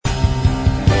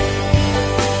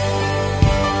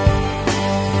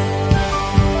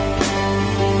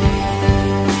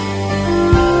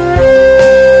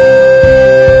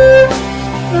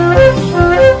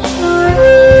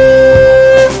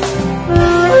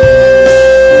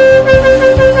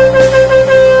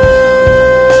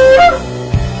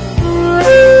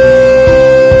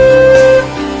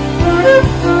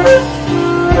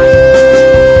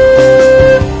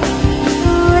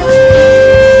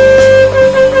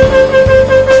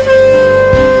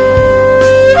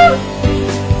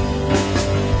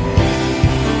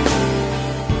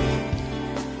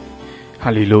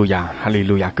哈利路亚，哈利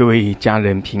路亚！各位家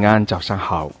人平安，早上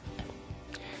好。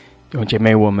弟兄姐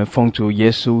妹，我们奉主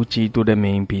耶稣基督的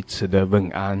名彼此的问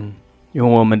安，用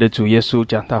我们的主耶稣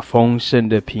将他丰盛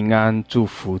的平安祝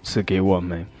福赐给我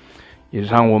们，也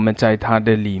让我们在他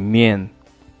的里面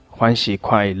欢喜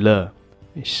快乐，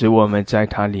使我们在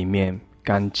他里面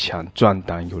刚强壮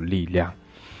胆有力量。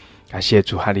感谢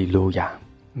主，哈利路亚！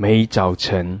每一早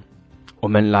晨我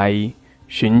们来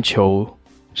寻求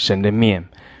神的面，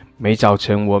每早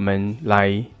晨我们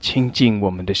来亲近我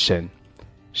们的神，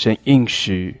神应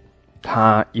许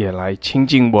他也来亲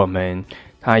近我们，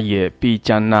他也必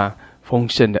将那丰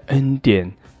盛的恩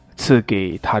典赐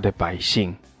给他的百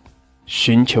姓。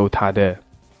寻求他的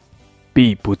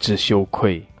必不致羞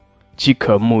愧，饥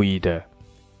渴慕义的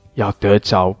要得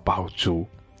着饱足，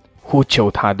呼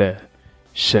求他的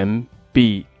神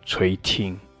必垂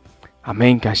听。阿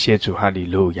们，感谢主，哈利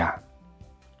路亚！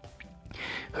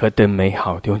何等美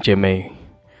好，弟兄姐妹，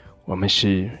我们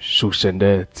是属神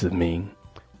的子民，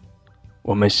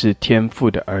我们是天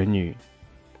父的儿女，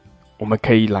我们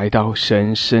可以来到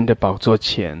神的宝座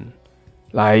前，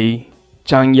来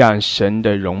瞻仰神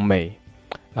的荣美，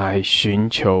来寻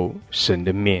求神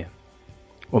的面。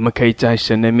我们可以在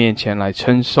神的面前来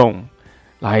称颂，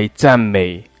来赞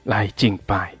美，来敬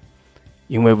拜，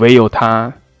因为唯有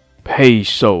他配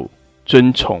受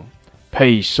尊崇，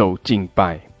配受敬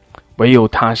拜，唯有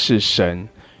他是神，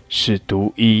是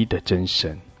独一的真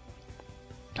神，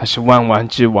他是万王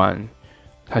之王，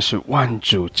他是万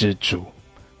主之主，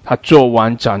他作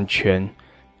王掌权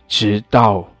直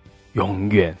到永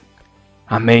远。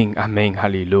阿们，阿们，哈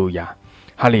利路亚，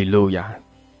哈利路亚！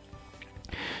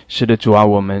是的，主啊，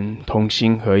我们同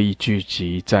心合意聚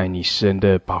集在你施恩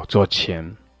的宝座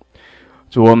前，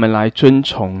主，我们来尊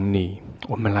崇你，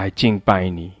我们来敬拜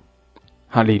你。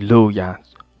哈利路亚！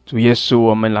主耶稣，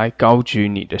我们来高举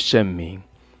你的圣名，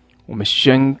我们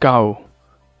宣告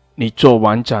你作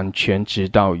王掌权直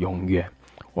到永远，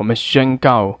我们宣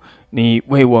告你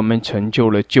为我们成就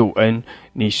了救恩，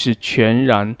你是全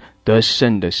然得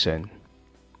胜的神。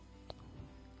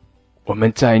我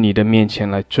们在你的面前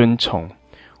来尊崇，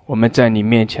我们在你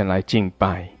面前来敬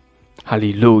拜。哈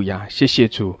利路亚！谢谢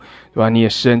主，主啊，你也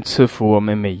施恩赐福我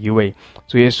们每一位。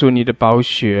主耶稣，你的宝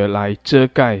血来遮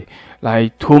盖，来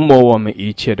涂抹我们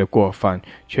一切的过犯，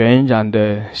全然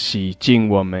的洗净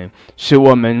我们，使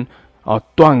我们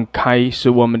断开，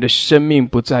使我们的生命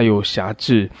不再有瑕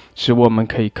疵，使我们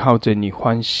可以靠着你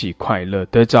欢喜快乐，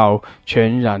得着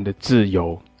全然的自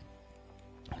由。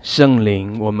圣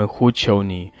灵，我们呼求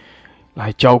你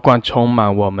来浇灌充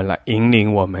满我们，来引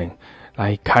领我们，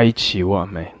来开启我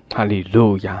们。哈利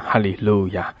路亚，哈利路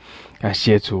亚！感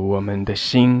谢主，我们的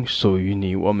心属于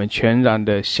你，我们全然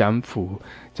的降服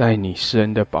在你施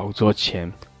恩的宝座前。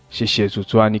谢谢主，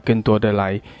主啊，你更多的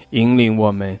来引领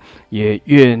我们，也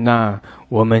悦纳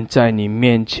我们在你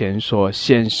面前所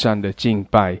献上的敬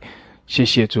拜。谢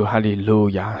谢主，哈利路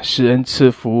亚！施恩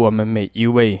赐福我们每一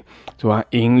位，主啊，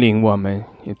引领我们，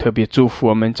也特别祝福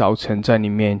我们早晨在你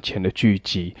面前的聚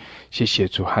集。谢谢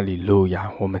主，哈利路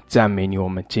亚！我们赞美你，我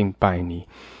们敬拜你。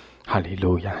哈利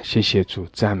路亚！谢谢主，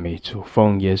赞美主，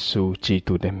奉耶稣基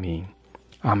督的名。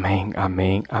阿们，阿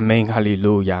们，阿们！哈利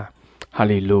路亚，哈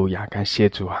利路亚！感谢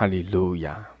主，哈利路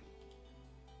亚！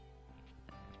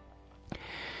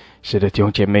是的，弟兄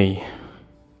姐妹，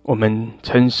我们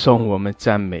称颂，我们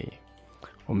赞美，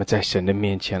我们在神的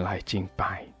面前来敬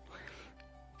拜。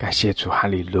感谢主，哈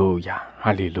利路亚，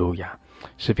哈利路亚！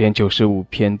诗篇95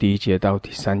篇第1节到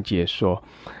第3节说：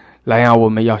来啊，我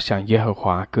们要向耶和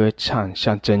华歌唱，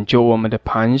向拯救我们的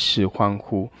磐石欢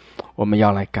呼。我们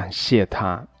要来感谢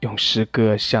他，用诗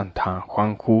歌向他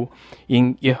欢呼，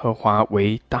因耶和华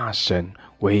为大神，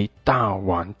为大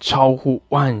王，超乎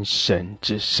万神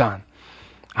之上。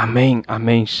阿们，阿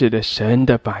们！是的，神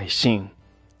的百姓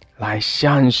来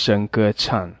向神歌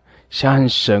唱，向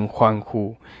神欢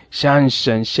呼，向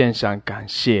神献上感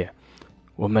谢。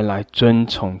我们来尊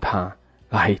崇他，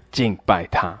来敬拜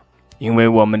他，因为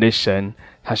我们的神，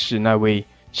他是那位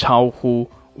超乎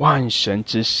万神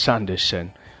之上的神，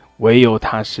唯有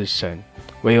他是神，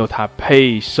唯有他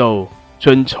配受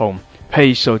尊崇，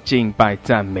配受敬拜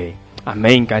赞美。阿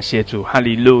们！感谢主，哈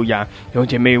利路亚！弟兄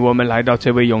姐妹，我们来到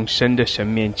这位永生的神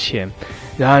面前，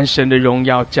让神的荣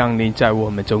耀降临在我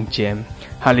们中间。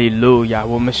哈利路亚！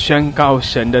我们宣告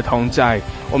神的同在，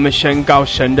我们宣告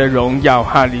神的荣耀。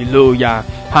哈利路亚，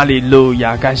哈利路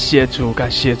亚！感谢主，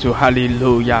感谢主！哈利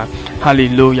路亚，哈利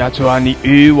路亚！主啊，你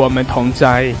与我们同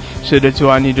在。是的，主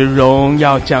啊，你的荣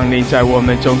耀降临在我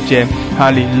们中间。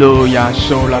哈利路亚！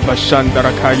苏拉巴山达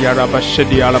拉卡亚拉巴什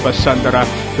迪阿拉巴山达拉，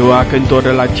主啊，更多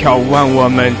的来眺望我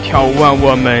们，眺望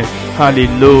我们。哈利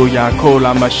路亚，库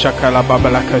拉玛沙卡拉巴巴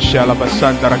拉克夏拉巴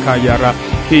桑德拉卡亚拉，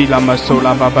希拉玛苏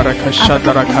拉巴巴拉克沙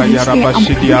德拉卡亚拉巴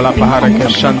西迪阿拉巴哈拉克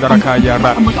山德拉卡亚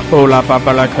拉，欧拉巴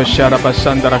巴拉克夏拉巴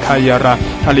桑德拉卡亚拉，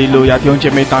哈利路亚！弟兄姐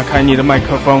妹，打开你的麦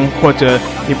克风，或者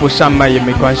你不上麦也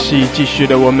没关系，继续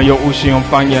的，我们用无声用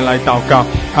方言来祷告。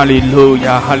哈利路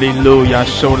亚，哈利路亚，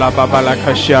苏拉巴巴拉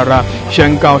克夏拉，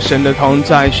宣告神的同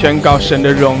在，宣告神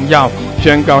的荣耀，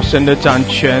宣告神的掌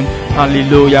权。哈利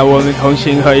路亚！我们同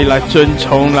心合一来尊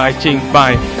崇，来敬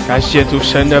拜，感谢主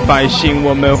神的百姓，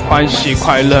我们欢喜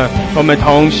快乐，我们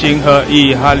同心合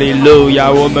一。哈利路亚！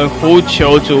我们呼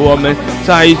求主，我们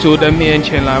在主的面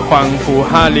前来欢呼。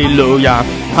哈利路亚，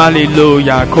哈利路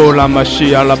亚！库拉玛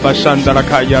西亚拉巴山德拉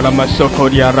卡亚拉玛索科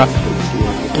亚拉。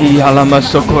Ihalama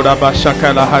sokora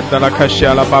bashakala hadara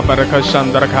kashala babaraka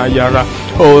sandara kayara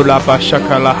ola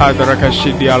bashakala hadara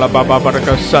kashidiala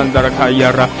babaraka sandara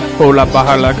kayara ola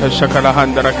bahala kashakala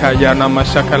handara kayana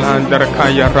masakala handara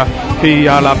kayara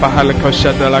hiala bahala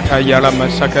kashadala kayara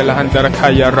masakala handara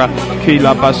kayara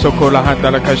kila basokola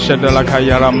handara kashadala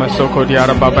kayara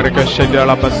masokodiara babaraka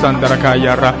shadala basandara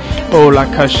kayara ola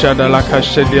kashadala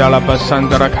kashidiala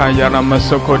basandara kayara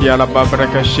masokodiala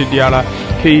babaraka shidiala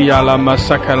hiala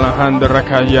masakala handara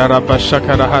kayara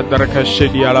bashakala handara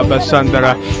kashidiala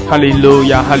basandara 哈利路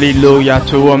亚，哈利路亚！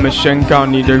主，我们宣告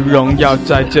你的荣耀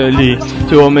在这里，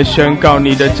主，我们宣告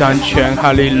你的掌权，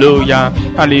哈利路亚，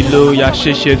哈利路亚！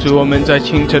谢谢主，我们在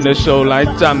清晨的时候来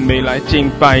赞美，来敬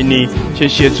拜你，谢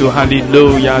谢主，哈利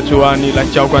路亚！主啊，你来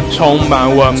浇灌充满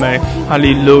我们，哈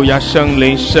利路亚！圣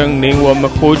灵，圣灵，我们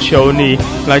呼求你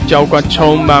来浇灌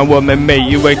充满我们每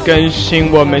一位，更新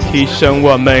我们，提升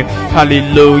我们，哈利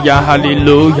路亚，哈利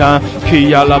路亚！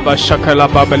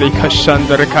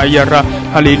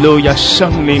哈利路亚，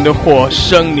圣灵的火，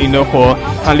圣灵的火，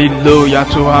哈利路亚！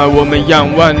主啊，我们仰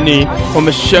望你，我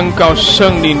们宣告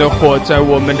圣灵的火在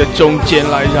我们的中间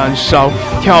来燃烧，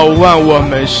眺望我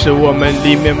们，使我们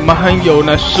里面满有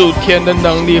那属天的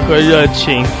能力和热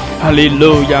情。哈利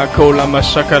路亚！库拉玛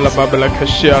沙卡拉巴巴拉克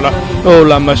西阿拉，欧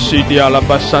拉玛西迪阿拉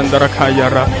巴桑德拉卡亚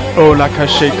拉，欧拉卡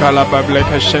西卡拉巴巴拉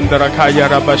克申德拉卡亚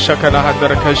拉巴沙卡拉哈德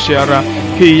拉克西阿拉，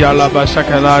基亚拉巴沙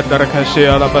卡拉德拉克西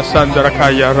阿拉巴桑德拉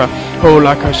卡亚拉，欧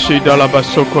拉卡西达拉巴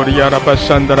索科里亚拉巴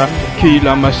桑德拉，基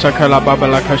拉玛沙卡拉巴巴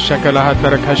拉克沙卡拉哈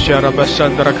德拉克西阿拉巴桑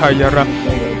德拉卡亚拉，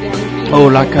欧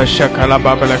拉卡沙卡拉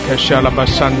巴巴拉克西阿拉巴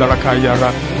桑德拉卡亚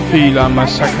拉。Hila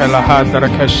masakala hadara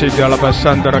kashidala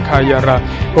basandara kayara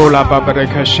ola babare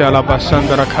kashala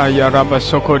basandara kayara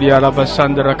basokoriala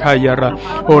basandara kayara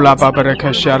ola babare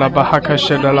kashala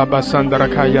bahakashidala basandara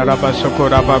kayara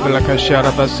basokora babala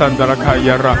kashara basandara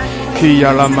kayara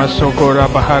kiyala masokora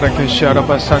bahara kashara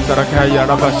basandara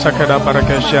kayara basakara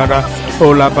barakashara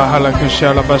ola bahala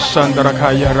kashala basandara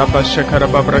kayara basakara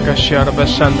babara kashara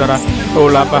basandara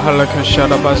ola bahala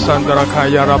kashala basandara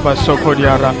kayara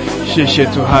basokoriara 谢谢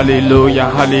主，哈利路亚，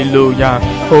哈利路亚！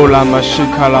哦拉玛西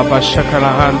卡拉巴沙卡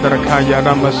拉汉德拉卡亚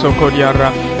拉玛索科里亚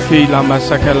拉，希拉玛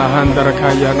萨卡拉汉德拉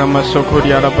卡亚拉玛索科里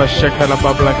亚拉巴沙卡拉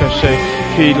巴布拉卡西，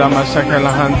希拉玛萨卡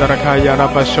拉汉德拉卡亚拉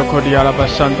巴索科里亚拉巴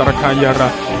桑德拉卡亚拉，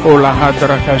哦拉哈德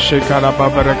拉卡西卡拉巴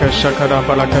布拉卡沙卡拉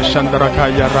巴拉卡桑德拉卡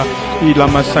亚拉，希拉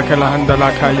玛萨卡拉汉德拉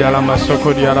卡亚拉玛索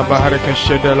科里亚拉巴哈拉卡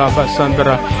西德拉巴桑德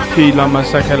拉，希拉玛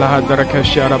萨卡拉汉德拉卡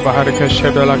西亚拉巴哈拉卡西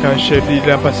德拉卡西迪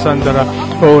拉巴桑德拉，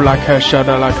哦拉。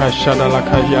Kashada la kashada la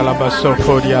kayala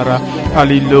basokodiara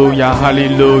hallelujah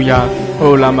hallelujah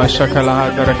ola mashakala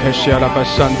hadara kashara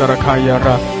basandara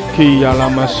kayara kiyala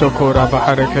masokora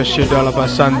bahara kashida la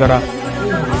basandara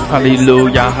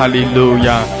hallelujah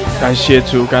hallelujah 感谢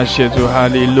主感谢主哈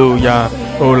利路亚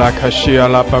Ola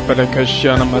kashiala babara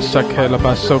kashiana masakela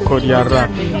basokodiara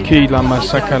kila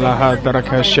masakala hadara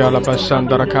kashiala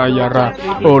basandara kayara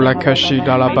ola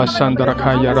kashida la basandara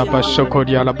kayara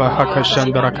basokodiala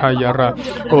bahakashandara kayara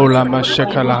ola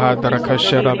mashakala hadara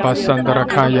kashiala basandara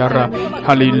kayara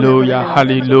hallelujah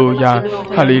hallelujah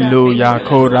hallelujah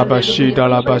kora bashida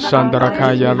la basandara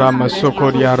kayara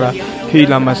masokodiara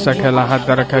kila masakala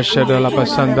hadara kashida la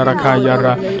basandara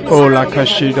kayara ola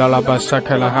kashida la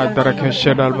basakala hadara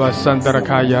kashida Basandara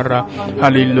Kayara,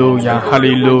 Hallelujah,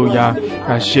 Hallelujah,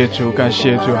 感谢主，感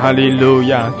谢主，哈利路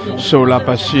亚。Sola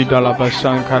Basida la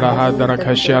Basankara Hadara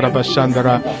Kashara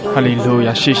Basandara,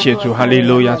 Hallelujah， 谢谢主，哈利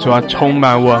路亚，主啊，充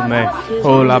满我们。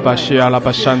Ola Basia la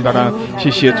Basandara，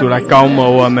 谢谢主来高摩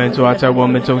我们，主啊，在我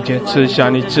们中间赐下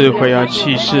你智慧而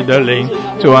启示的灵，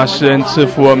主啊，施恩赐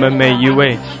福我们每一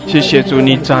位。谢谢主，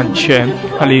你掌权，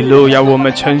哈利路亚，我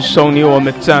们称颂你，我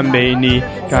们赞美你。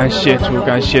感谢主，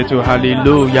感谢主，哈利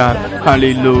路亚，哈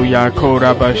利路亚，库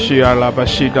拉巴西阿拉巴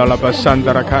西达拉巴桑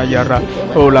德拉卡亚拉，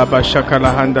欧拉巴沙卡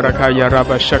拉汉德拉卡亚拉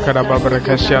巴沙卡拉巴布拉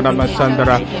卡西阿拉巴桑德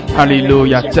拉，哈利路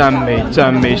亚，赞美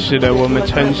赞美，是的，我们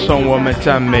称颂，我们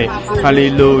赞美，哈利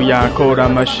路亚，库拉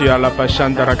巴西阿拉巴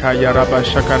桑德拉卡亚拉巴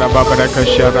沙卡拉巴布拉卡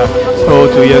西阿拉，哦，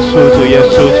主耶稣，主耶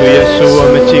稣，主耶稣，我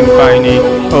们敬拜你，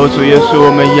哦，主耶稣，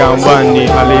我们仰望你，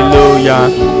哈利路亚，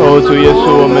哦，主耶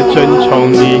稣，我们尊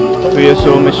崇你，主耶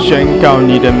稣，我们宣告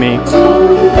你的名，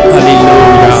哈利路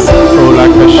亚，哦，拉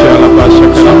克西阿拉巴沙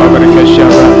卡拉巴布拉卡西阿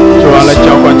拉，主啊，来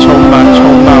浇灌充满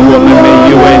我们每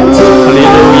一位，哈利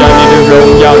路亚，你的荣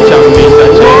耀降临在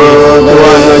这里，主啊，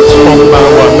来充满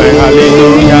我们，哈利路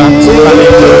亚，哈利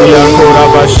路亚，库拉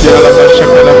巴西阿拉巴沙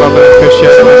卡拉巴布拉卡西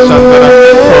阿拉巴桑德拉，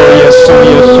哦，耶稣，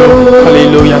耶稣，哈利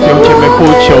路亚，弟兄姐妹呼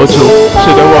求主，使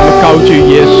得我们高举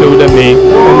耶稣的名，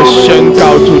我们宣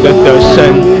告主的得胜，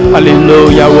哈利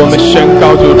路亚，我们宣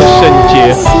告主的圣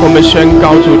洁，我们宣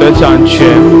告主的掌权，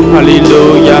哈利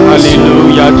路亚，哈利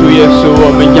路亚，主耶稣，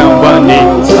我们仰望你，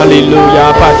哈利路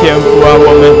亚，大天父啊，我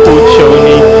们呼求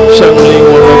你，圣灵，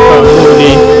我们渴慕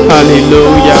你，哈利路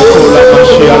亚，呼啦巴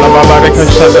西阿拉巴巴的克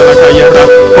萨德拉卡亚拉，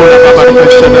呼啦巴巴的克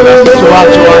萨德拉，主啊，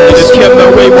主啊，你的天门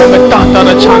为我们大大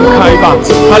的敞开吧，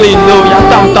哈利路亚，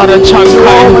大大的敞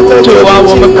开，主啊，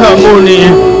我们渴慕你，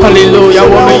哈利路亚，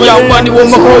我们仰望你，我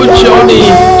们呼求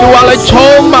你，主啊，来充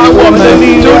满我们，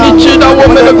主，你知道我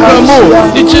们的渴慕，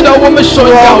你知道我们所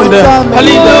要的，哈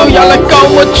利路亚，来高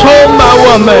我充满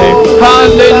我们，哈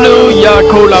利路亚，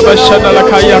库拉巴沙达拉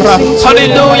卡亚拉，哈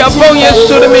利路亚，奉耶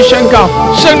稣的名宣告，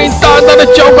圣灵大大的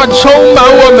浇灌充满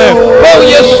我们，奉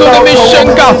耶稣的名宣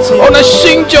告，哦，那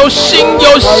新酒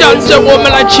向着我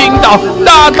们来倾倒，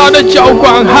大大的浇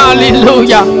灌，哈利路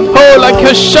亚，哦，来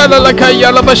克沙达拉卡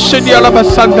亚拉巴西迪亚拉巴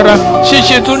桑德拉，谢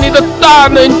谢主，你的大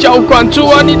能浇灌，主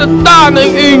啊，你的大能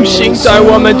运行在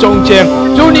我们中间，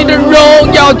主，你的荣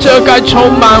耀遮盖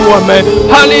充满我们，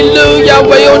哈利路亚，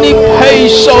唯有你配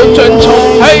受尊崇，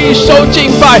配受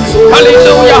敬拜，哈利路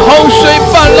亚，洪水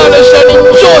泛滥的时候你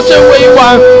坐着为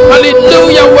王，哈利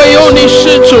路亚，唯有你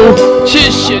是主，谢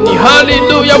谢你，哈利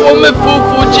路亚，我们夫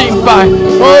妇敬拜，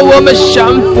哦，我们降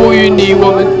服于你，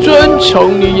我们尊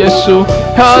崇你，耶稣，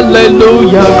哈利路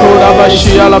亚，库拉巴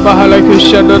西亚拉巴哈莱克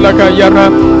山德拉卡亚拉，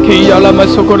基亚拉马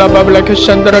苏库拉巴布莱克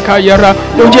山德拉卡亚拉，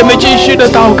用姐妹继续的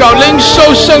祷告，领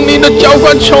受圣灵的浇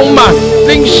灌充满，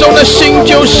领受那新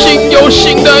酒、新油、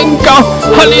新的恩膏，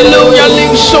哈利路亚，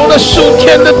领受那属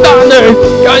天的大能，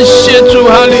感谢主，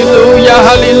哈利路亚，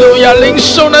哈利路亚，领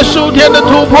受那属天的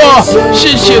突破，谢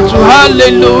谢主，哈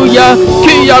利路亚，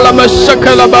基亚拉马萨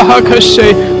克拉巴哈克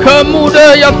谁渴慕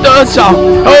的要得着，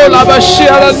哦，拉巴西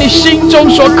亚拉，你心中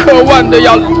所渴望的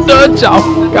要得着，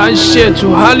感谢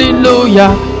主，哈利路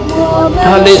亚。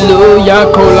哈利路亚，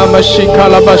库拉玛西卡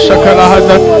拉巴沙卡拉哈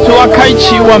德，主啊，开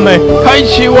启我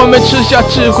们赐下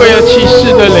智慧和启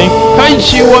示的灵，开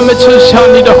启我们赐下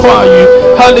你的话语，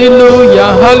哈利路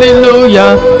亚，哈利路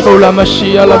亚，库拉玛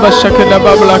西亚拉巴沙卡拉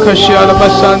巴布拉克西亚拉巴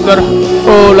桑德，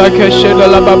哦，拉克西拉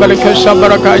拉巴布拉克沙巴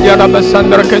拉卡亚拉巴桑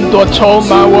德，更多充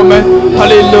满我们，哈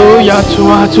利路亚，主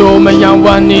啊，主，我们仰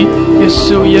望你。耶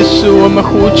稣，耶稣，我们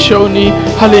呼求你，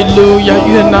哈利路亚，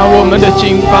悦纳我们的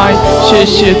敬拜，谢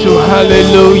谢主，哈利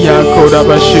路亚，库拉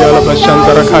巴西亚拉巴桑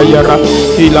德拉卡亚拉，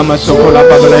伊拉马苏库拉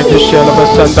巴布莱克西亚拉巴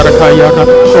桑德拉卡亚拉，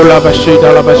欧拉巴西达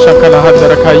拉巴沙卡拉哈德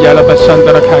拉卡亚拉巴桑德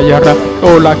拉卡亚拉，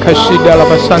欧拉卡西达拉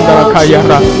巴桑德拉卡亚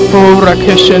拉，欧拉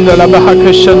克什德拉巴哈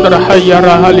克什德拉哈亚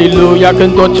拉，哈利路亚，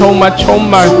更多充满，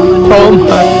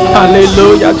哈利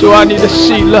路亚，主啊，你的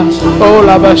喜乐，欧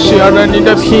拉巴西亚拉，你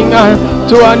的平安。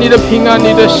主啊，你的平安，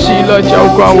你的喜乐浇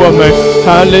灌我们，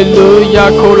哈利路亚，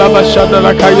库拉巴沙德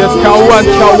拉卡亚，眺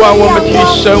望我们，提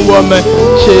升我们，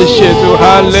谢谢主，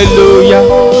哈利路亚，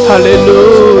哈利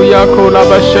路亚，库拉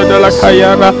巴沙德拉卡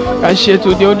亚拉，感谢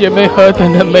主，弟兄姐妹何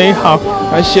等的美好，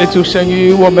感谢主，神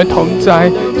与我们同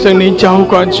在，圣灵浇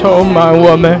灌充满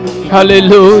我们，哈利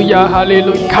路亚，哈利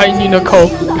路亚，开你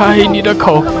的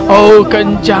口，哦，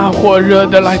更加火热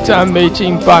的来赞美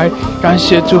敬拜，感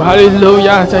谢主，哈利路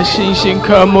亚，在信心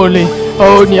科目里，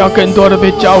哦，你要更多的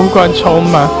被浇灌充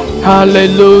满，哈利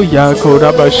路亚，库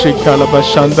拉巴西卡拉巴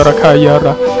桑德拉卡亚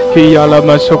拉，基亚拉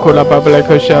马苏库拉巴布莱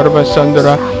克西亚拉巴桑德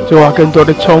拉，主啊，更多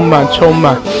的充满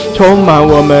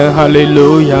我们，哈利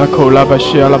路亚，库拉巴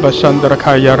西亚拉巴桑德拉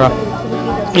卡亚拉，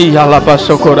基亚拉巴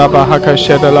苏库拉巴哈克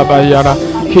西亚拉巴亚拉。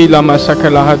Kila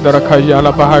masakala hadra kayala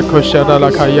bahako shada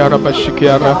la kayala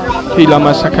bashikiara. Kila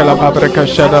masakala babraka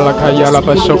shada la kayala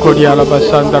basokoriala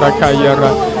basandra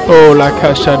kayara. Oh la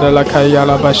kashada la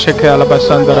kayala bashikala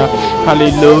basandra.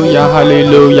 Hallelujah,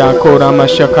 hallelujah. Kora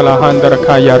mashakala handra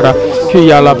kayara.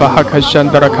 Kiyala bahaka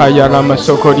shandra kayala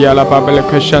masokoriala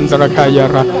bablaka shandra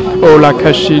kayara. 哦拉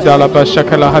克西达拉巴沙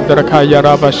克拉哈德拉卡亚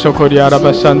拉巴索库里亚拉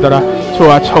巴桑德拉，主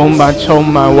啊，充满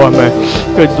我们，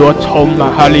更多充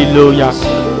满，哈利路亚，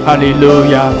哈利路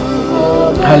亚，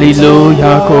哈利路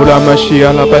亚，古拉玛西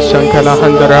亚拉巴桑克拉哈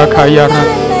德拉卡亚拉。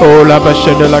哦，拉巴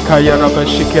什德拉卡亚拉巴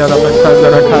西克拉巴桑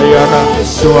德拉卡亚拉，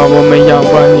主啊，我们仰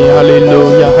望你，哈利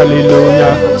路亚，哈利路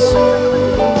亚。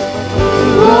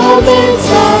我们赞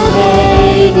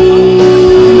美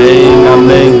你，阿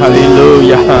门，哈利路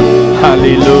亚，哈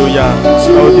利路亚。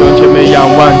哦，弟兄姐妹仰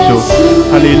望主，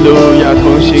哈利路亚，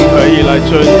同心合意来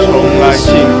尊崇，来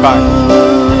敬拜。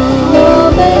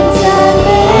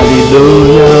哈利路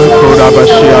亚，库拉巴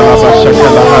西亚拉巴沙卡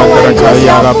拉哈德拉卡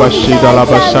亚拉巴西达拉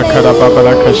巴沙卡拉巴巴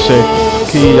拉卡西，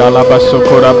基亚拉巴索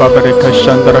库拉巴巴拉卡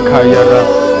山德拉卡亚拉，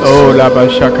哦拉巴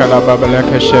沙卡拉巴巴拉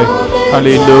卡西，哈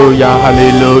利路亚，哈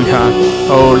利路亚，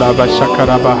哦拉巴沙卡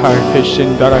拉巴哈克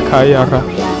辛德拉卡亚拉，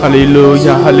哈利路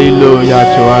亚，哈利路亚，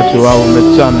主啊主啊，我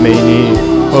们赞美你，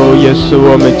哦耶稣，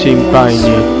我们敬拜你，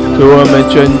主我们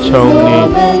尊崇你，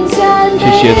谢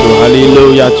谢主，哈利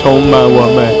路亚，充满我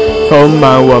们。充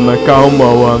满我们，高摩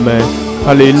我们，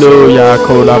哈利路亚！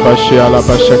库拉巴西亚拉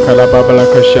巴沙卡拉巴巴拉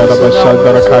克西亚拉巴桑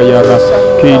德拉卡亚拉，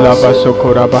基拉巴索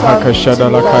库拉巴哈克西亚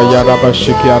拉卡亚拉巴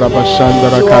西基亚拉巴桑德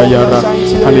拉卡亚拉，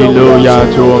哈利路亚！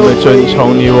主，我们尊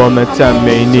崇你，我们赞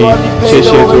美你，谢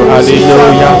谢主，哈利路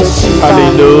亚，哈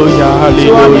利路亚，哈利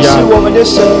路亚！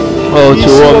哦，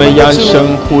主，我们扬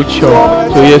声呼求，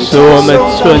主耶稣，我们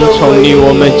尊崇你，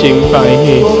我们敬拜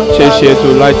你，谢谢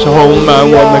主，来充满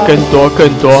我们更多，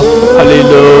哈利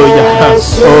路亚！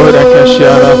哦，拉卡西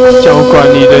亚拉，浇灌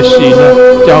你的喜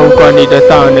乐，浇灌你的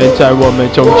大能在我们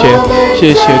中间，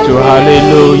谢谢主，哈利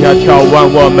路亚！眺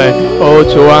望我们，哦，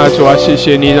主啊，主啊，谢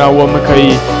谢你，让我们可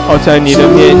以在你的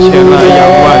面前来仰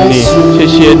望你，谢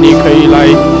谢你可以来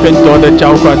更多的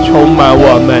浇灌充满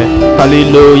我们，哈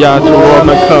利路亚！主，我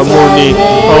们渴慕你，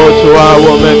哦，主啊，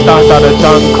我们大大的张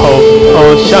口，哦，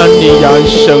向你扬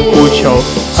声呼求，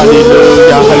哈利路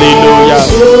亚，哈利路亚！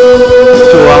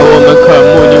主啊，我们渴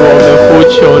慕你，我们呼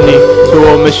求你，主，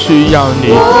我们需要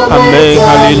你，阿门，哈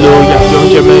利路亚！弟兄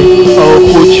姐妹，哦，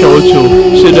呼求主，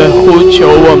是的，呼求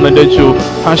我们的主，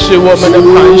他是我们的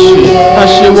磐石，他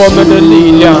是我们的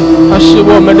力量，他是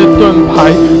我们的盾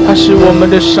牌，他是我们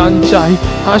的山寨，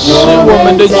他是我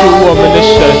们的主，我们的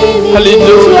神，哈利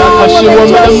路亚！他是我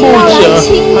们的牧者，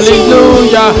哈利路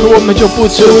亚！我们就不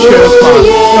致缺乏，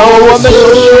然后我们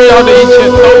所需要的一切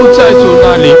都在主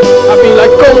那里，他必来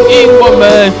供应我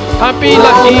们，他必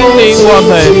来引领我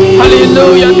们，哈利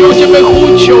路亚！弟兄姐妹，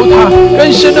呼求他，更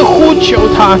深的呼求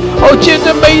他，哦，借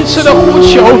着每一次的呼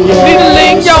求，你的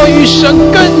灵要与神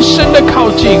更深的靠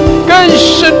近，更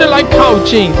深的来靠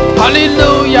近，哈利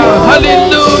路亚，哈利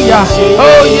路亚！哦，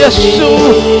耶稣，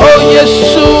哦，耶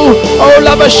稣，哦，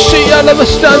拉巴西亚，拉巴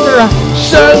桑德拉，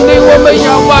圣灵，我们仰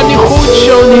望你，呼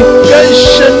求你，更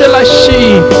深的来吸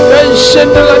引，更深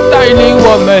的来带领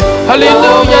我们，哈利路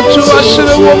亚！主啊，是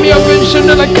的，我们要更深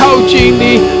的来靠近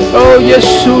你，哦，耶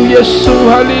稣，耶稣，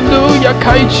哈利路亚！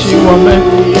开启我们，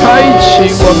开启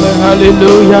我们，哈利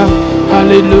路亚，哈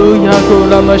利路亚！古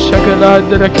拉玛沙克拉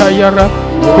德拉卡亚拉，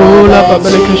古拉巴巴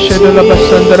勒克谢德拉巴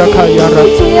桑德拉卡亚拉，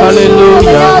哈利路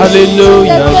亚，哈利路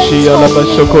亚！西亚拉巴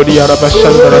索库里亚拉巴桑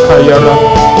德拉卡亚拉，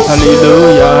哈利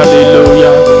路亚，哈利路亚，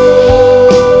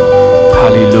哈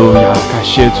利路亚！感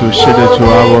谢主，是的，主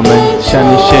啊，我们向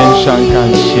你献上感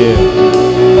谢，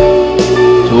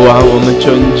主啊，我们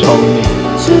尊崇你。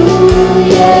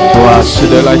主啊，是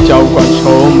的，来浇灌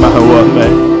充满我们，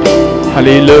哈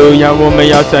利路亚！我们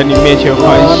要在你面前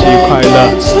欢喜快乐，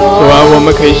主啊，我们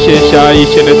可以卸下一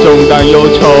切的重担忧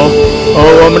愁，哦，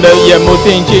我们的眼目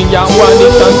定睛仰望你，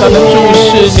单单的注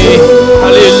视你，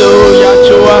哈利路亚！主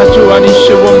啊，主啊，你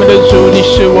是我们的主，你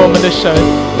是我们的神，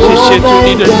谢谢主，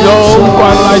你的荣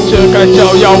光来遮盖照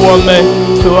耀我们。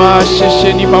主啊，谢谢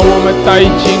你把我们带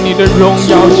进你的荣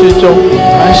耀之中，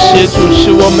感谢主，使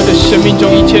我们的生命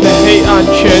中一切的黑暗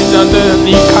全然的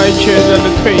离开，全然的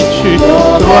退去。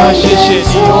主啊，谢谢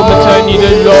你，我们在你的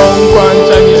荣光，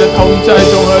在你的同在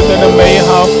中何等的美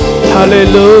好，哈利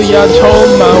路亚！充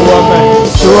满我们，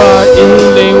主啊，引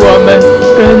领我们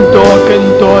更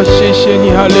多，谢谢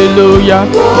你，哈利路亚，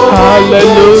哈利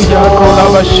路亚！库拉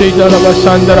巴西达拉巴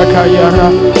桑德拉卡亚拉，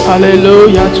哈利路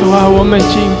亚！主啊，我们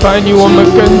敬拜你，我们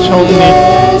跟从你，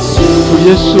主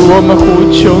耶稣，我们呼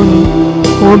求你，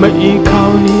我们依靠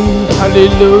你，哈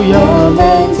利路亚，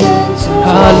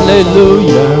哈利路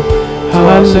亚，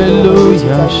哈利路亚，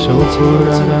受苦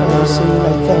啦啦啦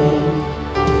啦，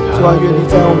哈主啊，愿你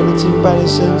在我们的敬拜的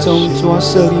声中，主啊，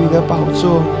设立你的宝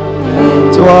座。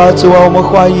主啊，主啊，我们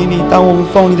欢迎你。当我们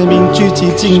奉你的名聚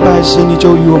集敬拜时，你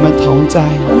就与我们同在。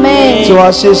主啊，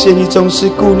谢谢你总是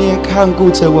顾念看顾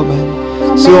着我们，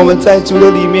使我们在主的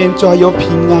里面，主啊，有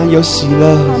平安有喜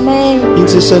乐。因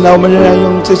此神啊，我们仍然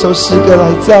用这首诗歌来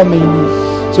赞美你。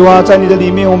主啊，在你的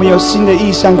里面，我们有新的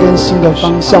意象跟新的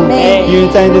方向，因为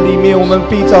在你的里面，我们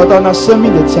必找到那生命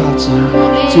的价值。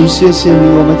主，谢谢你，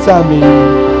我们赞美你。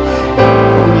奉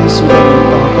耶稣的名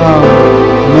祷告，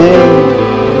阿们。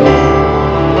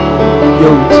有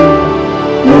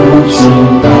敬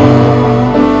拜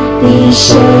的声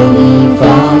音发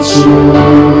出，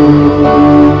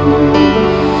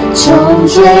从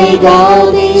最高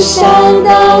的山到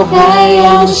海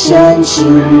洋深处，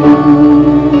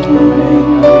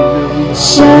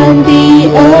神的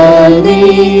儿女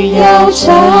要唱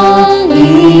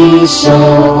一首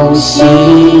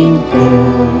新歌，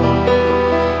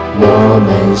我们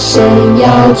神要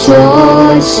做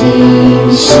新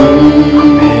事，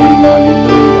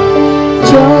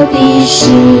旧的事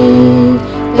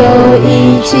都已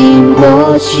经过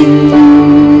去，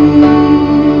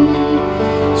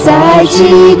在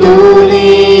基督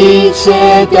里一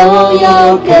切都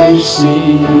要更新，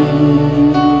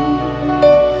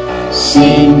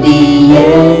新的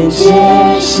眼界，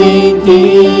新的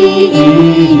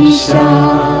意象，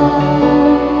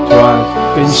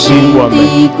更新我们，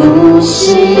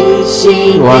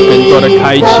主啊，更多的开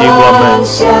启我们。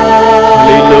哈利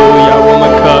路亚，我们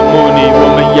渴慕你，我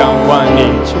们仰望你，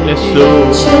耶稣。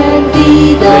哈利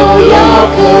路亚，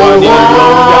主啊，你的荣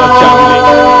耀降临，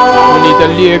你的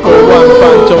列国万邦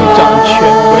中掌权，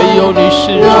唯有你是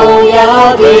主，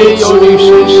唯有你是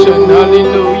神。哈利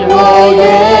路亚，哈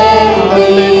利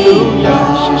路亚，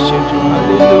谢谢主，哈利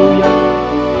路亚。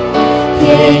天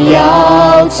要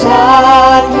敞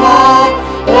开，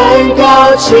恩膏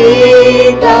倾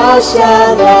倒下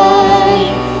来，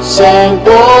神国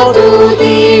度的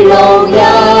荣耀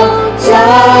彰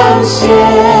显，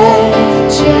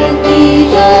全地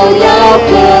都要渴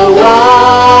望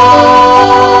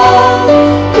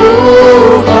呼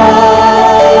喊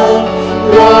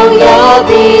荣耀的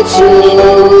主，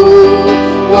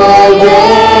我愿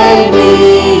你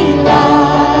来，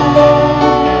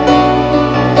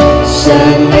神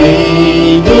灵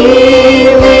引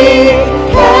领，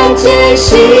看见新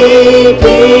的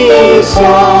象，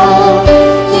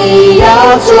你要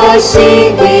做新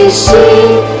的事，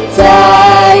在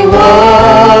我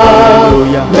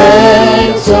们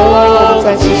中，在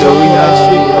基督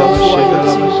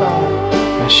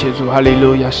感谢主，哈利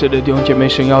路亚！是的，弟兄姐妹，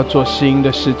神要做新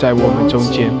的事在我们中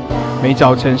间。每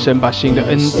早晨，神把新的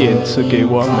恩典赐给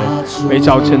我们。每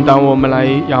早晨，当我们来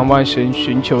仰望神、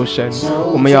寻求神，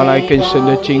我们要来更深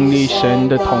的经历神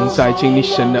的同在，经历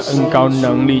神的恩膏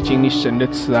能力，经历神的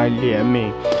慈爱怜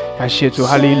悯。感谢主，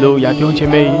哈利路亚！弟兄姐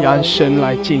妹，让神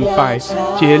来敬拜，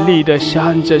竭力的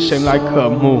向着神来渴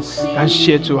慕。感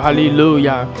谢主，哈利路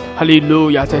亚，哈利路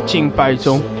亚！在敬拜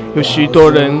中，有许多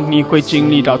人你会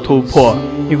经历到突破，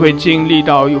你会经历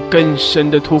到有更深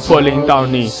的突破领导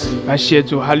你。感谢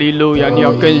主，哈利路亚！你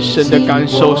要更深的感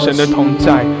受神的同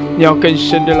在，你要更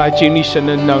深的来经历神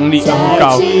的能力恩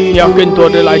膏，你要更多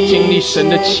的来经历神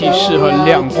的启示和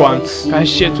亮光。感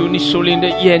谢主，你属灵的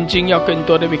眼睛要更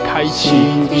多的被开启。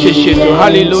谢谢主，哈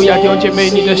利路亚！弟兄姐妹，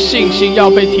你的信心要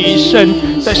被提升，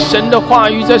在神的话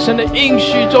语，在神的应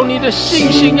许中，你的信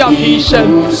心要提升。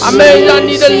阿们！让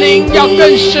你的灵要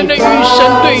更深的与神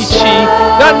对齐，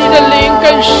让你的灵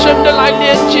更深的来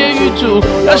连接于主，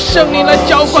让圣灵来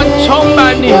浇灌充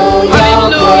满你。哈利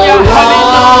路亚，哈利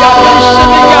路亚！更深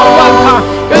的仰望他，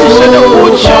更深的呼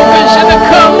求，更深的渴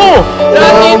慕，让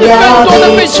你更多的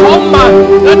被充满，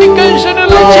让你更深的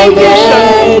来经历神。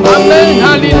阿们！哈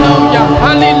利路亚，哈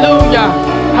利路亚，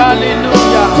哈利路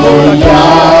亚！天要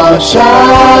敞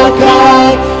开，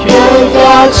天高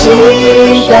倾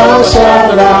倒下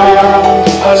来，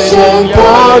神国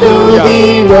度的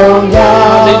荣耀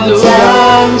彰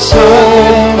显，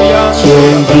全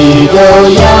地都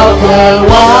要渴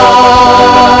望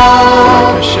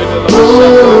呼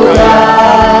喊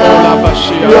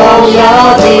荣耀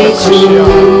的主，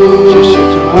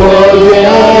我愿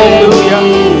你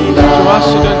来。主啊，使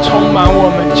得充满我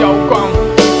们浇灌，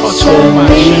充满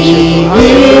你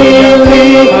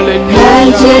看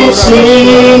见新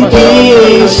的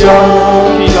象，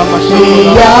你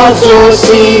要做新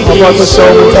的事，我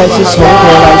们再次从头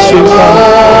来宣告，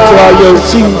主要有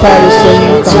敬拜的声音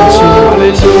发出，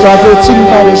主要这敬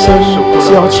拜的声音是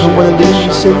要从我的灵里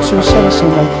深处向神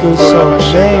来歌颂。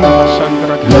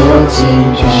有敬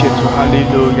拜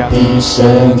的声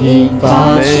音发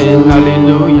出，哈利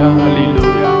路亚，哈利路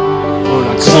亚！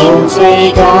从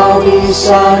最高的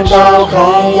山到海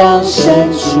洋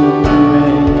深处，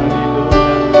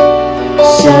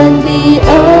神的儿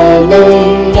女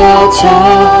要唱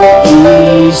一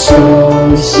首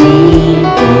新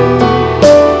歌，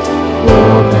我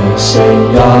们神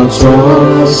要做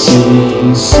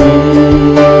新事，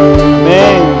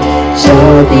这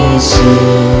的事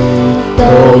都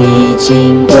已经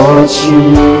过去，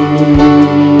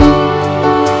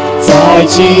在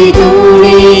基督里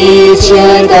一切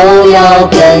都要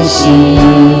更新，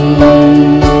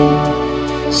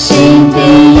新的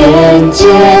眼界，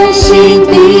新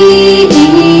的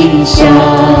印象，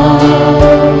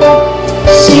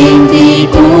新的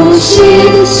故事，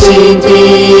新的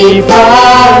方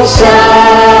向，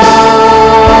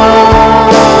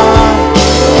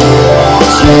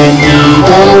全地都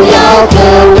要渴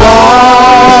望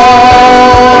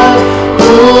呼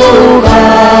喊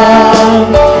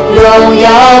荣耀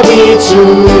的主，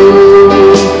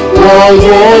我愿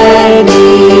你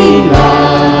来，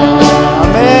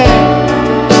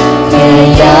天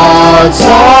要敞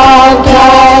开，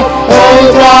恩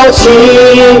膏倾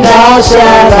倒下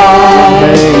来，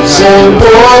神国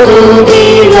度的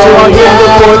荣耀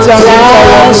彰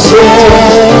显，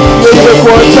愿你的国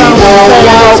降临在我们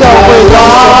教会当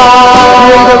中，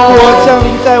愿你的国降临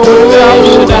在我们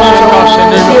家中，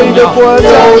愿你的国降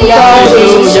临在我们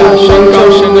的生命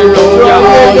中，愿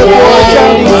你的国降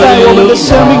临在我们的生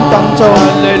命当中，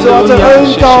主啊，这恩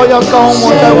膏要膏抹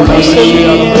在我们的生命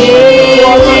里面，主啊，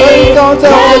这恩膏在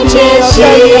我们的里面要带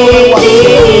领我们往前，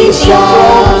主啊，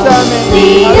赞美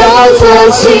你，要做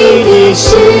新的事，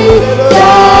在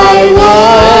我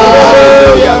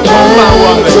充满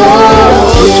我们，主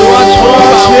啊，充满我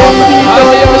们，全地都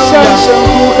要向神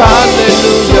呼喊，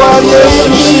主啊，耶稣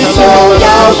基督要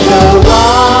渴望，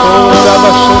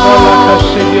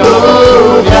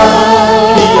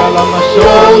荣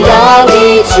耀的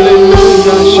主，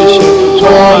我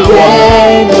愿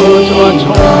你充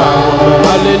满我们，哈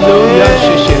利路亚，谢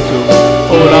谢主，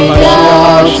要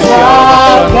敞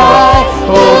开，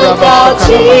恩膏倾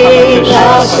倒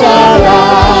下来，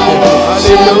神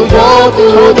国度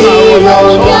的荣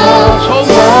耀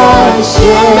彰显，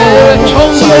全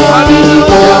地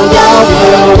都要渴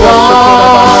望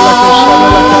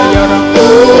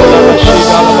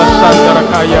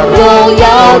荣耀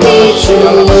的主，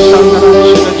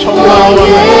我愿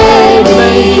你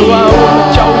主啊，我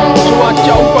们浇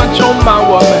灌充满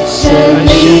我们，神的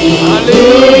灵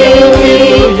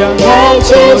看见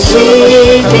新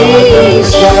的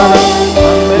神，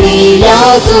你要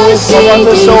做新的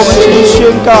事，这时候我们请你宣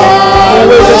告，我们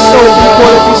为着受逼迫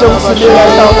的弟兄姊妹来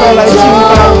祷告，来敬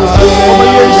拜，我们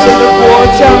愿神的国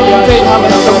降临在他们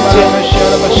中间。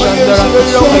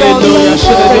是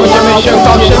的，弟兄姐妹宣告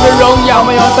神的荣耀，我们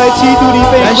要在基督里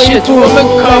被恢复，我们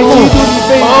渴慕，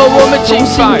我们敬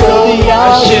拜，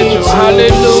感谢主，哈利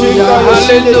路亚，哈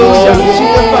利路亚，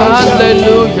哈利路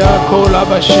亚，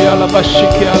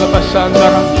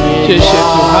谢谢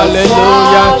主，哈利路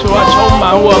亚，主啊，充满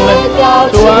我们，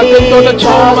主啊，更多的充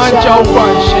满浇灌，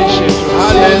谢谢主，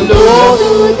哈利路亚，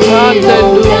哈利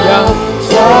路亚。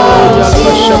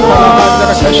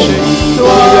谢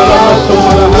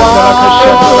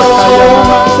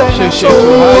谢主，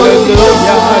哈利路亚，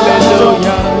哈利路亚，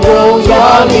荣耀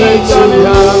的主，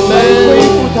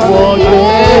我愿你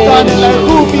哈利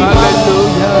路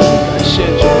亚，感谢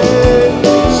主，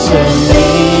神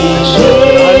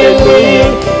灵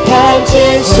看见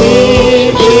新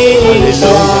的神，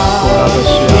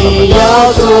你要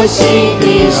做新的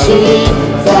事，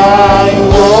在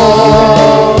我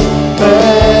们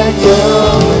中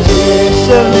间，圣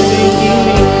灵引领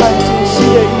看见新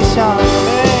的意象，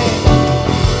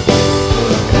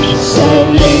神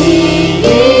灵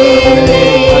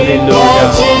看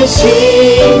见新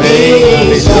的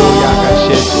意象，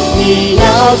你要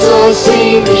做新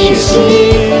的事，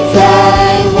在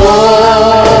我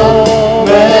们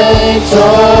中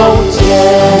间。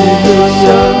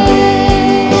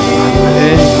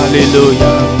哈利路亚。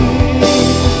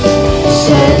神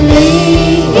灵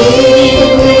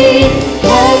看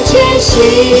见新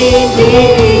的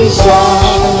意象，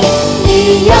你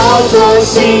要做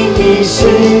新的事。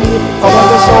好吧，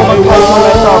这时候我们开口来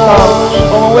祷告，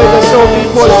我们为着受逼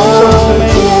迫的弟兄姊妹、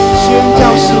宣教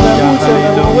士们、牧者们，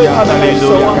我们为他们来守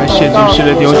望感谢主，是的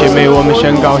弟兄姐妹，我们宣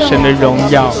告神的荣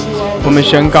耀，我们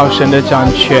宣告神的掌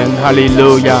权，哈利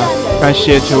路亚。感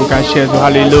谢主，感谢主，哈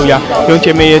利路亚！弟兄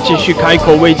姐妹也继续开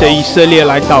口为着以色列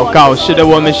来祷告。是的，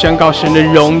我们宣告神的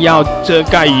荣耀遮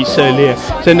盖以色列，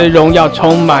神的荣耀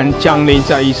充满降临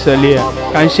在以色列。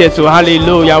感谢主，哈利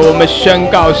路亚！我们宣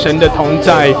告神的同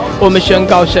在，我们宣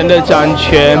告神的掌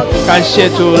权。感谢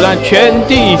主，让全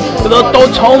地都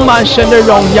充满神的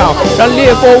荣耀，让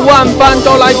列国万邦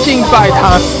都来敬拜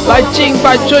他，来敬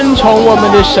拜尊崇我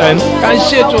们的神。感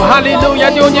谢主，哈利路亚！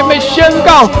弟兄姐妹宣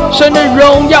告神的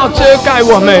荣耀遮盖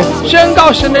我们，宣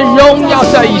告神的荣耀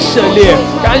在以色列。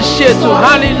感谢主，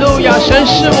哈利路亚！神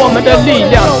是我们的力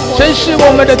量，神是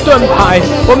我们的盾牌，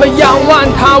我们仰望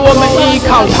他，我们依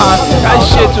靠他。感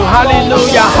谢主，哈利路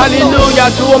亚，哈利路亚！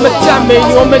主，我们赞美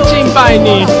你，我们敬拜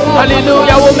你，哈利路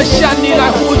亚！我们向你来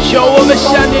呼求，我们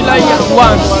向你来仰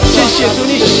望。谢谢主，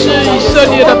你是以色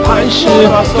列的磐石，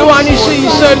主啊，你是以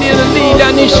色列的力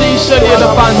量，你是以色列的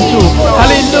帮助。哈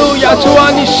利路亚！主啊，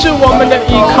你是我们的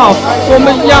依靠，我们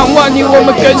仰望你，我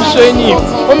们跟随你，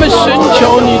我们寻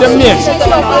求你的面。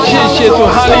谢谢主，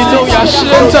哈利路亚！施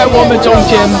恩在我们中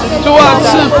间，主啊，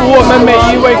赐福我们每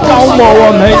一位，高摩我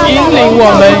们，引领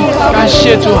我们。感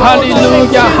谢主，哈利路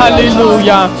亚，哈利路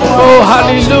亚，哦，哈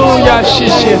利路亚！谢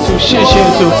谢主，谢谢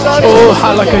主，哦，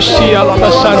哈拉克西亚拉巴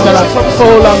山德拉，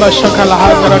哦，拉巴沙卡拉哈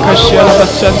德拉克西亚拉巴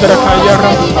山德拉卡亚拉，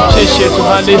谢谢主，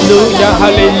哈利路亚，哈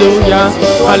利路亚，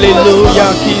哈利路亚，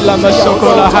基拉马索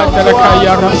科拉哈德拉卡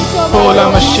亚拉，哦，拉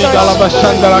马西达拉巴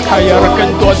山德拉卡亚拉，更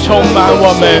多充满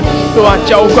我们，主啊，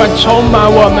浇灌充满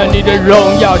我们，你的荣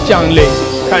耀降临。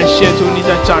感谢主，你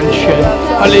在掌权，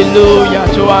哈利路亚！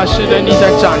主啊，是的，你在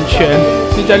掌权，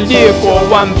你在列国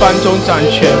万邦中掌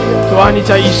权。主啊，你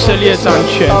在以色列掌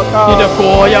权，你的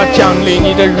国要降临，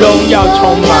你的荣耀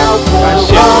充满。感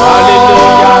谢主，哈利路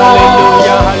亚，哈利路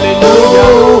亚，哈利路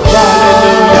亚，哈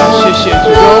利路亚！谢谢主，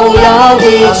荣耀的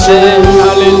神，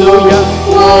哈利路亚，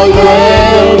我愿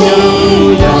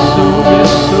你耶稣，耶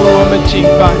稣，我们敬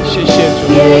拜，谢谢主，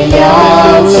也要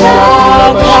敞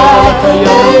开，更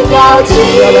高举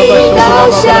到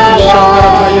下来，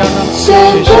神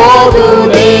国度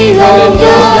的荣耀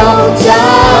彰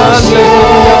显，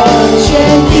全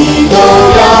地都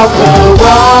要渴望。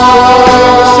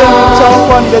圣灵召唤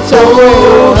你的教会，主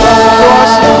啊，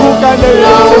使枯干的人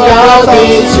荣耀的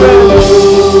主，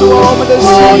主啊，我们的心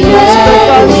如此的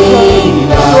干渴，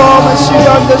主啊，我们需要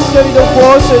你的圣灵的活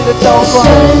水的浇灌，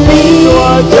主啊，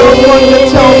浇灌你的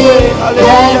教会，哈利路亚！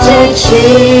在群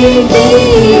地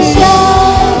下，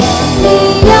你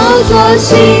要做新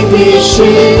的事，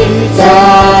在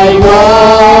我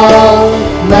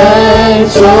们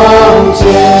中间。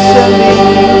圣灵，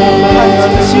看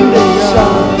你新的意象，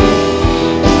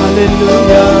哈利路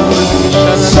亚！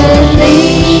神灵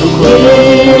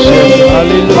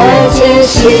看见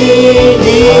新的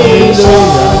意象，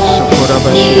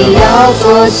你要做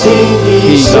新的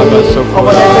事。我们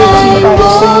来为敬拜的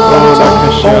心当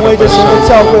中，我为着神的教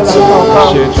会来祷告，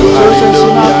求神使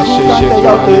那枯干的要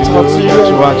得着滋润，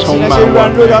使那些软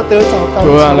弱要得着干净。主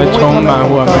啊，来充满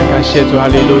我们，感谢主，哈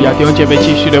利路亚！弟兄姐妹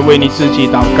继续的为你自己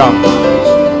祷告，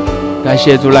感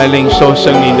谢主，来领受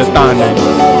圣灵的大能，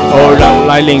让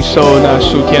来领受那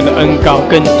属天的恩膏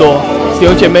更多。弟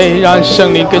兄姐妹，让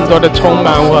圣灵更多的充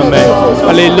满我们，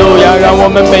哈利路亚！让我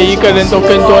们每一个人都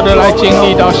更多的来经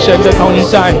历到神的同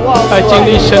在，来经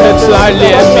历神的慈爱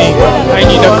怜悯。开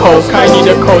你的口，开你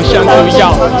的口，向主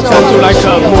要，向主来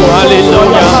渴慕，哈利路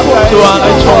亚！主啊，来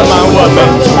充满我们，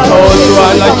主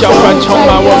啊，来浇灌充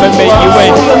满我们每一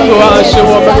位，主啊，使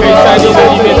我们可以在你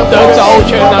的里面得着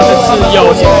全然的自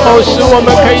由，使我们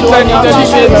可以在你的里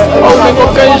面，能够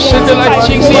更深的来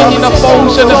经历你那丰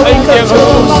盛的恩典和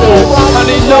祝福。哈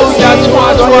利路亚，主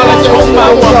啊，主啊，来充满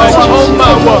我们，充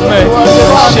满我们，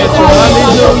谢主，哈利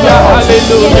路亚，哈利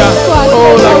路亚，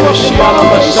拉克西亚拉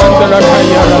巴山德拉卡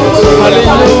亚拉，哈利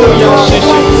路亚，谢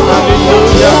谢主，哈利路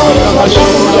亚，拉巴苏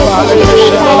罗巴拉克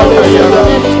西亚拉卡亚拉，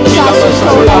伊拉巴萨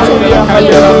拉卡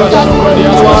亚拉巴苏罗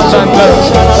亚拉山德，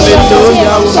哈利路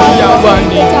亚，我们仰望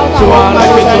你，主啊，来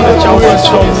给你的浇灌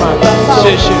充满，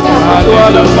谢谢主，哈利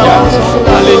路亚，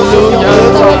哈利路亚，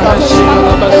拉巴西亚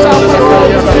拉巴山德拉卡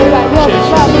亚拉。谢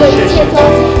谢主，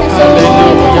哈利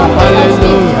路亚，哈利路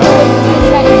亚，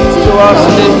主啊，哈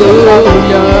利路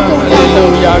亚，哈利路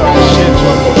亚，感谢主，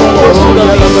我是的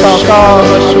领祷告，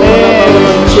全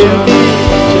地，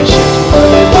谢谢主，哈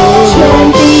利路亚，全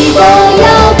地都要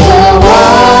渴望，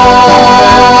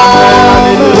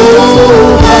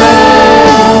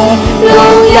荣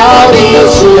耀的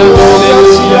主，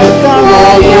我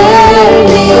愿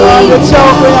你的教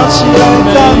会要起来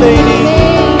赞美你。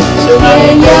也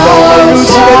要敞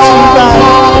开，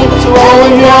我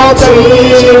要举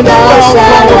到下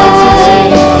来，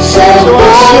神国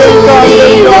度的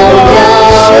荣耀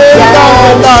彰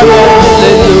显，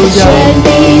全地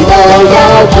都要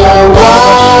渴望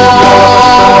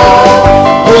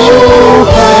不悔，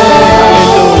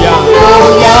荣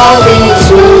耀的主，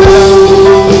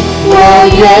我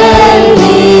愿领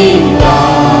导，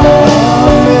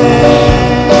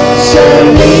生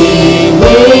命命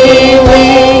令，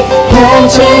看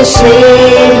见心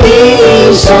灵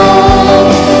上，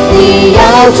你要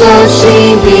做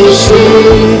新的事，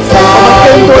在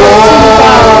我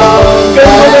更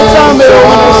多的赞美我们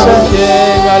的神，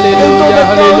哈利路亚，哈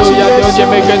利路亚！弟兄姐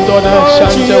妹，更多的向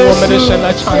着我们的神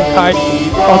来敞开。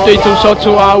对主说：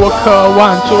主啊，我渴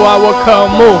望；主啊，我渴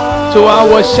慕；主啊，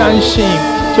我相信；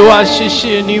主啊，谢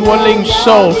谢你，我领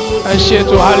受。感谢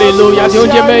主，哈利路亚！弟兄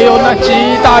姐妹，有那极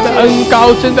大的恩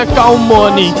膏正在膏抹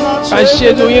你。感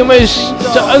谢主，因为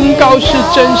这恩膏是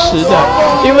真实的，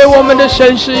因为我们的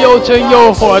神是又真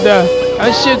又活的。感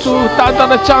谢主，大大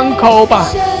的张口吧，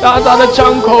大大的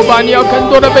张口吧！你要更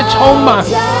多的被充满，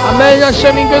阿们！让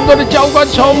生命更多的浇灌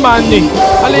充满你，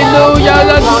哈利路亚！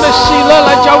让主的喜乐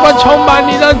来浇灌充满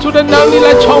你，让主的能力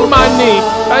来充满你。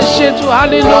感谢主，哈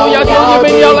利路亚！弟兄姐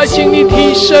妹，你要来经历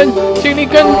提升，经历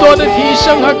更多的提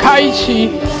升和开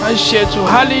启。感谢主，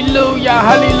哈利路亚，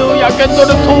哈利路亚！更多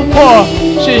的突破，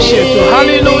谢谢主，哈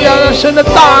利路亚！让神的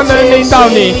大能领导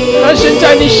你，让神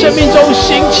在你生命中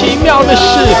行奇妙的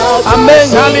事，阿门！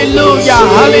哈利路亚，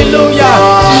哈利路亚！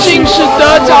心是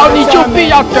得着，你就必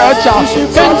要得着；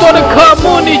更多的渴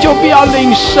慕，你就必要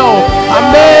领受。阿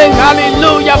门！哈利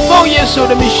路亚！奉耶稣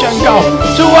的名宣告：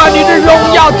主啊，你的荣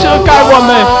耀遮盖我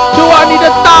们；主啊，你的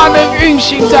大能运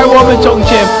行在我们中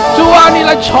间；主啊，你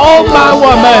来充满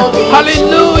我们。哈利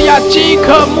路亚！饥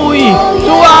渴慕义，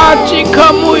主啊，饥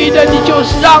渴慕义的，你就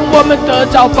是让我们得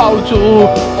着饱足。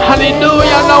哈利路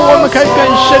亚！让我们可以更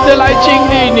深的来经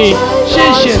历你。谢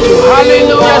谢主，哈利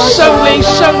路亚！圣灵，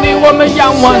圣灵，我们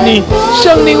仰望你；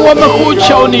圣灵，我们呼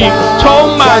求你，充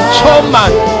满，充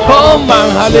满，充满！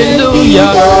哈利路亚，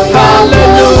哈利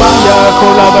路亚！呼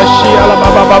啦巴西呀啦巴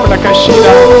巴巴巴拉卡西啦！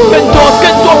更多，更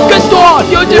多，更多！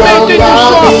弟兄姐妹对主说：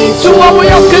主啊，我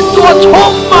要更多，充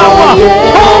满我，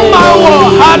充满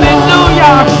我！哈利路亚，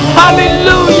哈利路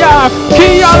亚！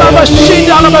基呀啦巴西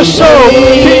呀啦巴手，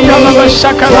基呀啦巴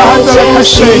沙卡拉哈德拉卡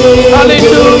西！哈利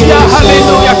路亚，哈利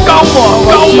路亚！高我，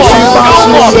高我，高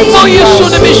我！奉耶稣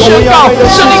的名宣告，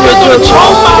圣灵更多的充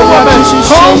满我们，充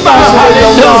满！哈利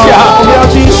路亚！我们要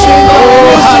继续，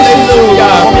哈利路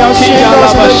亚！基呀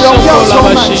啦巴手，啦巴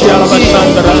西呀啦巴桑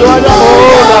德拉，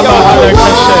啦巴哈德卡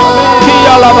西！基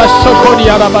呀啦巴手，利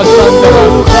呀啦巴桑德拉，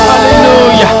哈利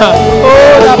路亚！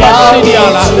啦巴西呀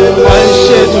啦！感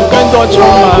谢主，更多充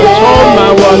满，充满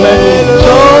我们，充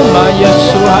满耶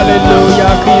稣！哈利路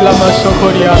亚！基啦巴手，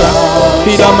利呀啦，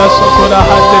基啦巴手，啦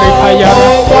哈德里卡呀啦，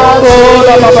啦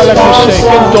巴巴拉卡西！更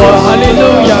多！哈利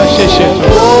路亚！谢谢主！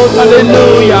哈利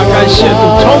路亚！感谢主，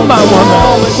充满我们，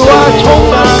主啊，充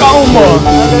满高抹！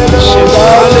谢谢主！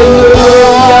哈利路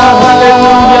亚！哈利路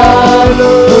亚！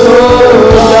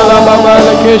啦巴巴拉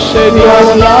卡西利呀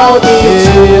啦，哈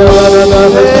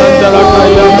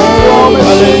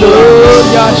利路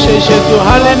亚！谢谢主！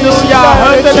哈利路亚！何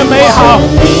等的美好！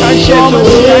感谢主！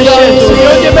感谢主！弟兄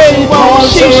姐妹，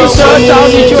信是得着，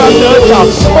你就要得着。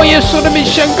奉耶稣的名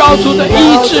宣告主的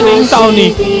医治领导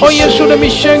你，奉耶稣的名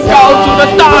宣告主的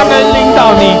大能领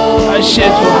导你。感谢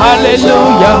主！哈利路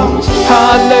亚！哈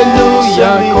利路亚！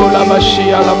库拉巴西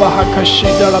亚拉巴哈卡西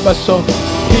达拉巴索，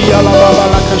伊亚拉巴巴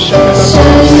拉卡西达拉巴。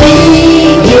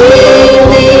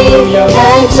看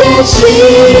见心灵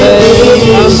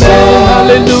上，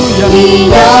你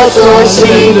要做新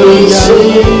的事，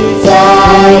在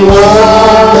我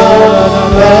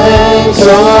们中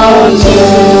间。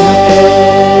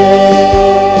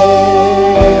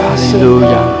哈利路亚，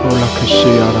乌拉克西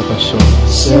亚拉巴索，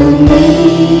生命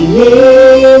里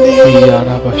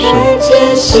看见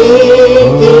心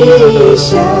的上，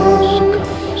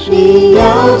你要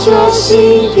做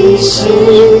新的事，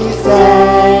在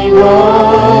我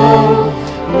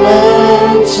们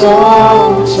中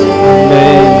间。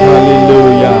哈利路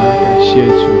亚，感谢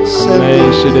主，阿门！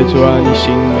是的，主啊，你行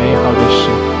美好的事，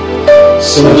感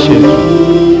谢主，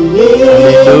哈利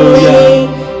路亚。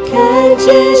看见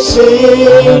心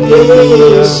的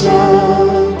上，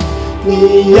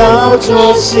你要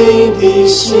做新的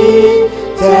事，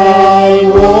在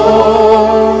我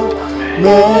们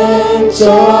中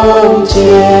间。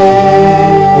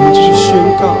我们继续宣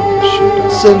告，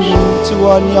圣灵，主啊，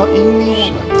你要引领我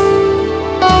们。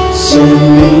生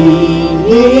命里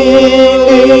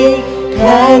看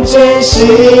见新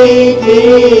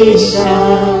的上，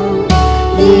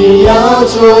你要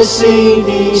做新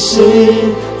的事，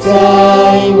在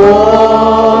我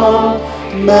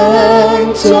们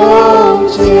中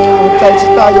间。再次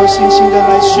大有信心的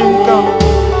来宣告，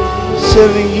圣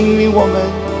灵引领我们。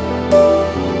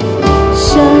圣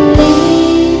灵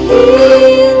引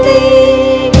领，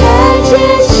看见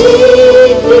心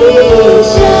底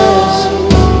想，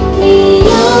你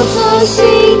要做新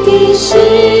的事，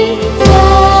在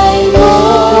我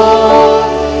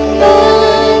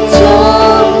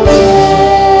们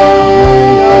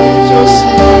中间，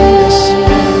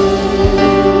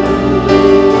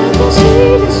做新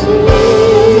的事，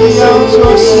你要做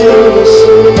新的事。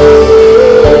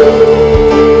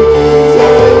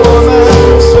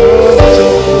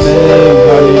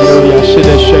是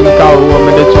的，宣告我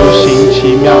们的主行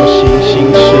奇妙行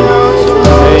新事。阿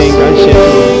门，感谢主。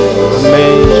阿门，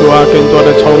主啊，更多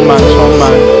的充满。哈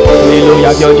利路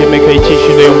亚，弟兄姐妹可以继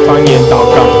续的用方言祷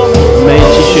告，我们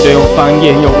继续的用方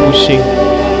言用悟性，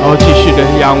然后继续的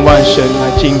仰望神来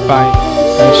敬拜。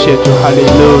感谢主，哈利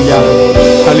路亚，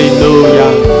哈利路亚。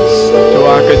主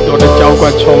啊，更多的浇灌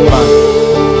充满。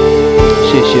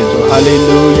谢谢主，哈利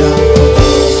路亚。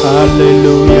哈利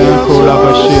路亚，库拉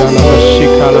巴西阿拉巴西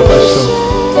卡拉巴索，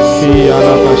基阿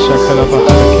拉巴沙卡拉巴哈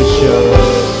拉基西阿拉，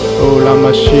欧拉玛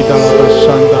西达拉巴山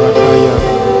达拉卡亚，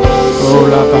欧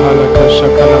拉巴哈拉卡沙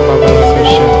卡拉巴巴拉卡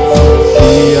西，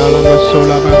基阿拉玛索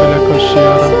拉巴巴拉卡西阿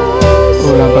拉，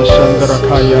欧拉巴山达拉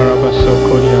卡亚拉巴索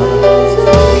科里阿拉，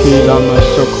基拉玛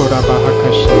索科拉巴哈卡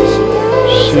西，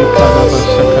西卡拉巴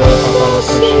沙卡拉巴巴拉卡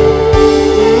西，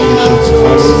谢谢主，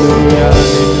哈利路亚，哈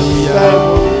利路亚。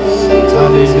哈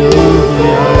利路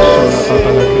亚，苏拉巴巴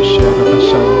拉克西阿拉巴桑，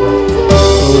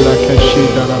欧拉克西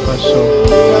达拉巴索，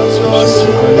谢谢主，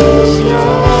哈利路亚，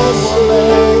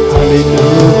哈利路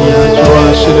亚，主啊，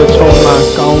是的，充满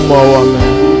高摩我们，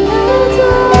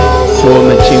主我们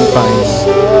敬拜你，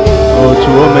哦，主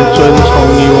我们尊崇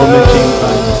你，我们敬拜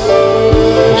你，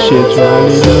谢谢主，哈利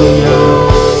路亚，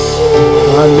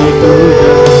哈利路亚，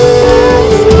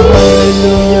哈利路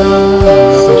亚，阿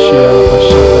拉巴西阿拉巴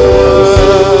桑。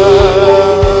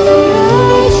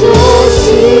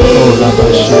拉巴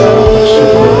西阿拉巴西阿拉巴西，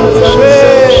哦，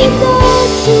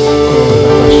拉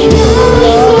巴西阿拉巴西阿拉巴西，哦，拉巴西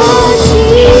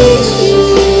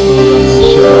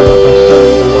阿拉巴桑达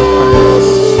拉卡亚，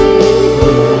哦，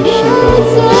拉巴西达拉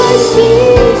巴西，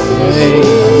阿门，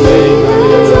阿门，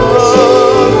阿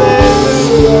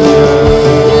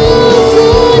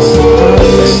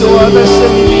门，主啊，在圣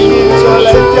灵里面，主啊，来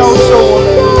雕塑我们，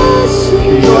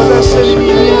主啊，在圣灵里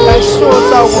面来塑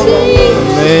造我们，阿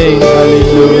门，哈利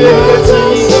路亚。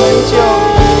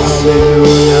哈利路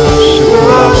亚，是我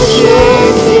拉巴西，阿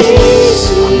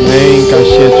门，感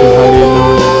谢主，哈利路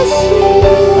亚，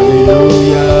哈利路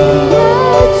亚，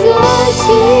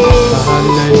哈利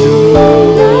路亚，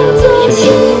谢谢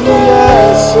主，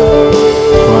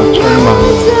哇，充满了，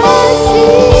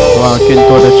哇，更多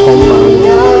的充满了，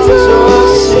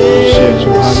谢谢主，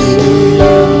哈利路亚，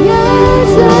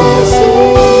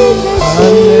哈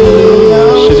利路亚，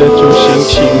是的，主行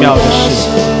奇妙的事，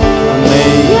阿门。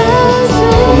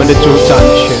我们的主掌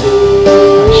权，感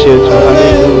谢主，哈利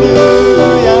路亚，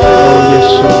哦，耶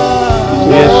稣，主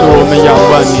耶稣，我们仰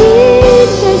望你，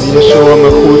耶稣，我们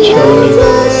呼求你，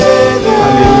哈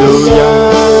利路亚，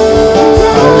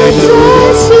哈利路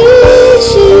亚，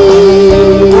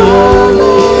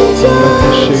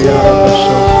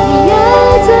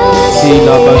拉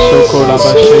巴索科拉巴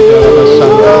西达拉巴桑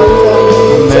达，阿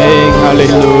门，哈利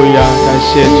路亚，感谢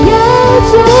主，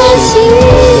谢谢主，哈利路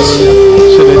亚。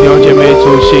是的，弟兄姐妹，主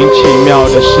行奇妙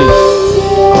的事，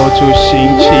哦，主行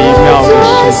奇妙的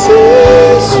事，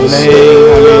阿门，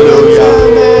哈利路亚，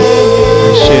感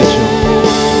谢主，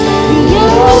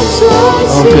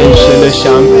哦，更深的相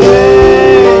遇，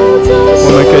我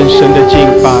们更深的敬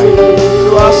拜，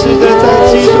主啊，是的，在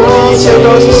基督里一切都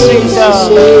是新的，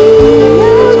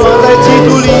主啊，在基督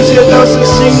里一切都是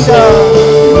新的，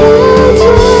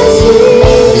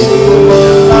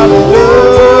哈利路亚。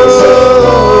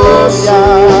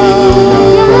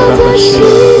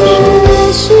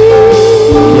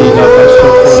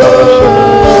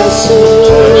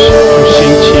主行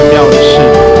奇妙的事，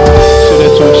是的，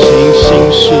主行新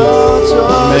事，阿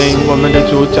门。我们的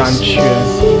主掌权，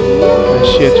感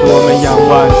谢主，我们仰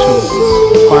望主，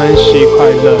欢喜快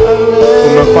乐，我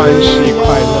们欢喜快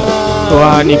乐。主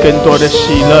啊，你更多的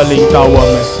喜乐领导我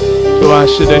们，主啊，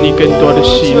是的，你更多的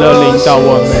喜乐领导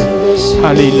我们，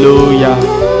哈利路亚，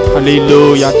哈利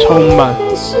路亚，充满。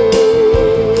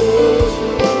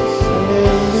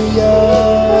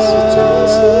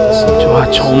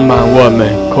充满我们，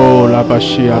哦，拉巴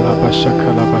西阿拉巴沙卡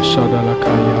拉巴沙达拉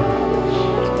卡亚，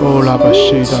哦，拉巴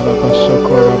西达拉巴沙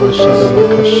科拉巴沙达拉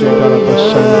卡西达拉巴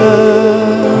沙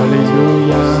达，哈利路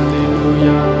亚，哈利路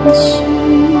亚，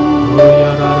哦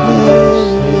呀啦啦，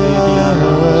西里亚啦，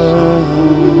哈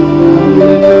利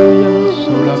路亚，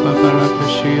苏拉巴巴拉卡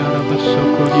西亚拉巴沙。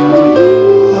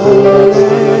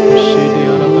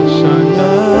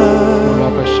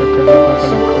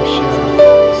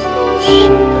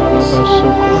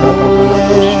哈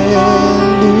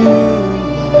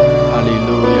利路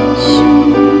亚，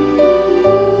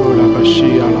乌拉巴西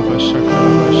亚拉巴沙卡拉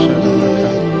巴沙拉巴卡，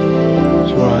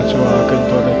主啊，主啊，更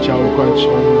多的浇灌充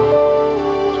满，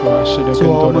主啊，使得更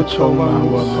多的充满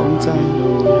我们，哈利路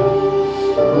亚，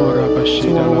乌拉巴西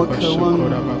亚拉巴沙库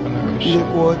拉巴巴拉克沙，你的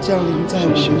国降临在我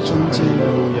们中间，哈利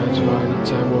路亚，主啊，你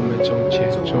在我们中间，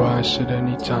主啊，使得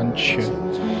你掌权，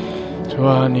主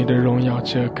啊，你的荣耀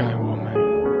遮盖我们。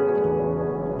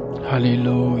哈利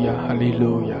路亚，哈利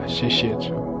路亚，谢谢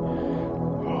主。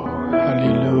哦，哈利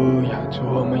路亚，主，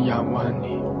我们仰望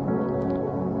你。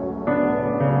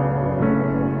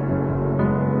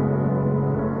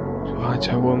主啊，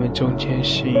在我们中间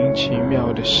行奇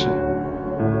妙的事。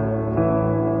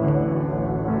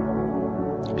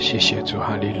谢谢主，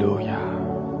哈利路亚。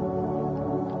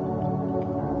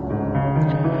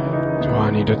主啊，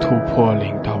你的突破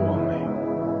领导我们。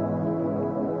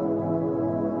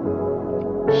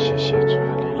谢谢主，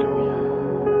哈利路亚。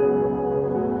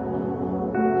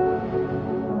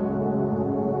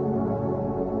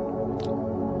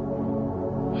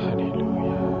哈利路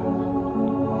亚。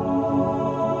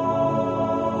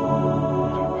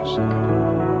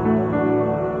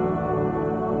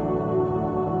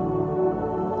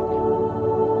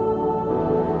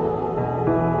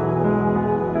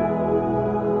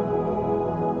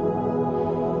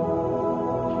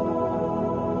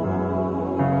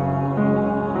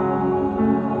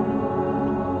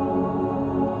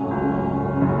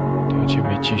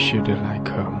继续的来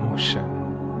渴慕神，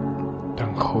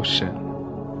等候神，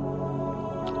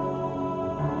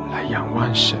来仰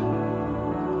望神。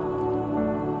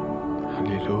哈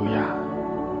利路亚，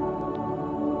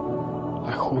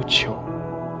来呼求，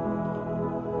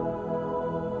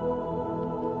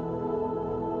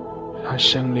让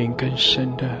圣灵更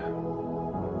深的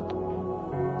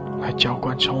来浇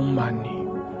灌充满你，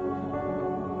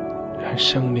让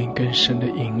圣灵更深的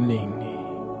引领你。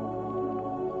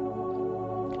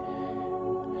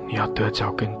你要得着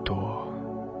更多，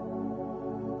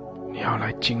你要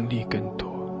来经历更多。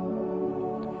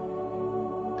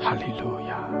哈利路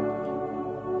亚，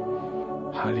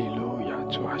哈利路亚，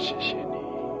主啊，谢谢你，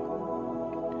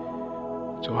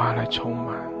主啊，来充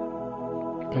满，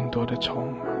更多的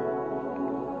充满，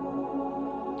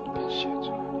感谢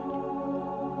主。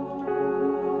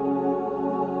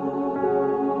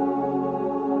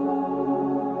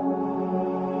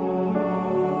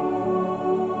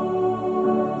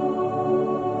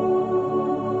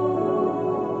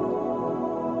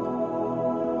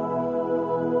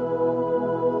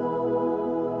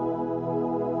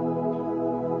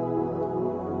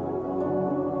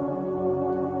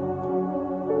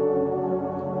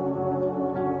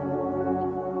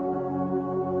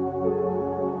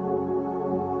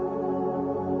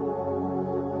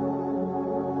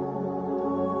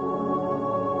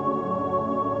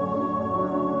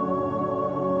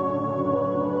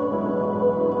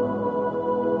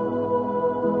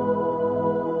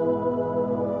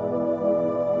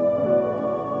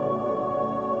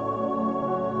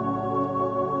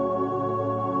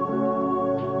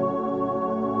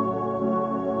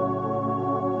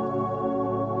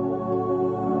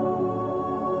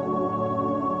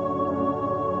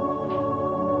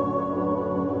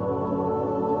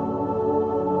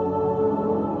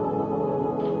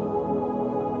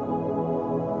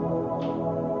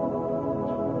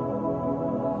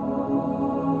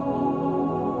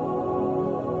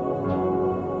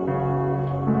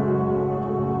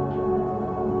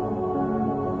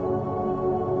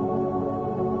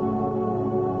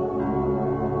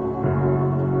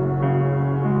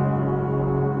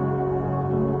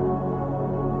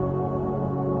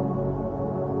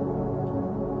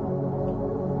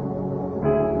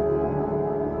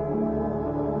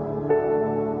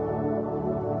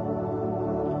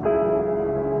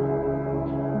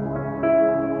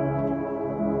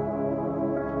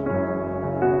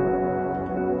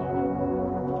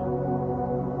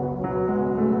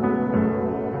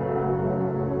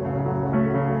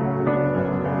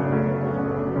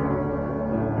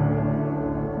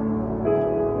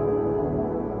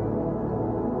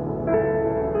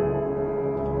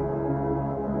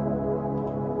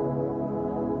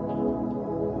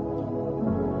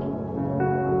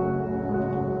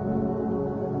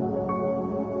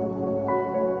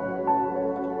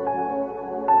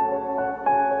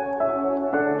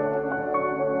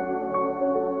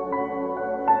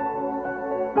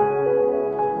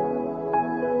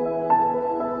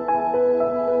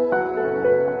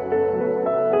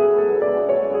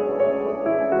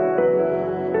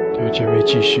姐妹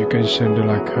继续更深的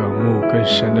来渴慕，更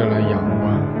深的来仰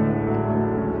望，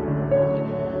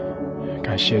感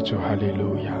感谢主，哈利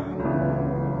路亚。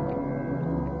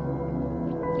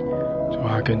主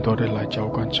啊，更多的来浇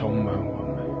灌充满我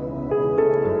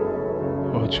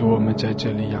们。主，我们在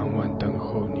这里仰望等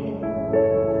候你，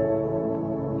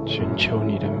寻求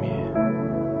你的面。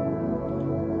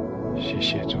谢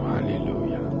谢主，哈利路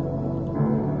亚，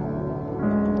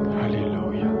哈利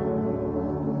路亚。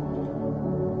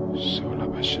苏拉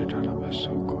巴什达拉巴苏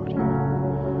古里，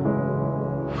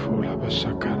呼拉巴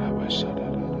萨卡拉巴萨达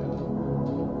达。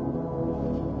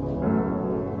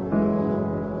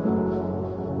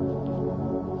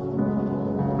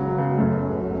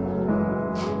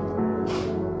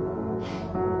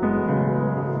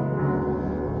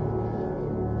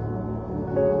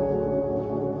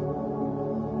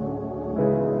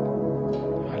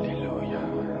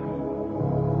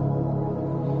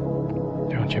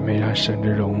姐妹，让神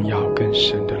的荣耀更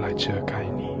深的来遮盖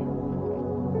你。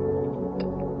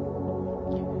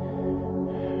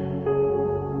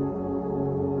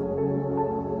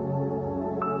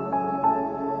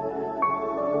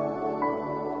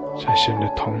在神的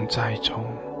同在中，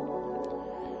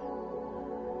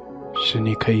使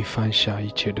你可以放下一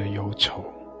切的忧愁，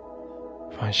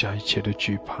放下一切的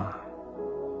惧怕，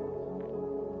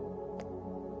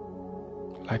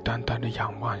来单单的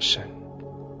仰望神，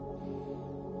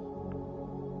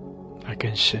来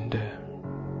更深的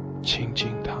亲近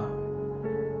他。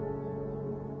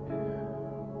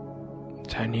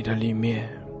在你的里面，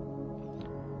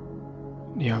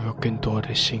你要有更多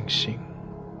的信心，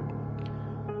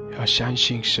要相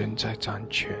信神在掌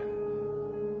权，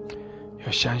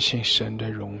要相信神的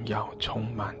荣耀充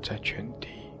满在全地，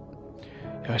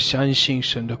要相信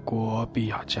神的国必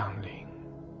要降临，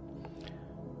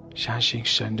相信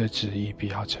神的旨意必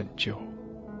要成就，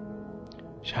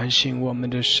相信我们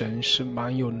的神是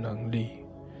蛮有能力，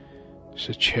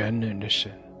是全能的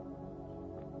神。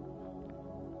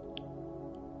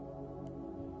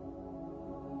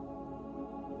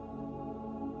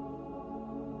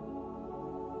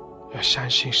要相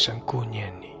信神顾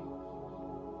念你，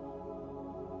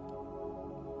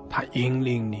他引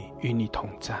领你，与你同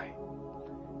在，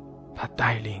他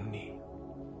带领你，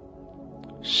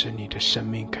使你的生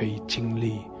命可以经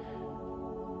历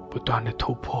不断的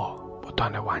突破，不断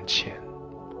的往前，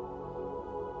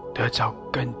得着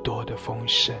更多的丰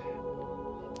盛，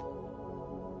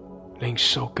领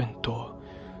受更多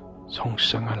从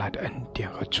神而来的恩典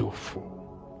和祝福。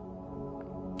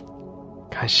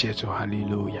感谢主，哈利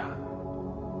路亚。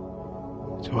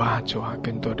主啊，主啊，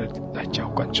更多的来浇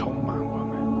灌充满我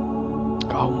们，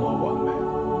高摩我们，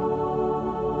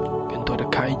更多的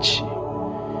开启。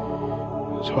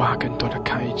主啊，更多的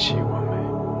开启我们。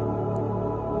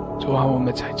主啊，我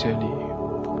们在这里，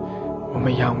我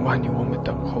们仰望你，我们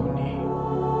等候你。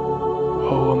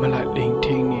我们来聆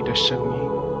听你的声音，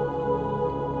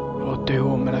对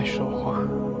我们来说话。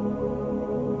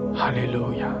哈利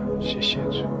路亚，谢谢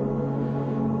主。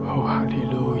哈利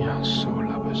路亚，苏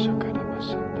拉巴沙卡拉巴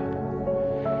萨达，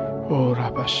拉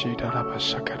巴西达拉巴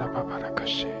沙卡拉巴巴拉克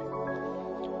西，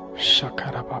沙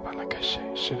卡拉巴巴拉克西，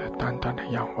是的，单单的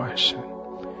仰望神，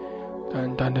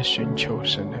单单的寻求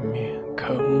神的面，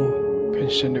渴慕，更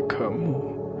深的渴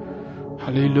慕。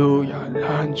哈利路亚，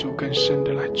让主更深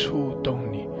的来触动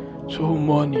你，触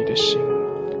摸你的心，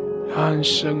让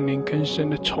圣灵更深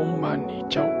的充满你，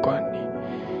浇灌你。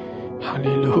哈利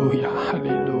路亚，哈利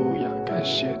路亚，感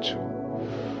谢主。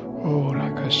拉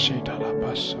克西达拉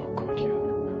巴索库迪亚，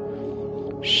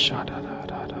沙达达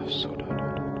达达苏达达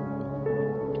达，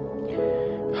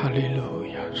哈利路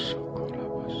亚，苏库拉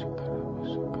巴苏卡拉巴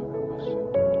苏卡拉巴苏，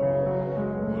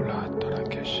拉达拉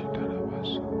克西达拉巴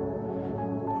苏，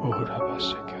拉巴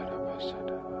西卡拉巴萨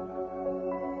达，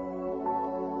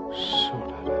苏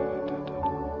达达达达达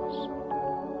苏，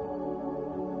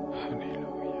哈利路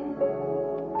亚。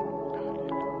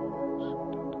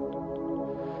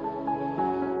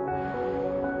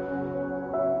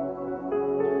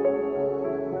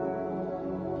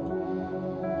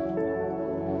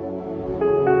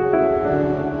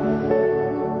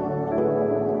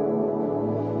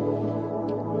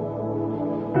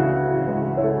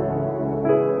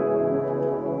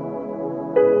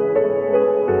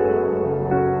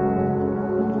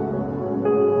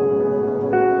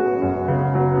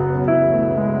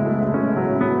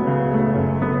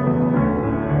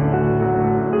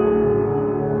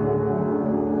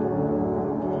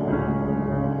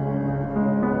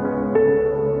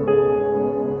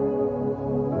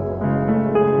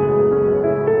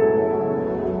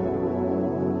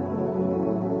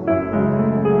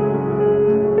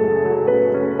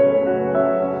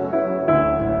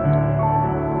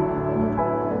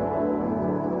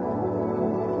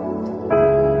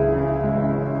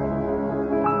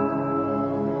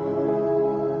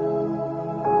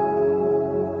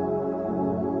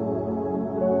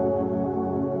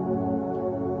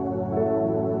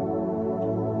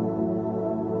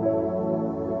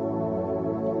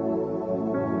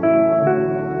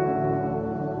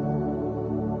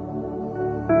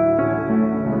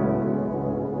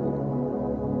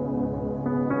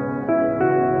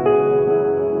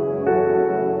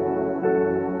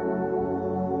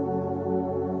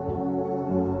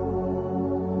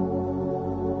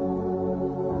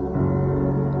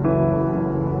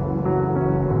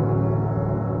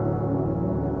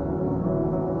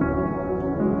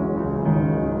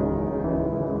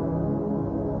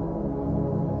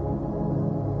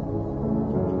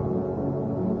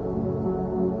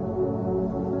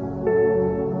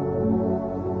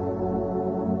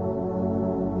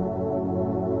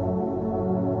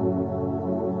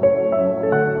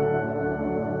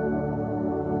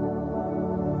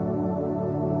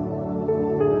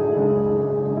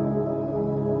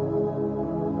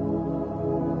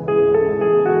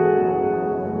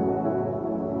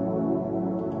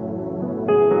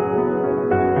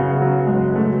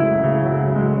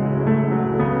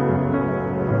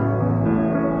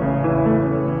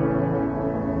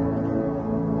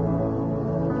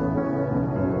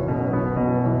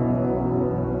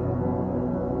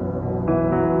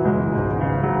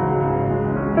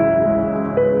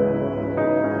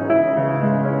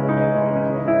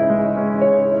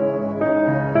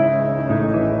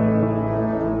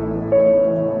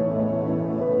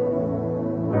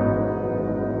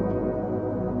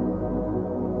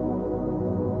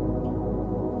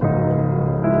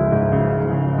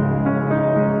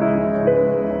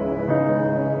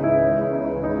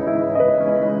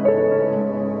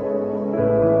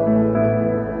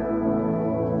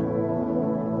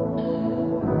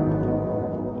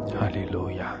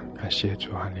谢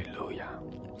主，哈利路亚。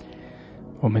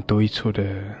我们读一处的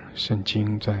圣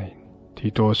经，在提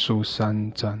多书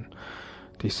3章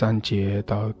第3节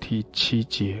到第7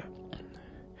节。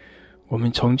我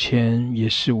们从前也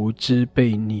是无知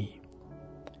悖逆，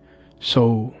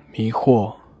受迷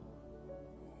惑，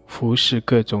服侍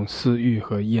各种私欲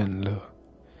和厌乐，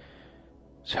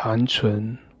常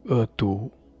存恶毒、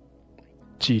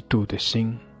嫉妒的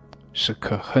心，是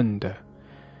可恨的，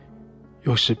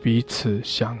又是彼此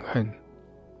相恨。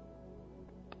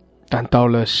但到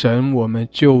了神我们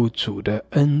救主的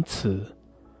恩慈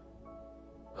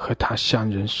和他向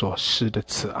人所施的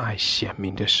慈爱显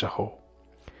明的时候，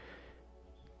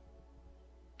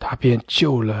他便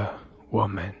救了我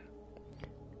们，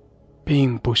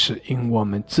并不是因我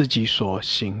们自己所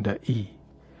行的义，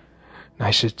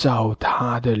乃是照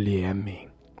他的怜悯，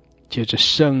借着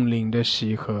圣灵的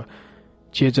洗和，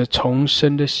借着重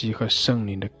生的洗和圣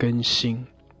灵的更新。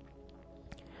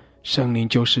圣灵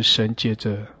就是神借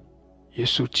着耶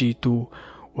稣基督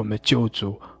我们救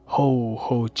主厚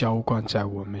厚浇灌在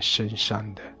我们身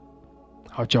上的，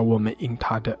好叫我们因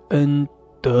他的恩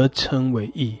得称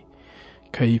为义，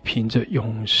可以凭着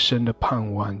永生的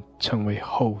盼望成为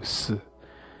后嗣。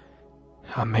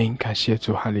阿们，感谢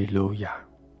主，哈利路亚。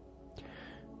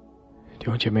弟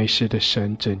兄姐妹，是的，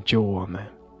神拯救我们，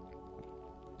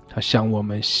他向我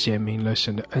们显明了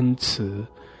神的恩慈，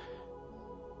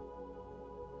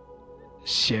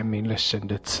显明了神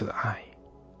的慈爱，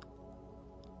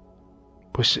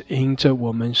不是因着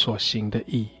我们所行的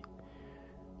义，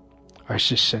而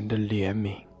是神的怜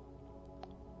悯。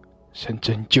神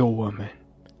拯救我们，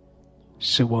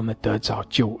使我们得着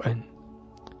救恩，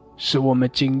使我们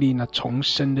经历那重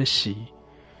生的喜，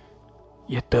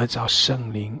也得着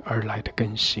圣灵而来的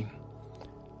更新，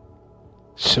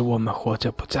使我们活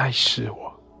着不再是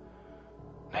我，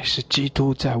乃是基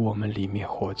督在我们里面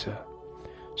活着，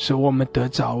使我们得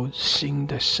着新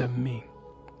的生命，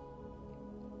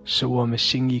使我们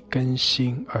心意更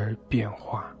新而变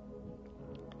化。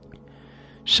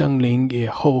圣灵也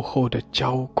厚厚的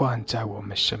浇灌在我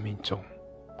们生命中，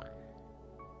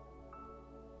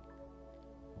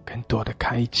更多的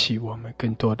开启我们，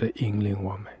更多的引领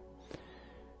我们，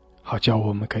好叫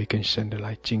我们可以更深的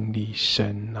来经历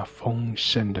神那丰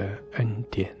盛的恩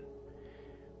典。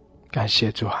感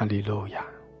谢主，哈利路亚。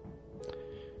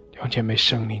弟兄姐妹，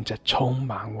圣灵在充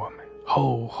满我们，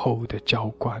厚厚的浇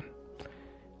灌。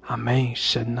阿们，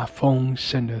神那丰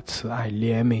盛的慈爱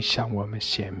怜悯向我们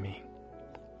显明，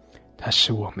他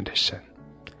是我们的神，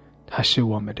他是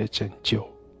我们的拯救。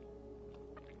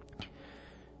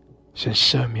神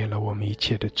赦免了我们一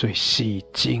切的罪，洗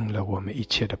净了我们一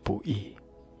切的不义，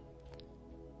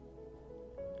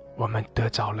我们得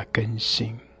着了更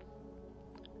新，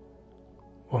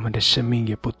我们的生命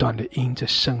也不断的因着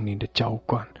圣灵的浇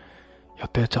灌，要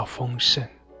得着丰盛，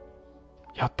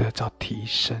要得着提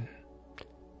升。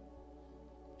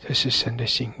这是神的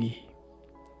心意，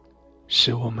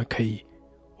使我们可以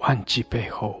忘记背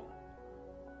后，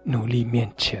努力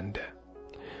面前的，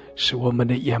使我们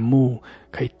的眼目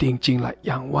可以定睛来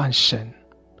仰望神，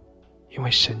因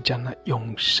为神将那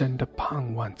永生的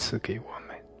盼望赐给我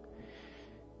们。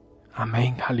阿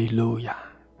们，哈利路亚。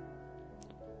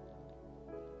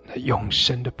那永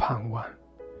生的盼望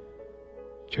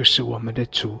就是我们的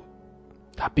主，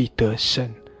他必得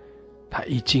胜，他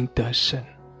已经得胜，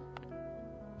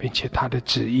并且他的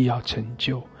旨意要成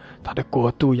就，他的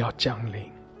国度要降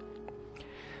临。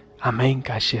阿们，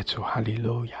感谢主，哈利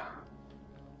路亚，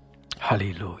哈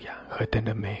利路亚，何等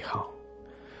的美好！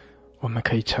我们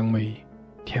可以成为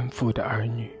天父的儿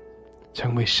女，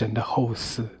成为神的后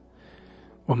嗣，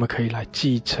我们可以来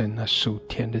继承那属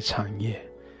天的产业，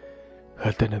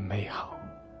何等的美好！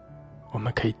我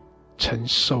们可以承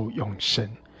受永生，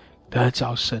得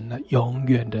着神那永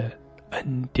远的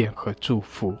恩典和祝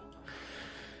福。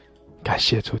感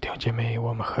谢主，弟兄姐妹，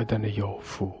我们何等的有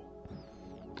福！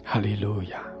哈利路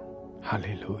亚，哈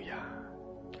利路亚！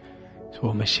主，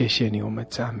我们谢谢你，我们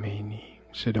赞美你，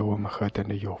是的，我们何等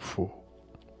的有福！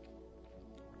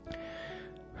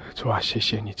主啊，谢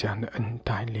谢你这样的恩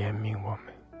待怜悯我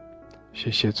们，谢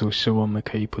谢主，使我们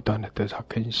可以不断的得到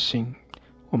更新，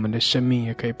我们的生命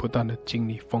也可以不断的经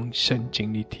历丰盛，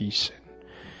经历提升。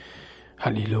哈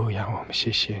利路亚，我们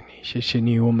谢谢你，谢谢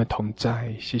你与我们同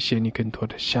在，谢谢你更多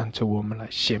的向着我们来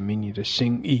显明你的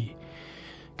心意，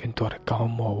更多的高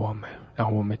摩我们，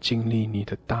让我们经历你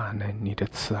的大能，你的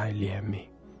慈爱怜悯。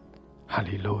哈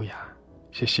利路亚，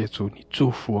谢谢主，你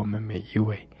祝福我们每一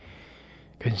位，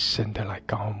更深的来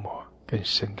高摩，更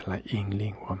深的来引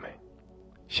领我们。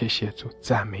谢谢主，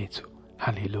赞美主，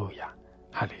哈利路亚，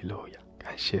哈利路亚，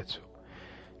感谢主，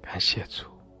感谢主，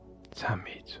赞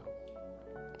美主。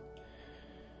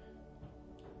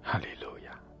哈利路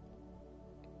亚。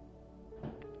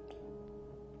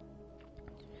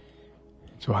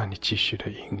主啊，你继续的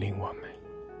引领我们，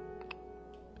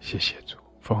谢谢主，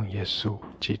奉耶稣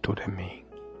基督的名，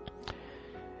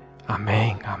阿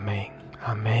们，阿们，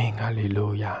阿们，哈利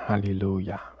路亚，哈利路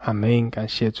亚，阿们，感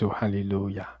谢主，哈利路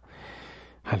亚，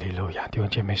哈利路亚。弟兄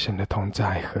姐妹，神的同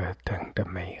在何等的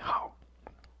美好，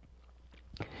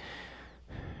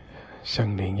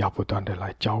圣灵要不断的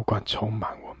来浇灌充满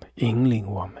我们，引领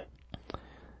我们，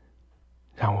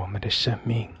让我们的生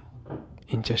命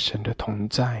因着神的同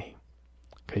在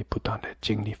可以不断的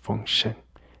经历丰盛，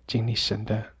经历神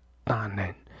的大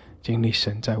能，经历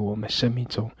神在我们生命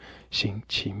中行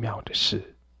奇妙的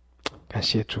事。感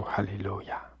谢主，哈利路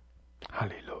亚，哈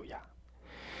利路亚。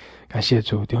感谢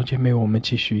主，弟兄姐妹，我们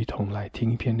继续一同来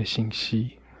听一篇的信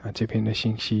息这篇的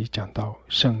信息讲到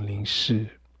圣灵是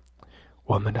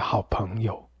我们的好朋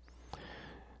友，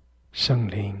圣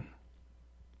灵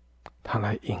他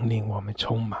来引领我们，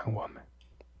充满我们，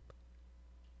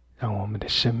让我们的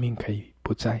生命可以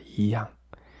不再一样。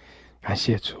感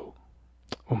谢主，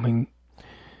我们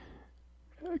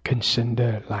更深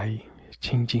的来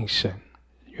亲近神，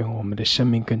愿我们的生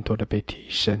命更多的被提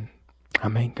升。阿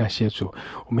们，感谢主。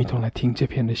我们一同来听这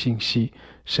篇的信息，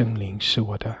圣灵是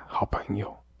我的好朋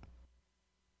友。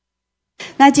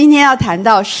那今天要谈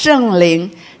到圣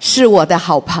灵是我的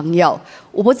好朋友，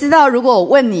我不知道如果我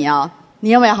问你你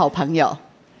有没有好朋友？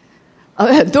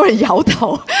很多人摇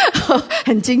头，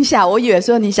很惊吓。我以为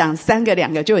说你想3个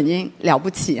2个就已经了不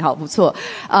起，好不错。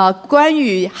关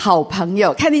于好朋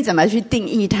友，看你怎么去定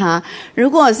义它。如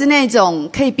果是那种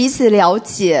可以彼此了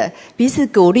解、彼此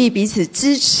鼓励、彼此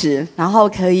支持，然后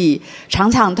可以常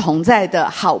常同在的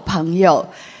好朋友，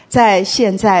在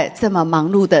现在这么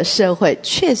忙碌的社会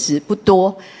确实不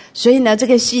多，所以呢，这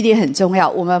个系列很重要。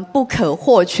我们不可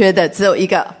或缺的只有一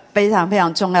个非常非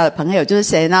常重要的朋友，就是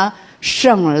谁呢？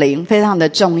圣灵，非常的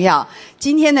重要。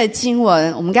今天的经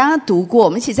文我们刚刚读过，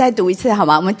我们一起再读一次好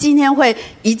吗？我们今天会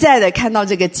一再的看到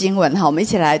这个经文，好，我们一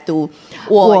起来读。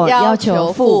我要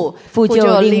求父，父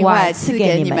就另外赐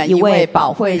给你们一位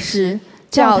保惠师，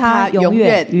叫他永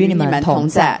远与你们同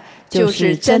在，就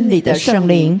是真理的圣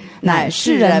灵，乃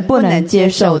世人不能接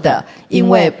受的，因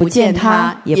为不见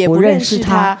他，也不认识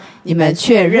他，你们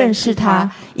却认识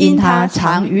他，因他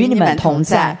常与你们同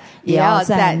在，也要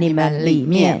在你们里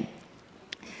面。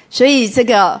所以这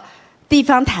个地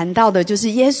方谈到的就是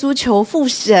耶稣求父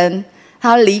神，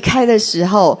他离开的时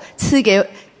候赐给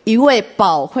一位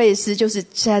保惠师，就是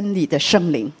真理的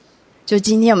圣灵。就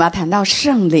今天我们要谈到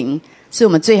圣灵是我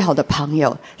们最好的朋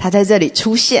友，他在这里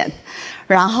出现，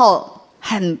然后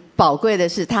很宝贵的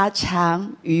是他常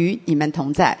与你们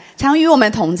同在，常与我们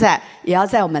同在，也要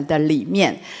在我们的里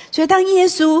面。所以当耶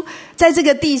稣在这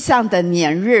个地上的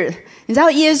年日，你知道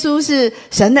耶稣是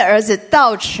神的儿子，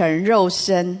道成肉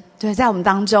身，对，在我们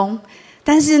当中。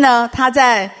但是呢，他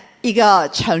在一个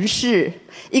城市、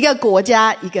一个国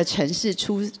家、一个城市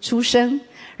出生，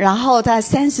然后在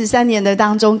33年的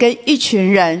当中跟一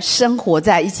群人生活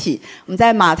在一起。我们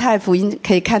在马太福音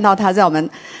可以看到他在我们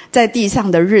在地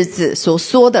上的日子所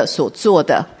说的所做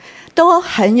的都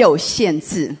很有限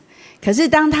制。可是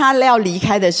当他要离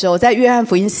开的时候，在约翰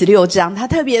福音16章，他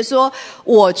特别说，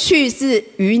我去是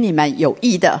与你们有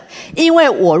益的，因为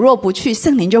我若不去，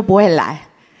圣灵就不会来。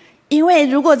因为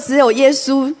如果只有耶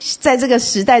稣，在这个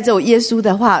时代只有耶稣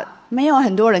的话，没有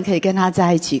很多人可以跟他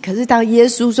在一起。可是当耶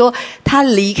稣说他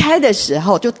离开的时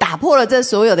候，就打破了这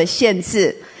所有的限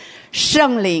制，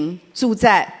圣灵住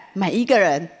在每一个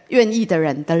人愿意的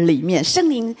人的里面，圣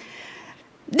灵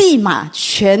立马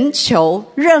全球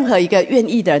任何一个愿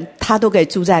意的人，他都可以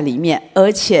住在里面，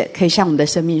而且可以向我们的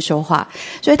生命说话。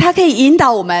所以他可以引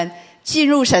导我们进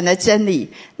入神的真理。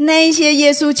那一些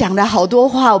耶稣讲的好多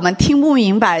话我们听不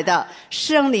明白的，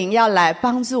圣灵要来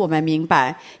帮助我们明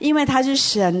白，因为他是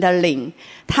神的灵，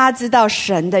他知道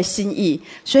神的心意。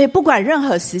所以不管任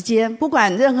何时间，不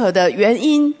管任何的原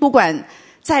因，不管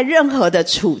在任何的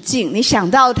处境，你想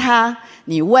到他，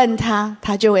你问他，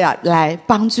他就要来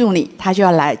帮助你，他就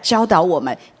要来教导我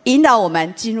们，引导我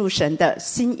们进入神的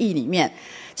心意里面。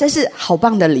这是好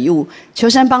棒的礼物，求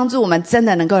神帮助我们真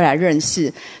的能够来认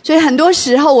识。所以很多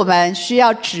时候我们需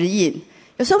要指引，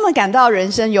有时候我们感到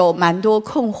人生有蛮多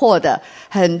困惑的，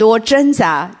很多挣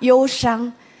扎、忧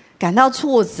伤，感到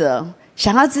挫折，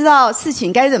想要知道事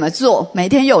情该怎么做，每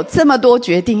天有这么多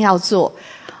决定要做。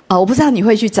我不知道你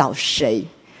会去找谁，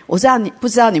我不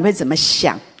知道你会怎么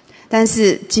想。但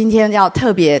是今天要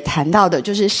特别谈到的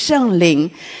就是圣灵，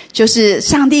就是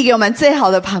上帝给我们最好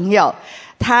的朋友，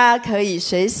他可以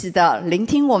随时的聆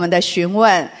听我们的询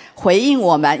问，回应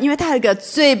我们，因为他有一个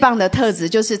最棒的特质，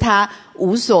就是他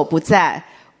无所不在、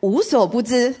无所不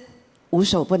知，无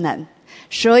所不能，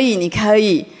所以你可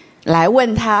以来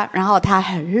问他，然后他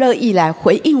很乐意来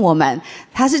回应我们。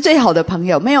他是最好的朋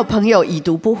友，没有朋友已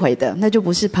读不回的，那就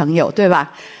不是朋友，对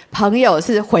吧？朋友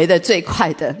是回得最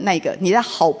快的那个，你的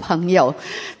好朋友，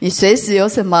你随时有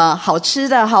什么好吃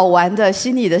的好玩的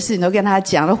心里的事你都跟他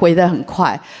讲，都回得很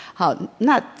快。好，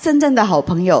那真正的好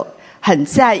朋友很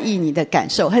在意你的感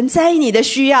受，很在意你的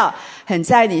需要，很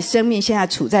在意你生命现在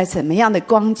处在什么样的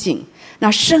光景。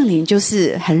那圣灵就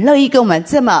是很乐意跟我们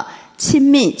这么亲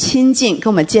密亲近，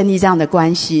跟我们建立这样的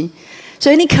关系。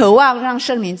所以你渴望让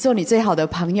圣灵做你最好的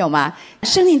朋友吗？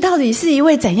圣灵到底是一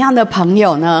位怎样的朋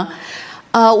友呢？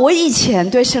我以前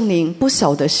对圣灵不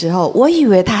熟的时候，我以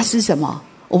为他是什么？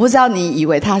我不知道你以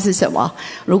为他是什么。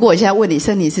如果我现在问你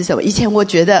圣灵是什么，以前我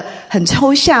觉得很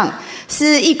抽象，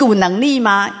是一股能力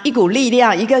吗？一股力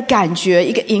量，一个感觉，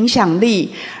一个影响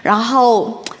力，然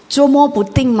后捉摸不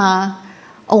定吗？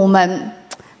我们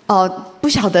不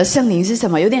晓得圣灵是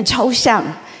什么，有点抽象。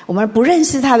我们不认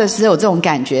识他的时候有这种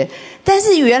感觉，但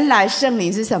是原来圣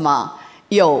灵是什么？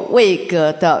有位格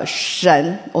的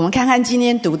神。我们看看今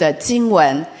天读的经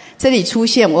文，这里出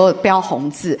现我有标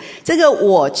红字，这个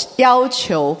我要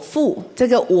求父，这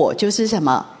个我就是什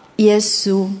么？耶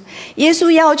稣。耶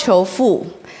稣要求父，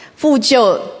父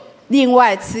就另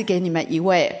外赐给你们一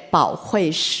位保惠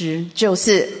师，就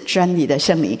是真理的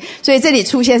圣灵。所以这里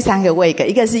出现三个位格，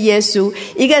一个是耶稣，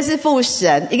一个是父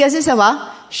神，一个是什么？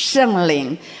圣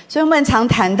灵。所以我们常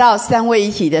谈到三位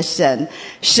一体的神，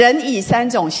神以三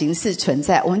种形式存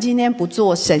在。我们今天不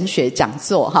做神学讲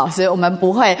座，所以我们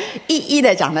不会一一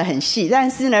的讲得很细，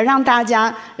但是呢，让大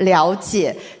家了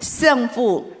解圣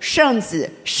父、圣子、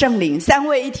圣灵三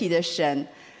位一体的神，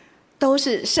都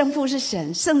是圣父是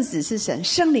神，圣子是神，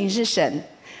圣灵是神，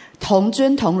同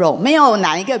尊同荣，没有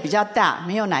哪一个比较大，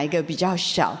没有哪一个比较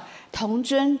小，同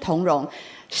尊同荣。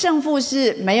圣父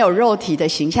是没有肉体的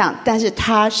形象，但是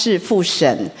他是父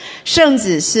神。圣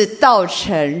子是道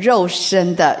成肉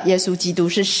身的耶稣基督，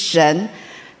是神，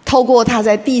透过他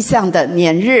在地上的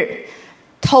年日，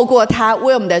透过他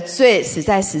为我们的罪死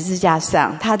在十字架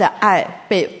上，他的爱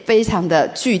被非常的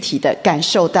具体的感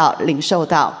受到领受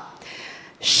到。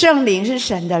圣灵是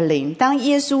神的灵，当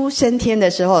耶稣升天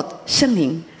的时候，圣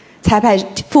灵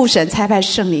父神差派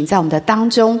圣灵在我们的当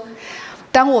中。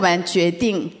当我们决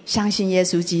定相信耶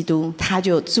稣基督，他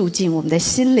就住进我们的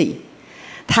心里，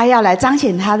他要来彰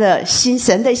显他的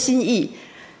神的心意。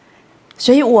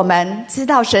所以我们知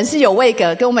道神是有位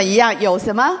格，跟我们一样，有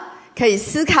什么可以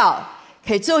思考，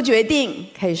可以做决定，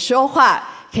可以说话，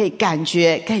可以感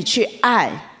觉，可以去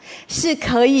爱，是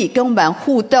可以跟我们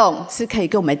互动，是可以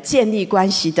跟我们建立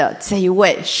关系的这一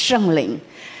位圣灵。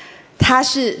他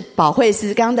是保惠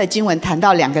师，刚刚的经文谈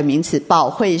到两个名词，保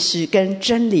惠师跟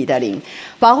真理的灵。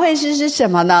保惠师是什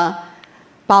么呢？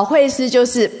保惠师就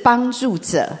是帮助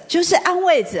者，就是安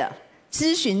慰者、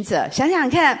咨询者。想想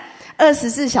看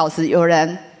，24小时有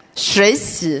人随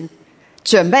时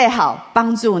准备好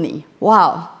帮助你，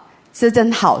哇，这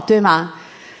真好，对吗？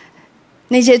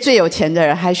那些最有钱的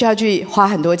人还需要去花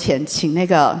很多钱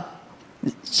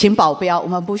请保镖，我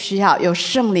们不需要，有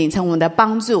圣灵成我们的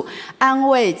帮助、安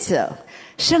慰者。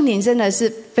圣灵真的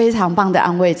是非常棒的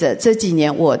安慰者，这几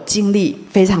年我经历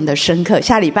非常的深刻。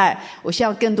下礼拜我希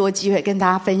望更多机会跟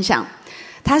大家分享。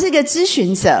他是一个咨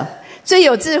询者，最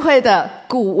有智慧的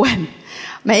顾问。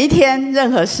每一天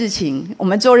任何事情，我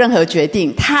们做任何决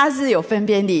定，他是有分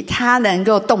辨力，他能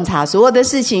够洞察所有的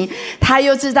事情，他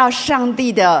又知道上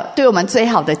帝的对我们最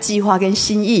好的计划跟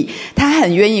心意，他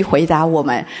很愿意回答我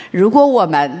们。如果我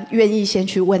们愿意先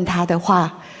去问他的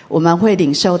话，我们会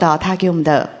领受到他给我们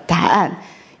的答案。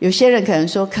有些人可能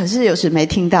说，可是有时没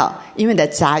听到，因为你的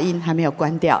杂音还没有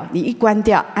关掉，你一关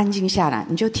掉安静下来，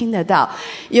你就听得到。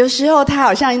有时候他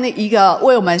好像一个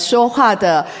为我们说话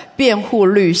的辩护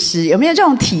律师，有没有这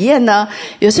种体验呢？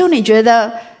有时候你觉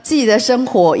得自己的生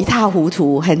活一塌糊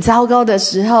涂，很糟糕的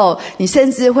时候，你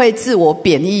甚至会自我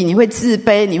贬义，你会自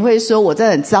卑，你会说我真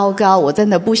的很糟糕，我真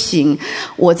的不行，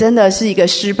我真的是一个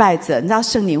失败者。你知道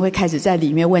圣灵会开始在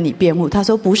里面为你辩护，他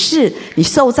说不是，你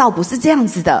受造不是这样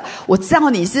子的，我知道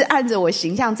你是按着我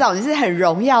形象造，你是很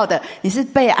荣耀的，你是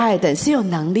被爱的，你是有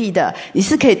能力的，你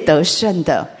是可以得胜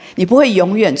的，你不会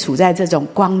永远处在这种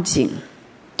光景。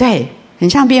对，很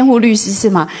像辩护律师是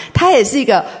吗？他也是一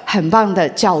个很棒的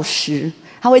教师，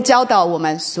他会教导我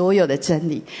们所有的真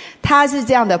理。他是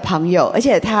这样的朋友，而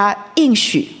且他应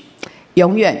许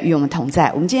永远与我们同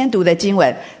在。我们今天读的经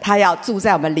文，他要住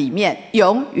在我们里面，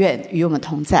永远与我们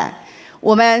同在。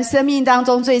我们生命当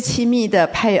中最亲密的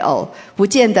配偶，不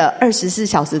见得24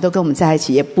小时都跟我们在一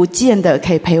起，也不见得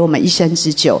可以陪我们一生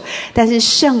之久，但是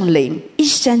圣灵一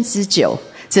生之久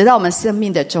直到我们生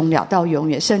命的终了，到永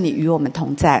远。圣灵与我们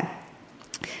同在。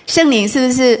圣灵是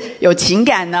不是有情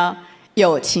感呢？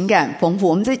有情感丰富。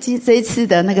我们这一次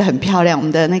的那个很漂亮，我们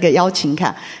的那个邀请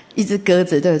卡，一只鸽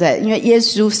子，对不对？因为耶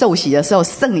稣受洗的时候，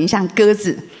圣灵像鸽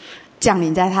子降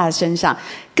临在他的身上。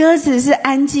鸽子是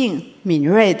安静敏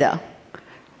锐的，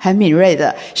很敏锐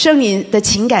的。圣灵的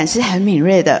情感是很敏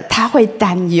锐的，他会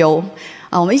担忧。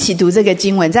我们一起读这个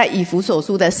经文，在以弗所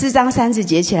书的4章30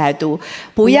节起来读。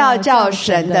不要叫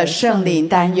神的圣灵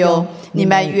担忧，你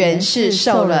们原是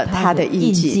受了他的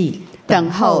印记，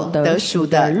等候得赎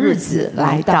的日子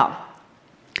来到。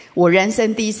我人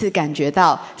生第一次感觉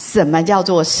到什么叫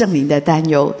做圣灵的担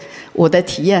忧，我的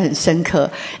体验很深刻。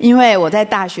因为我在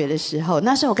大学的时候，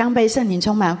那时候我刚被圣灵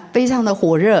充满，非常的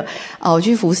火热。我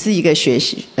去服侍一个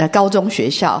高中学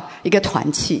校一个团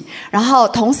契，然后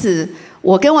同时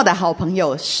我跟我的好朋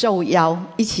友受邀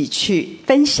一起去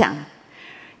分享。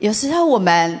有时候我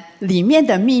们里面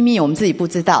的秘密我们自己不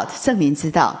知道，圣灵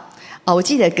知道。我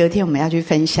记得隔天我们要去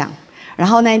分享，然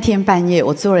后那一天半夜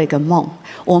我做了一个梦，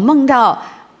我梦到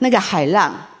那个海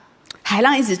浪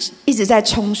一直在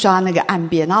冲刷那个岸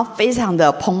边，然后非常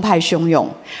的澎湃汹涌，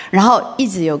然后一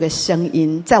直有个声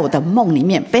音在我的梦里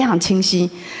面非常清晰，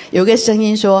有个声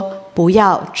音说不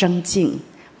要争竞，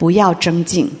不要争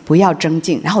竞，不要争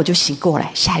竞。然后我就醒过来，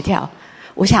吓一跳，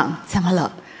我想怎么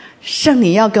了？圣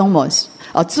灵要跟我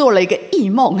做了一个异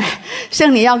梦，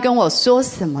圣灵要跟我说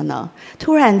什么呢？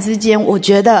突然之间我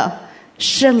觉得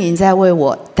圣灵在为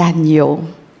我担忧，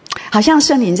好像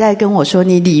圣灵在跟我说，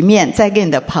你里面在跟你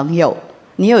的朋友，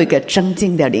你有一个争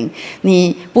竞的灵，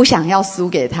你不想要输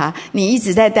给他，你一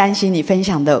直在担心你分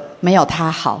享的没有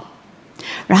他好。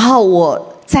然后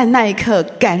我在那一刻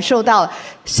感受到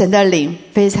神的灵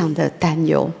非常的担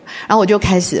忧，然后我就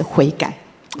开始悔改，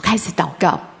开始祷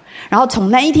告。然后从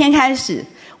那一天开始，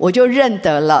我就认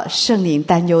得了圣灵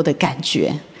担忧的感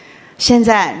觉。现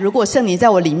在如果圣灵在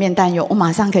我里面担忧，我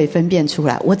马上可以分辨出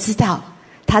来，我知道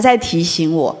他在提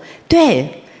醒我，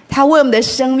对，他为我们的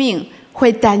生命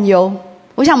会担忧。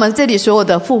我想我们这里所有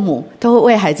的父母都会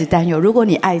为孩子担忧。如果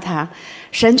你爱他，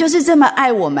神就是这么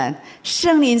爱我们，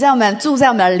圣灵住在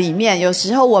我们的里面。有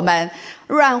时候我们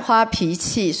乱发脾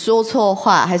气，说错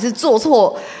话，还是做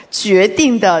错决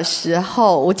定的时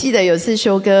候，我记得有次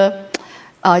修哥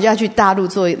要去大陆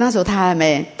那时候他还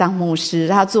没当牧师，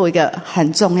他做一个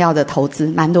很重要的投资，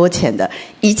蛮多钱的，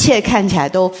一切看起来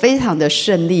都非常的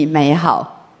顺利美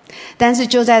好。但是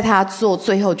就在他做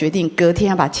最后决定，隔天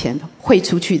要把钱汇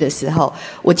出去的时候，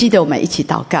我记得我们一起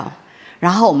祷告，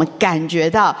然后我们感觉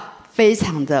到非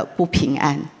常的不平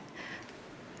安。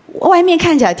外面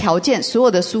看起来条件，所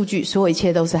有的数据，所有一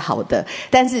切都是好的，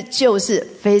但是就是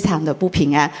非常的不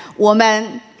平安。我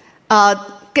们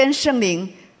跟圣灵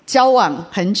交往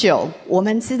很久，我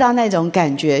们知道那种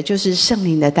感觉就是圣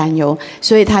灵的担忧，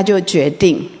所以他就决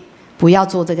定不要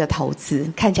做这个投资。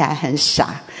看起来很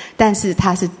傻，但是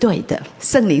他是对的，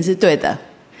圣灵是对的，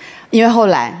因为后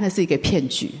来那是一个骗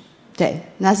局，对，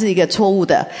那是一个错误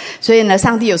的。所以呢，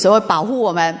上帝有时候会保护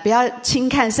我们，不要轻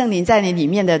看圣灵在你里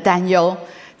面的担忧，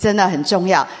真的很重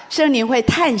要。圣灵会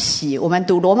叹息，我们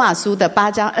读罗马书的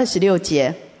8章26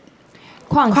节，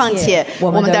况且我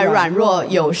们的软弱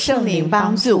有圣灵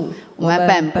帮助，我们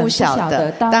本不晓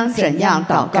得当怎样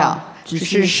祷告，只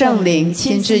是圣灵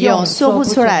亲自用说不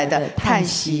出来的叹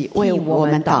息为我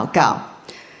们祷告。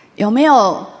有没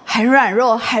有很软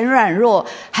弱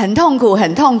很痛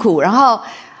苦，然后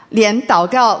连祷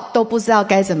告都不知道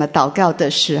该怎么祷告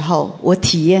的时候？我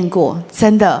体验过，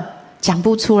真的讲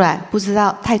不出来，不知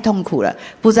道，太痛苦了，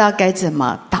不知道该怎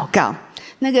么祷告。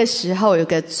那个时候有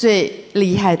个最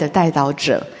厉害的代祷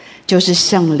者，就是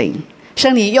圣灵。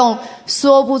圣灵用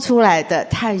说不出来的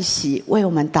叹息为我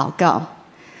们祷告，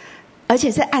而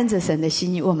且是按着神的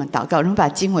心意为我们祷告。我们把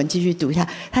经文继续读一下，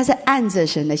他是按着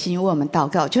神的心意为我们祷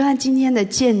告。就像今天的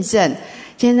见证，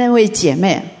今天那位姐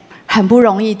妹很不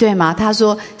容易，对吗？她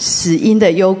说死荫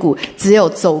的幽谷只有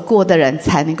走过的人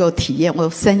才能够体验，我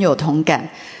深有同感，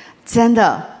真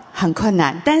的很困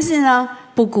难，但是呢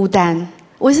不孤单。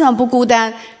为什么不孤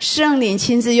单？圣灵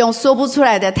亲自用说不出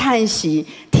来的叹息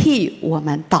替我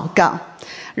们祷告。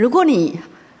如果你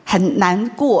很难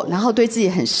过，然后对自己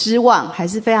很失望，还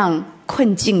是非常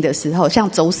困境的时候，像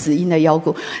走死荫的幽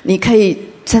谷，你可以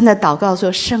真的祷告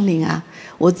说，圣灵啊，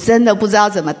我真的不知道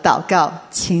怎么祷告，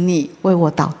请你为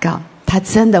我祷告。他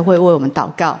真的会为我们祷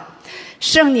告。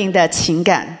圣灵的情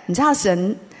感，你知道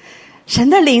神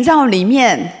的灵在我里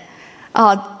面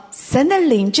神的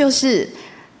灵就是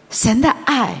神的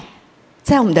爱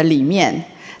在我们的里面。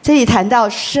这里谈到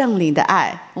圣灵的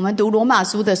爱，我们读罗马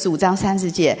书的15章30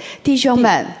节，弟兄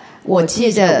们，我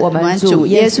借着我们主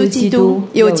耶稣基督，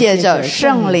又借着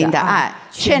圣灵的爱，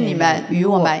劝你们与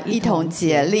我们一同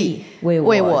竭力，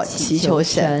为我祈求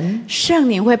神。圣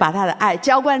灵会把他的爱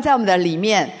浇灌在我们的里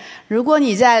面。如果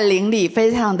你在灵里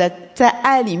非常的在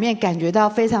爱里面感觉到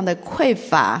非常的匮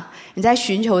乏，你在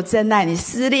寻求真爱，你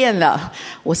失恋了。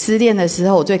我失恋的时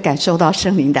候，我最感受到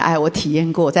圣灵的爱。我体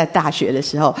验过，在大学的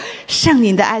时候，圣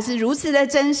灵的爱是如此的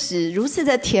真实，如此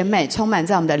的甜美，充满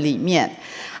在我们的里面。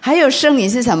还有圣灵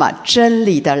是什么？真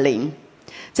理的灵。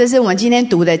这是我们今天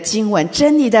读的经文，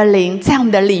真理的灵在我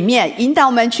们的里面，引导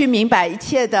我们去明白一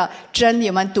切的真理。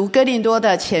我们读哥林多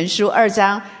的前书2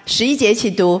章11节一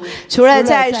起读：除了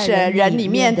在神人里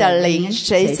面的灵，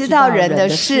谁知道人的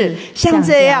事？像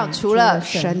这样，除了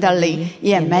神的灵，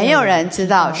也没有人知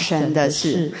道神的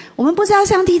事。我们不知道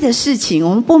上帝的事情，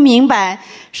我们不明白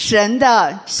神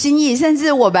的心意，甚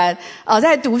至我们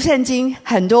在读圣经，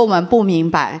很多我们不明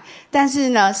白。但是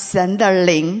呢，神的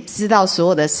灵知道所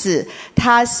有的事，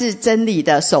他是真理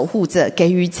的守护者、给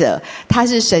予者，他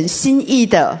是神心意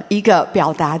的一个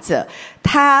表达者。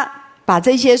他把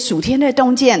这些属天的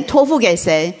洞见托付给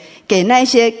谁？给那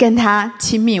些跟他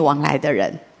亲密往来的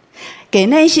人，给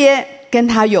那些跟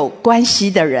他有关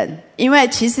系的人。因为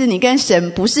其实你跟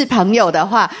神不是朋友的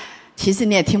话，其实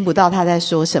你也听不到他在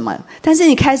说什么。但是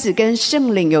你开始跟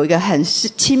圣灵有一个很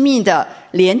亲密的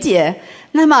连结，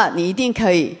那么你一定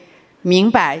可以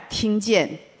明白听见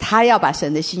他要把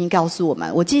神的心意告诉我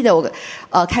们。我记得我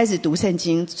开始读圣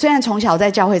经，虽然从小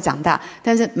在教会长大，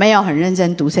但是没有很认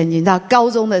真读圣经，到高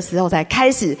中的时候才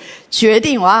开始决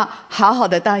定我要好好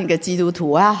的当一个基督徒，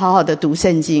我要好好的读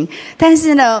圣经。但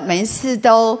是呢，每一次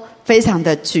都非常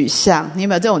的沮丧。你有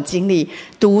没有这种经历？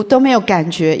读都没有感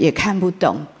觉，也看不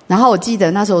懂。然后我记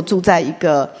得那时候住在一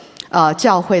个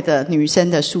教会的女生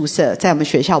的宿舍，在我们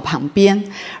学校旁边，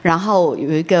然后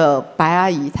有一个白阿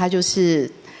姨，她就是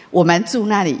我们住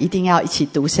那里一定要一起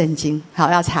读圣经，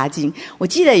好，要查经。我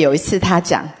记得有一次她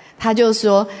讲，她就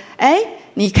说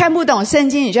你看不懂圣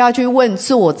经，你就要去问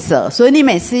作者，所以你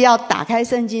每次要打开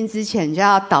圣经之前，你就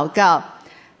要祷告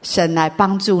神来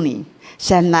帮助你，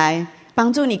神来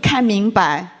帮助你看明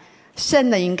白，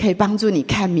圣灵可以帮助你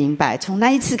看明白。从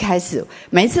那一次开始，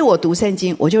每一次我读圣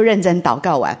经，我就认真祷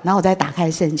告完，然后我再打开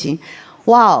圣经，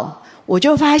哇，我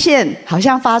就发现好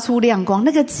像发出亮光，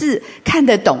那个字看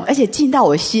得懂，而且进到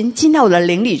我心，进到我的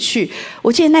灵里去。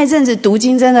我记得那阵子读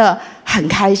经真的很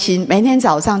开心，每天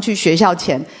早上去学校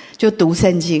前就读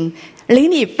圣经，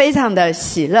灵里非常的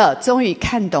喜乐，终于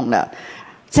看懂了。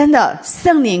真的，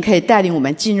圣灵可以带领我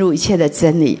们进入一切的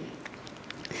真理。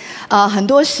很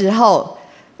多时候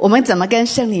我们怎么跟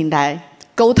圣灵来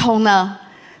沟通呢？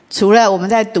除了我们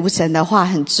在读神的话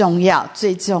很重要，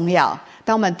最重要，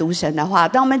当我们读神的话，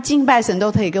当我们敬拜神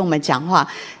都可以跟我们讲话，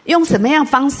用什么样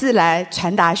方式来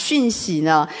传达讯息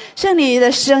呢？圣灵的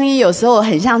声音有时候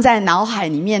很像在脑海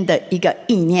里面的一个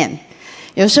意念，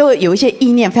有时候有一些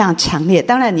意念非常强烈，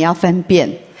当然你要分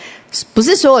辨，不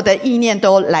是所有的意念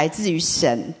都来自于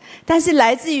神，但是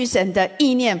来自于神的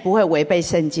意念不会违背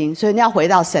圣经，所以你要回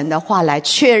到神的话来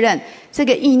确认这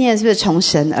个意念是不是从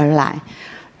神而来，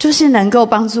就是能够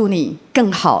帮助你更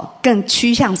好更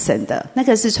趋向神的，那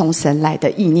个是从神来的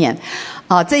意念。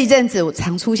这一阵子我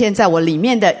常出现在我里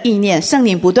面的意念，圣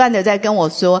灵不断的在跟我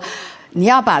说，你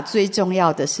要把最重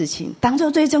要的事情当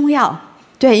作最重要。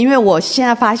对，因为我现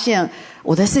在发现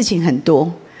我的事情很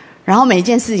多，然后每一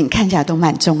件事情看起来都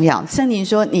蛮重要。圣灵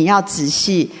说你要仔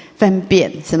细分辨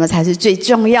什么才是最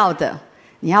重要的，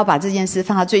你要把这件事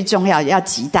放到最重要，要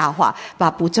极大化，把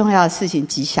不重要的事情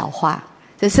极小化。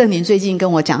这圣灵最近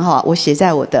跟我讲话，我写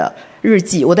在我的日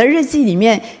记，我的日记里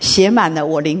面写满了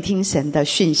我聆听神的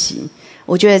讯息，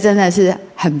我觉得真的是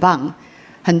很棒。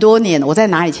很多年我在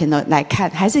拿以前的来看，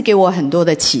还是给我很多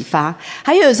的启发。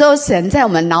还有时候神在我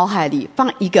们脑海里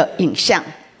放一个影像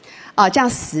像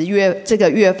10月这个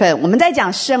月份我们在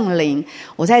讲圣灵，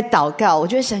我在祷告，我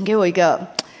觉得神给我一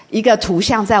个图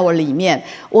像在我里面，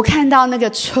我看到那个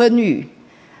春雨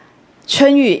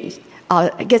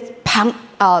一个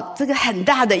这个很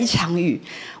大的一场雨，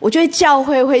我觉得教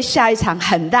会会下一场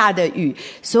很大的雨，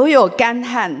所有干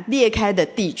旱裂开的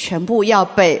地全部要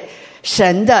被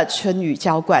神的春雨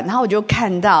浇灌。然后我就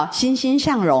看到欣欣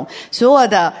向荣，所有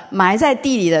的埋在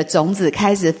地里的种子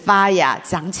开始发芽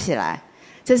长起来。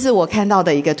这是我看到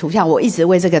的一个图像，我一直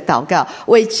为这个祷告，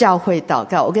为教会祷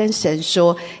告。我跟神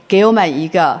说，给我们一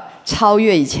个超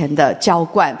越以前的浇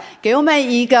灌，给我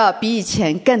们一个比以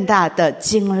前更大的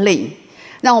经历，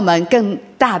让我们更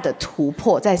大的突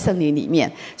破在圣灵里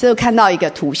面。这就看到一个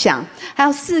图像，还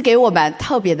有赐给我们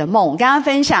特别的梦。我刚刚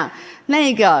分享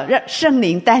那个圣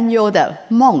灵担忧的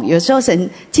梦，有时候神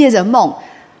借着梦，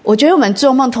我觉得我们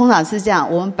做梦通常是这样，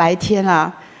我们白天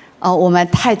我们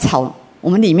太吵，我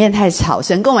们里面太吵，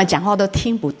神跟我们讲话都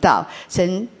听不到，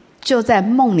神就在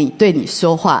梦里对你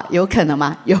说话，有可能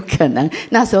吗？有可能，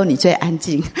那时候你最安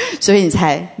静，所以你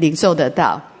才领受得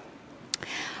到。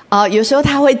有时候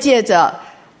他会借着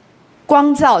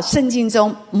光照圣经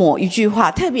中某一句话，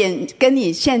特别跟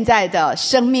你现在的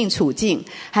生命处境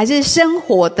还是生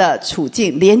活的处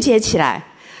境连接起来。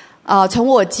从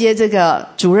我接这个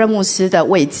主任牧师的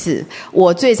位置，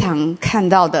我最常看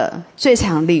到的、最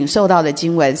常领受到的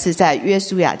经文是在约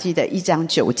书亚记的1章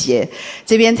9节，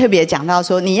这边特别讲到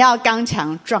说，你要刚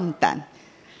强壮胆，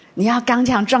你要刚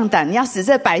强壮胆，你要使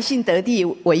这百姓得地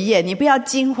为业，你不要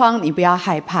惊慌，你不要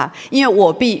害怕，因为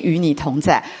我必与你同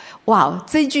在。哇，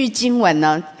这句经文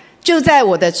呢，就在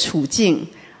我的处境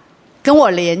跟我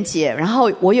连结，然后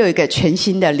我有一个全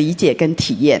新的理解跟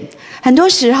体验。很多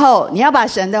时候你要把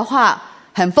神的话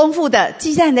很丰富的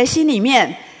记在你的心里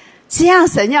面，这样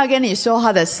神要跟你说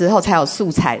话的时候才有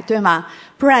素材，对吗？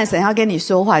不然神要跟你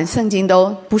说话，圣经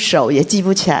都不熟也记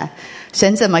不起来，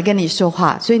神怎么跟你说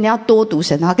话？所以你要多读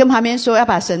神的话，跟旁边说要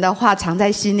把神的话藏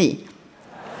在心里，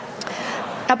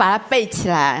要把它背起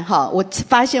来。我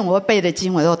发现我会背的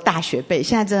经文都大学背，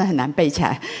现在真的很难背起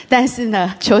来，但是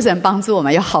呢，求神帮助我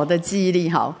们有好的记忆力，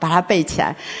把它背起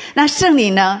来。那圣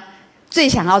灵呢，最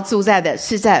想要住在的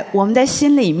是在我们的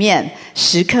心里面，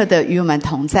时刻的与我们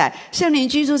同在。圣灵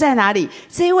居住在哪里？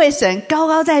这一位神高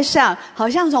高在上，好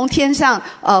像从天上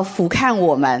俯瞰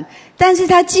我们，但是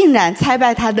他竟然差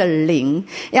派他的灵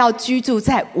要居住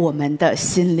在我们的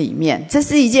心里面，这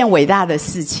是一件伟大的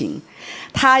事情。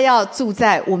他要住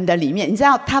在我们的里面，你知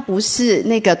道他不是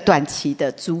那个短期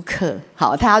的租客，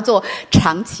他要做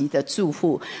长期的住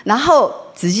户。然后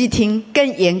仔细听，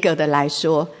更严格的来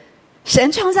说，神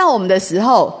创造我们的时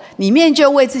候，里面就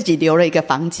为自己留了一个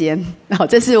房间。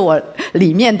这是我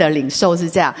里面的领受是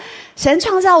这样，神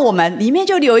创造我们，里面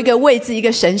就留一个位置，一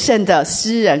个神圣的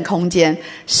私人空间，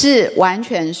是完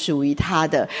全属于他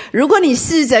的。如果你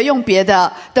试着用别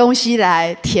的东西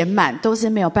来填满，都是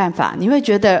没有办法，你会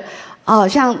觉得好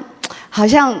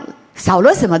像少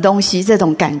了什么东西这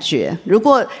种感觉。如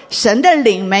果神的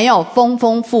灵没有丰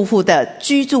丰富富的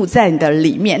居住在你的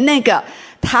里面，那个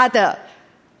他的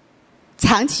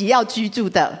长期要居住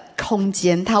的空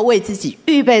间，他为自己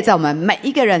预备在我们每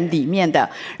一个人里面的，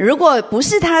如果不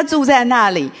是他住在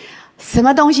那里，什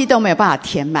么东西都没有办法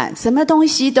填满，什么东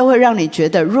西都会让你觉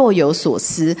得若有所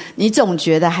思，你总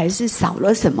觉得还是少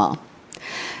了什么。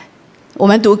我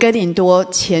们读哥林多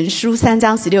前书3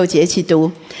章16节，一起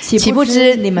读。岂不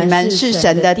知你们是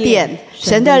神的殿，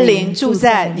神的灵住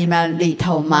在你们里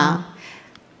头吗？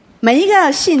每一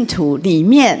个信徒里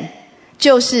面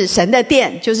就是神的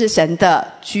殿，就是神的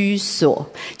居所，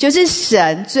就是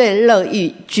神最乐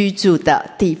意居住的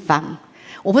地方。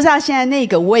我不知道现在那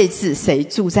个位置谁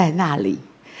住在那里，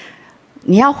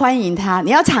你要欢迎他，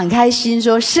你要敞开心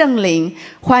说，圣灵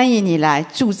欢迎你来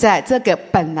住在这个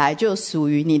本来就属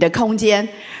于你的空间，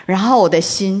然后我的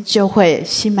心就会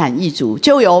心满意足，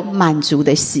就有满足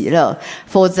的喜乐。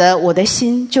否则我的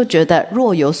心就觉得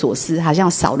若有所思，好像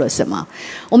少了什么。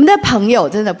我们的朋友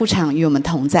真的不常与我们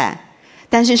同在，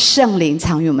但是圣灵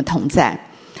常与我们同在。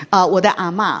我的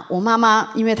阿嬷，我妈妈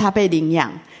因为她被领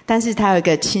养，但是她有一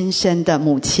个亲生的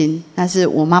母亲，那是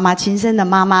我妈妈亲生的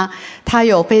妈妈，她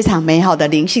有非常美好的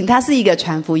灵性，她是一个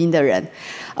传福音的人。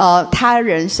她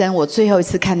人生我最后一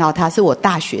次看到她是我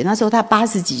大学，那时候她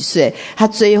80几岁，她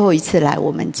最后一次来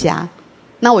我们家。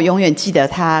那我永远记得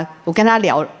她，我跟她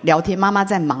聊天，妈妈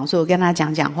在忙，所以我跟她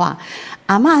讲话。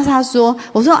阿嬷她说，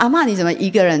我说阿嬷你怎么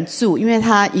一个人住？因为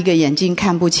她一个眼睛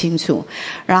看不清楚，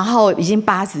然后已经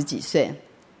80几岁。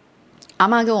阿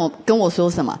嬷跟我说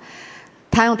什么？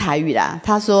他用台语啦，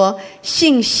他说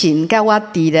信心跟我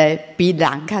比嘞比人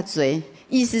较多，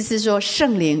意思是说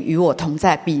圣灵与我同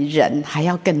在比人还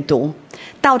要更多。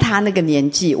到他那个年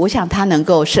纪，我想他能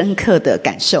够深刻的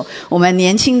感受，我们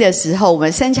年轻的时候，我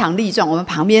们身强力壮，我们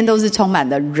旁边都是充满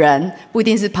的人，不一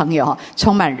定是朋友，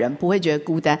充满人，不会觉得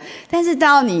孤单。但是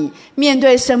到你面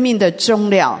对生命的终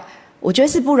了，我觉得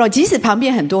是不容易，即使旁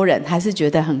边很多人还是觉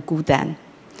得很孤单。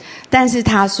但是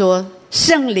他说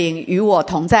圣灵与我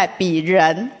同在比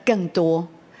人更多。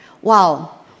哇，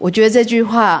我觉得这句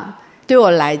话对我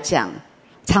来讲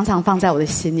常常放在我的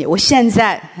心里，我现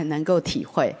在很能够体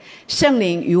会，圣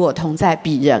灵与我同在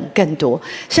比人更多。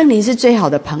圣灵是最好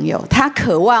的朋友，他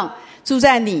渴望住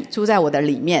在你住在我的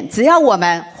里面，只要我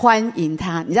们欢迎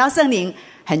他。你知道圣灵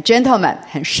很 gentleman，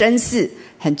 很绅士，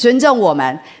很尊重我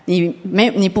们，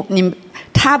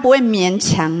他不会勉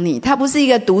强你，他不是一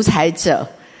个独裁者，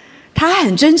他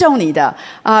很尊重你的。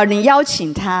你邀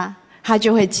请他，他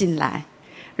就会进来。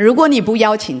如果你不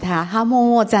邀请他，他默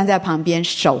默站在旁边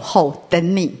守候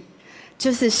等你。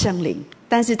就是圣灵，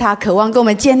但是他渴望跟我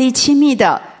们建立亲密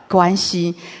的关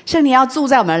系。圣灵要住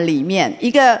在我们里面，一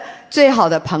个最好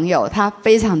的朋友，他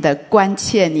非常的关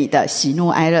切你的喜怒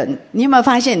哀乐。你有没有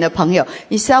发现你的朋友，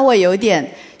你稍微有一点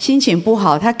心情不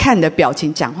好，他看你的表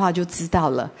情讲话就知道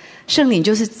了。圣灵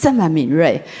就是这么敏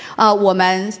锐我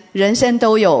们人生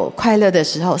都有快乐的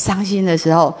时候，伤心的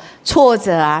时候，挫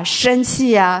折啊，生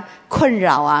气啊，困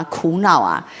扰啊，苦恼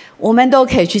啊，我们都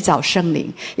可以去找圣灵。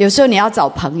有时候你要找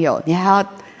朋友，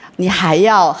你还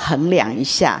要衡量一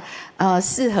下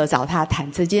适合找他谈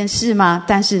这件事吗？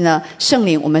但是呢，圣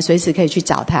灵我们随时可以去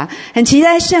找他。很期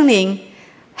待圣灵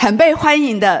很被欢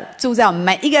迎的住在我们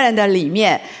每一个人的里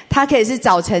面。他可以是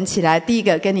早晨起来第一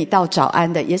个跟你道早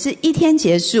安的，也是一天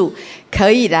结束可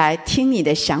以来听你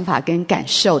的想法跟感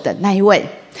受的那一位。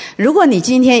如果你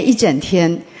今天一整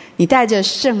天你带着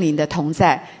圣灵的同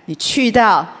在，你去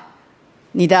到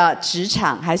你的职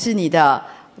场，还是你的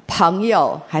朋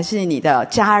友，还是你的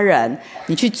家人，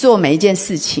你去做每一件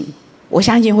事情，我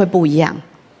相信会不一样。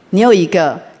你有一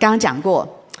个刚刚讲过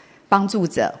帮助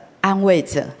者、安慰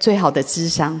者、最好的諮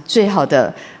商、最好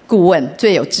的顾问、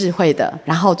最有智慧的，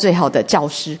然后最好的教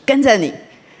师跟着你。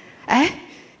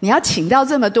你要请到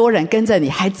这么多人跟着你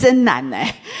还真难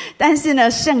但是呢，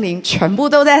圣灵全部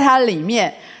都在他里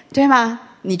面，对吗？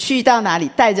你去到哪里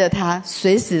带着他，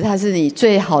随时他是你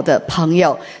最好的朋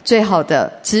友、最好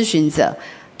的咨询者，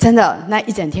真的那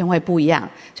一整天会不一样。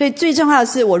所以最重要的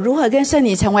是，我如何跟圣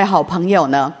灵成为好朋友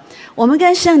呢？我们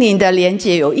跟圣灵的连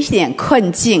结有一点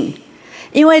困境，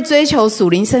因为追求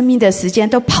属灵生命的时间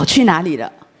都跑去哪里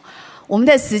了？我们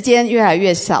的时间越来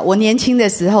越少。我年轻的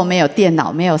时候没有电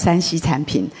脑，没有3C 产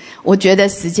品，我觉得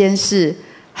时间是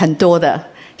很多的。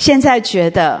现在觉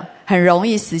得很容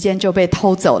易时间就被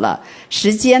偷走了，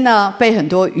时间呢被很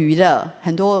多娱乐、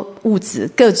很多物质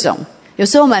各种，有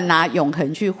时候我们拿永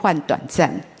恒去换短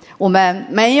暂，我们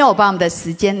没有把我们的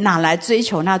时间拿来追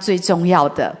求那最重要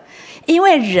的。因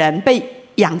为人被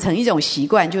养成一种习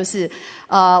惯，就是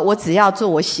我只要做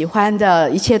我喜欢的，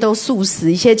一切都速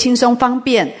食，一切轻松方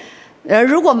便，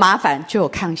如果麻烦就有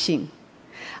抗性。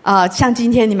像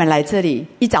今天你们来这里，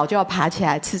一早就要爬起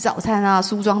来吃早餐啊，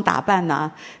梳妆打扮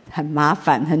啊，很麻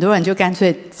烦。很多人就干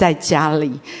脆在家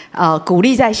里。鼓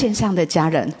励在线上的家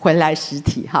人回来实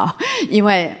体哈，因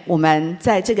为我们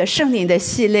在这个圣灵的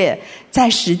系列，在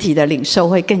实体的领受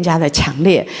会更加的强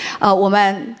烈。我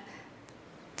们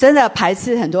真的排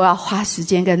斥很多要花时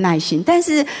间跟耐心，但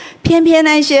是偏偏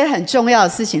那些很重要的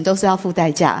事情都是要付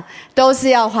代价，都是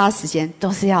要花时间，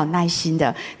都是要有耐心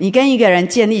的。你跟一个人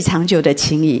建立长久的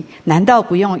情谊，难道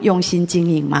不用用心经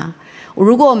营吗？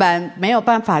如果我们没有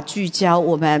办法聚焦，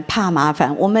我们怕麻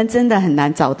烦，我们真的很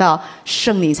难找到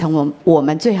圣灵成为我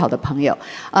们最好的朋友。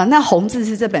那弘志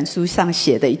是这本书上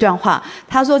写的一段话，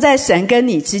他说在神跟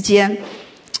你之间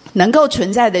能够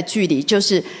存在的距离，就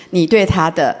是你对他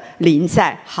的临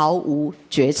在毫无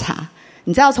觉察。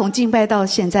你知道从敬拜到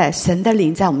现在，神的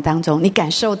灵在我们当中，你感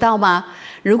受到吗？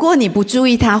如果你不注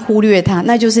意他，忽略他，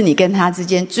那就是你跟他之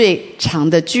间最长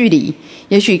的距离。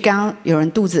也许刚刚有人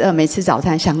肚子饿没吃早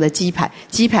餐，想着鸡排，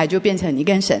鸡排就变成你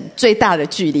跟神最大的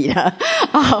距离了。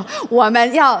我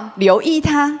们要留意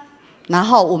他，然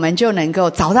后我们就能够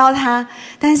找到他。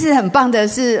但是很棒的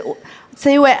是，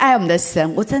这一位爱我们的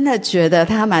神，我真的觉得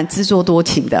他蛮自作多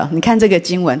情的。你看这个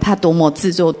经文，他多么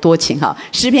自作多情哈！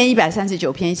诗篇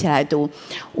139篇一起来读：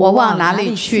我往哪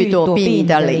里去躲避你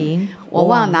的灵？我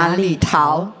往哪里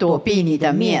逃躲避你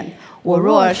的面？我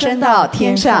若升到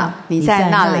天上，你在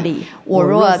那里；我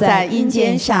若在阴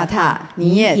间下榻，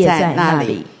你也在那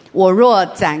里。我若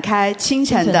展开清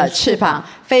晨的翅膀，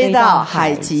飞到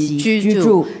海极居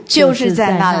住，就是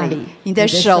在那里。你的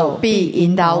手必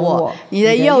引导我，你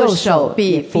的右手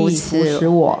必扶持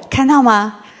我。看到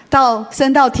吗？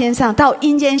升到天上，到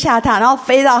阴间下榻，然后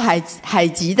飞到海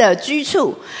极的居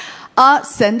处。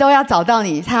神都要找到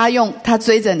你，他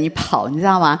追着你跑，你知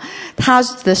道吗？他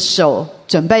的手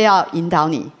准备要引导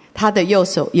你，他的右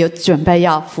手也准备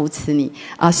要扶持你。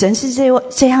神是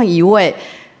这样一位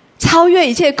超越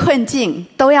一切困境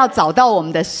都要找到我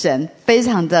们的神，非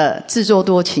常的自作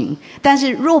多情。但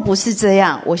是若不是这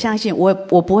样，我相信我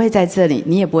不会在这里，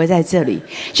你也不会在这里。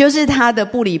就是他的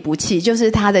不离不弃，就是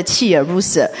他的锲而不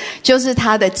舍，就是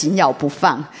他的紧咬不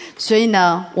放。所以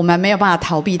呢，我们没有办法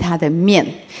逃避他的面。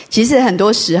其实很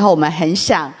多时候我们很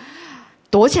想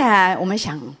躲起来，我们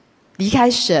想离开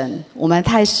神，我们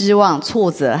太失望、挫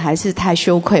折，还是太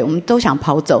羞愧，我们都想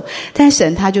跑走。但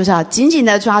神他就是要紧紧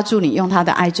的抓住你，用他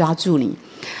的爱抓住你。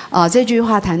这句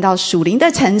话谈到属灵的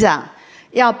成长，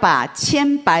要把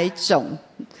千百种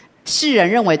世人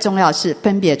认为重要的事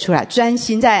分别出来，专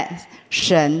心在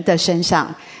神的身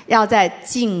上，要在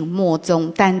静默中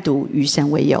单独与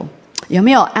神为友。有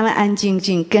没有安安静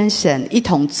静跟神一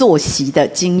同坐席的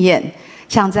经验？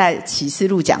像在启示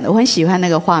录讲的，我很喜欢那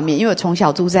个画面，因为我从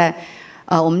小住在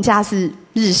我们家是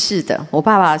日式的，我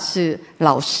爸爸是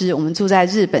老师，我们住在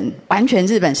日本，完全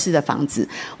日本式的房子。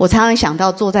我常常想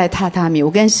到坐在榻榻米，我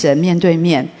跟神面对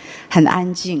面，很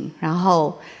安静，然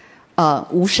后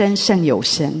无声胜有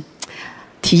声。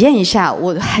体验一下，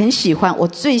我很喜欢，我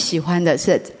最喜欢的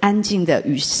是安静的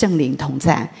与圣灵同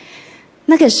在。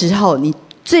那个时候，你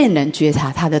最能觉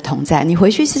察他的同在。你回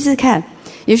去试试看，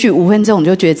也许5分钟你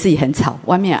就觉得自己很吵，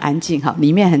外面很安静，好，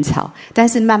里面很吵，但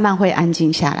是慢慢会安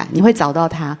静下来，你会找到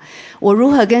他。我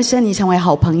如何跟圣灵成为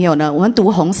好朋友呢？我们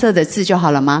读红色的字就好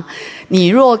了吗？你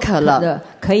若渴了，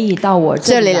可以到我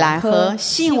这里来喝，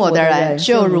信我的人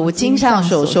就如经上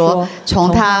所说，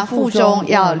从他腹中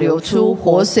要流出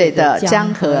活水的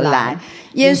江河来。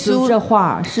耶稣这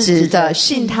话是指的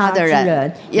信他的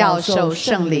人要受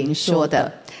圣灵说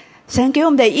的。神给我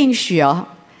们的应许哦，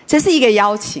这是一个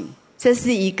邀请，这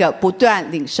是一个不断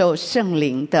领受圣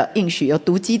灵的应许。有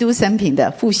读基督生平的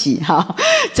复习哈，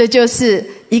这就是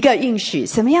一个应许。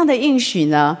什么样的应许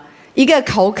呢？一个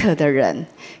口渴的人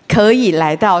可以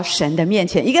来到神的面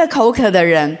前。一个口渴的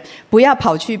人不要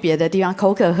跑去别的地方，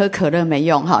口渴喝可乐没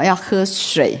用哈，要喝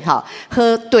水哈，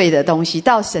喝对的东西，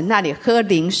到神那里喝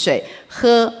灵水，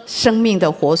喝生命的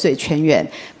活水泉源，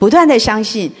不断的相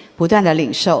信，不断的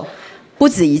领受，不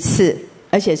止一次，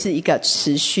而且是一个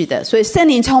持续的。所以圣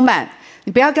灵充满，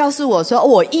你不要告诉我说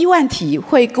我1万体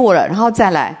会过了，然后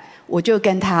再来我就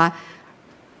跟他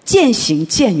渐行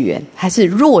渐远，还是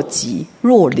若即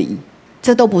若离，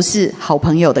这都不是好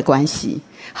朋友的关系。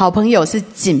好朋友是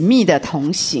紧密的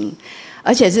同行，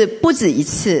而且是不止一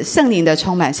次。圣灵的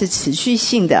充满是持续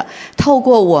性的，透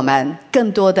过我们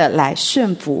更多的来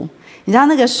顺服。你知道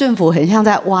那个顺服很像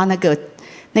在挖那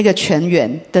个泉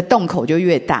源的洞口就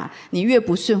越大，你越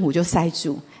不顺服就塞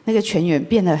住，那个泉源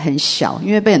变得很小，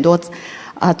因为被很多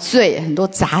罪很多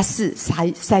杂事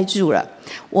塞住了。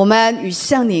我们与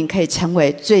圣灵可以成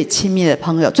为最亲密的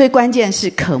朋友，最关键是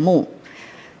渴慕。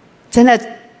真的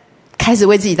开始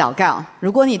为自己祷告，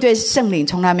如果你对圣灵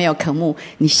从来没有渴慕，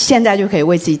你现在就可以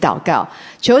为自己祷告，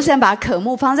求神把渴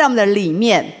慕放在我们的里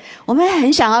面。我们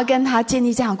很想要跟他建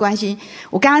立这样的关系。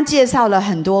我刚刚介绍了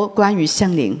很多关于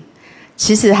圣灵，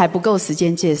其实还不够时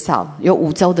间介绍，有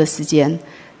5周的时间。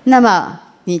那么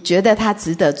你觉得他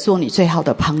值得做你最好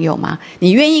的朋友吗？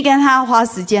你愿意跟他花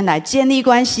时间来建立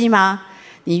关系吗？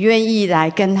你愿意来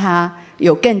跟他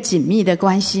有更紧密的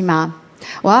关系吗？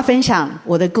我要分享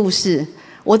我的故事，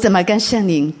我怎么跟圣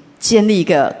灵建立一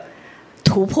个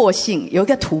突破性，有一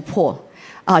个突破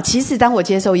其实当我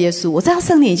接受耶稣，我知道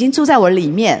圣灵已经住在我里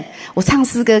面，我唱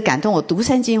诗歌感动，我读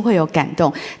圣经会有感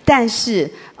动。但是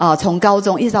从高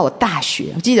中一直到我大学，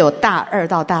我记得我大2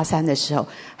到大3的时候，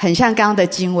很像刚刚的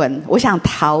经文，我想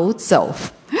逃走，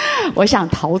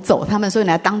他们说你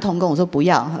来当同工，我说不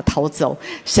要，逃走。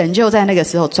神就在那个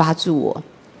时候抓住我。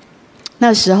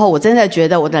那时候我真的觉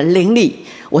得我的灵里，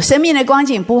我生命的光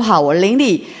景不好，我灵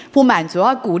里不满足。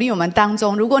要鼓励我们当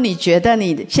中，如果你觉得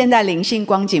你现在灵性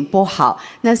光景不好，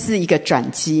那是一个转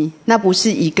机，那不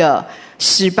是一个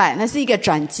失败，那是一个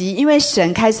转机。因为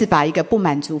神开始把一个不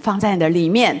满足放在你的里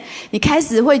面，你开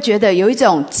始会觉得有一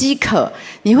种饥渴，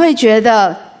你会觉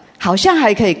得好像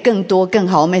还可以更多更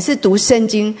好。我每次读圣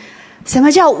经，什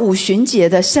么叫5旬节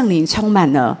的圣灵充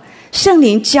满呢？圣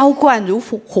灵浇灌如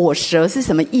火蛇是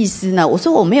什么意思呢？我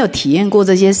说我没有体验过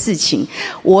这些事情，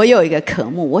我有一个渴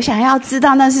慕，我想要知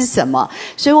道那是什么，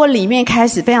所以我里面开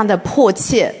始非常的迫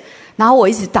切。然后我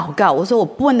一直祷告，我说我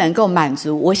不能够满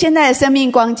足我现在的生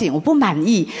命光景，我不满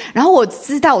意。然后我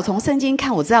知道，我从圣经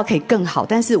看，我知道可以更好，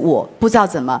但是我不知道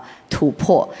怎么突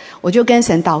破。我就跟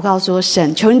神祷告说：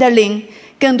神，求你的灵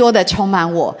更多的充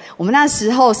满我。我们那时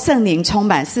候圣灵充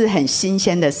满是很新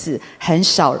鲜的事，很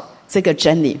少这个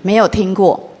真理，没有听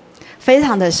过，非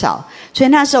常的少。所以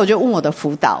那时候我就问我的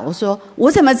辅导，我说我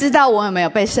怎么知道我有没有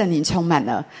被圣灵充满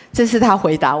呢？这是他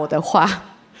回答我的话，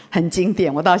很经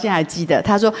典，我到现在还记得。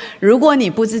他说如果你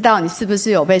不知道你是不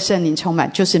是有被圣灵充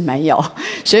满，就是没有。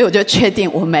所以我就确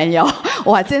定我没有。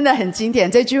哇，真的很经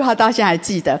典，这句话到现在还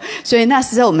记得。所以那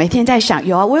时候我每天在想，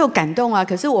有啊，我有感动啊，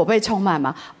可是我被充满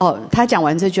吗？他讲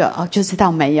完这句就知道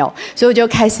没有。所以我就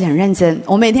开始很认真，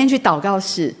我每天去祷告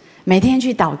室，每天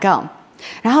去祷告。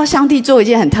然后上帝做一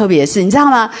件很特别的事，你知道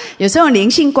吗？有时候灵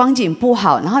性光景不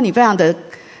好，然后你非常的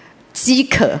饥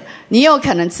渴，你有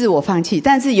可能自我放弃，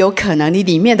但是有可能你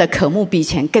里面的渴慕比以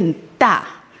前更大，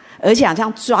而且好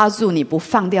像抓住你不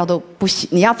放掉都不行，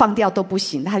你要放掉都不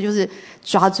行，他就是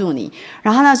抓住你。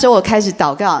然后那时候我开始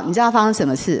祷告，你知道发生什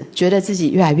么事？觉得自己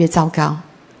越来越糟糕，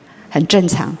很正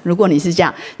常。如果你是这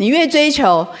样，你越追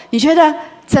求，你觉得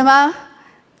怎么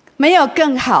没有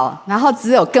更好，然后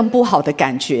只有更不好的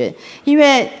感觉，因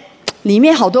为里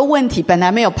面好多问题本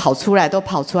来没有跑出来都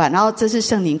跑出来。然后这是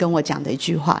圣灵跟我讲的一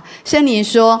句话，圣灵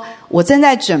说我正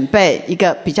在准备一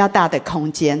个比较大的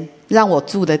空间，让我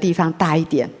住的地方大一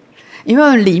点，因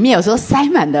为里面有时候塞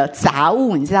满了杂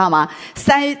物，你知道吗？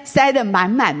塞得满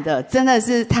满的，真的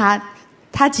是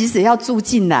他即使要住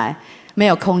进来没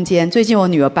有空间。最近我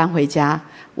女儿搬回家，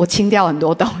我清掉很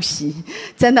多东西，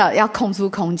真的要空出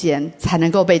空间才能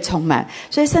够被充满。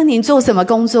所以圣灵做什么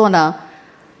工作呢？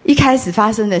一开始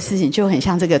发生的事情就很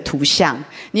像这个图像，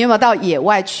你有没有到野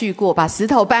外去过，把石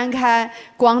头搬开，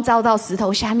光照到石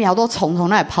头下面好多虫从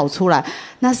那里跑出来，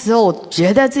那时候我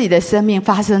觉得自己的生命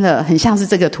发生的很像是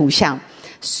这个图像，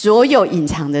所有隐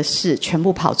藏的事全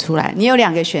部跑出来。你有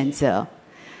2个选择，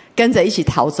跟着一起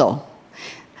逃走，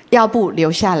要不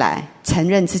留下来承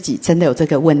认自己真的有这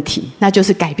个问题，那就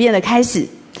是改变的开始。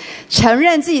承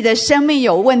认自己的生命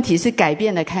有问题是改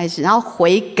变的开始，然后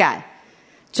悔改，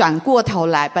转过头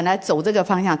来，本来走这个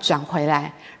方向转回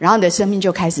来，然后你的生命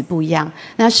就开始不一样。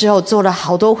那时候做了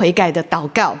好多悔改的祷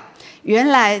告，原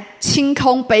来清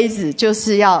空杯子就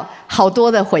是要好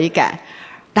多的悔改，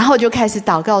然后就开始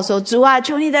祷告说，主啊，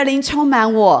求你的灵充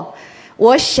满我，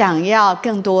我想要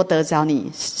更多得着你，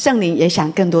圣灵也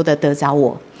想更多的得着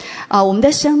我。我们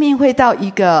的生命会到一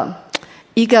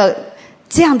个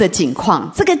这样的境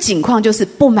况，这个境况就是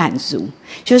不满足，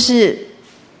就是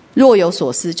若有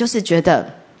所思，就是觉得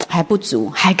还不足，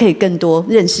还可以更多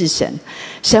认识神。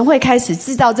神会开始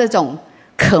制造这种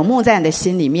渴慕在你的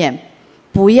心里面，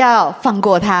不要放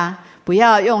过它，不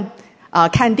要用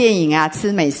看电影啊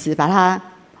吃美食把它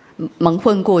蒙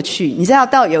混过去。你知道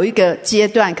到有一个阶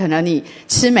段，可能你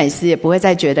吃美食也不会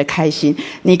再觉得开心，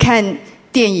你看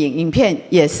电影影片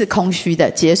也是空虚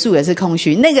的，结束也是空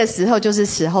虚。那个时候就是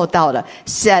时候到了，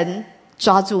神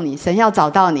抓住你，神要找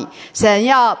到你，神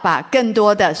要把更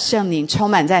多的圣灵充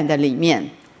满在你的里面。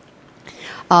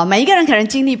每一个人可能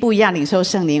经历不一样，领受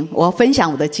圣灵，我分享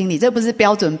我的经历，这不是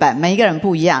标准版，每一个人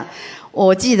不一样。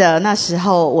我记得那时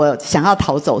候我想要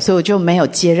逃走，所以我就没有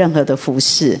接任何的服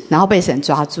事，然后被神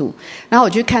抓住，然后我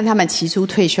去看他们期初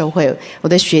退休会，我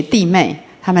的学弟妹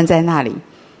他们在那里，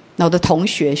我的同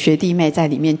学学弟妹在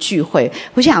里面聚会，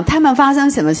我想他们发生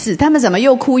什么事，他们怎么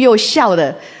又哭又笑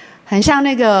的，很像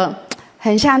那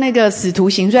个使徒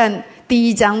行传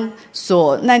1章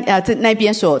那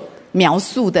边所描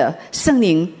述的圣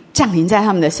灵降临在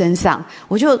他们的身上。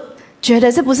我就觉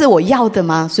得这不是我要的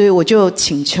吗？所以我就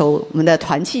请求我们的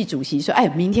团契主席说，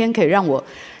明天可以让我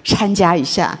参加一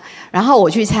下。然后我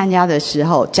去参加的时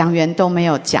候，讲员都没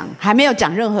有讲，还没有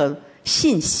讲任何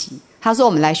信息。他说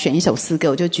我们来选一首诗歌，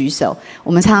我就举手，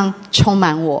我们唱充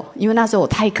满我。因为那时候我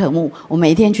太渴慕，我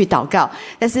每一天去祷告，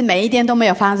但是每一天都没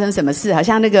有发生什么事，好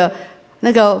像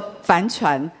那个帆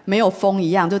船没有风一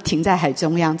样，就停在海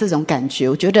中央，这种感觉。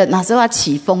我觉得哪时候要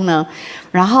起风呢？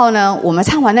然后呢，我们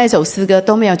唱完那首诗歌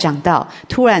都没有讲到，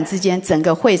突然之间整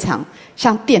个会场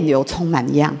像电流充满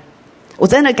一样，我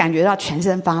真的感觉到全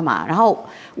身发麻。然后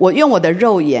我用我的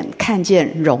肉眼看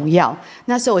见荣耀。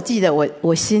那时候我记得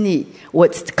我心里，我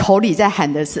口里在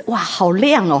喊的是，哇，好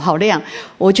亮哦，好亮。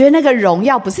我觉得那个荣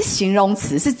耀不是形容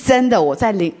词，是真的，我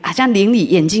在好像灵里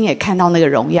眼睛也看到那个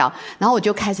荣耀。然后我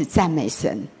就开始赞美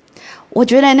神。我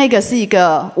觉得那个是一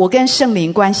个我跟圣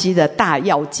灵关系的大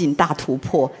跃进、大突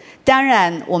破。当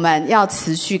然我们要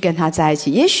持续跟他在一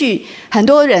起。也许很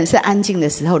多人是安静的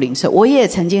时候领受，我也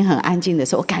曾经很安静的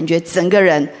时候，我感觉整个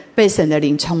人被神的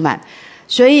灵充满。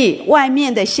所以外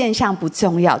面的现象不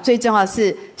重要，最重要的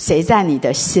是谁在你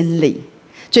的心里，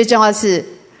最重要的是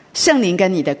圣灵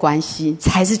跟你的关系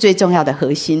才是最重要的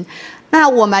核心。那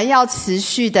我们要持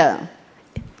续的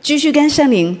继续跟圣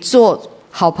灵做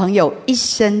好朋友一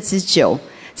生之久，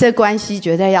这关系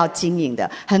绝对要经营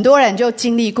的。很多人就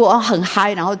经历过很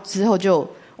嗨，然后之后就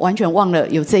完全忘了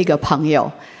有这个朋友，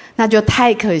那就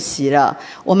太可惜了。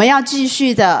我们要继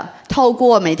续的透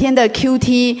过每天的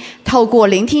QT， 透过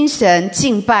聆听神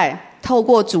敬拜，透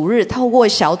过主日，透过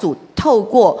小组，透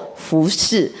过服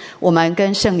事，我们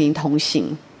跟圣灵同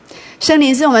行。圣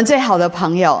灵是我们最好的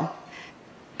朋友，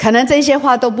可能这些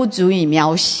话都不足以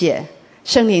描写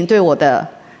圣灵对我的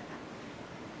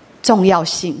重要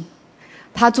性。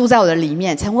他住在我的里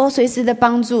面，成为我随时的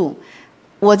帮助。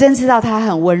我认知到他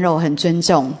很温柔，很尊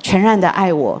重，全然的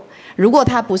爱我。如果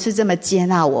他不是这么接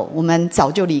纳我，我们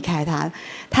早就离开他。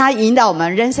他引导我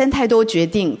们人生太多决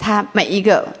定，他每一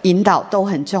个引导都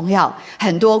很重要，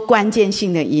很多关键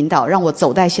性的引导让我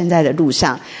走在现在的路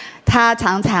上。他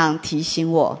常常提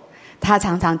醒我，他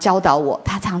常常教导我，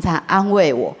他常常安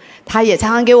慰我，他也常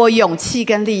常给我勇气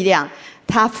跟力量。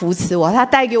他扶持我，他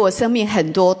带给我生命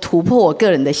很多突破我个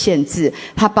人的限制，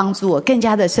他帮助我更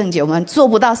加的圣洁。我们做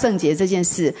不到圣洁这件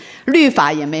事，律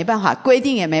法也没办法，规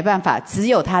定也没办法，只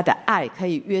有他的爱可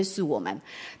以约束我们。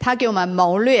他给我们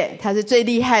谋略，他是最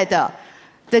厉害的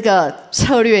这个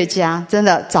策略家，真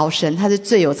的找神他是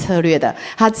最有策略的，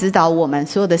他指导我们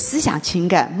所有的思想、情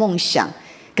感、梦想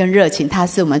跟热情，他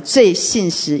是我们最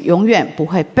信实永远不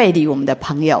会背离我们的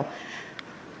朋友。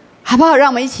好不好？让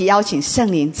我们一起邀请圣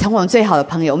灵成为我们最好的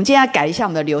朋友。我们今天要改一下我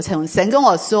们的流程。神跟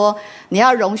我说，你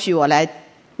要容许我来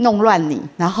弄乱你，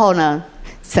然后呢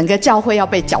整个教会要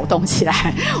被搅动起来。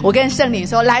我跟圣灵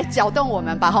说，来搅动我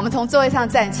们吧。我们从座位上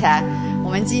站起来，我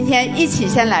们今天一起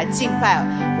先来敬拜。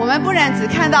我们不能只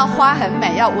看到花很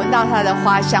美，要闻到它的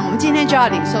花香。我们今天就要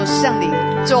领受圣灵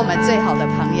做我们最好的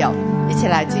朋友，一起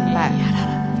来敬拜。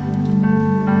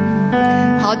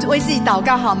好，为自己祷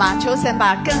告好吗？求神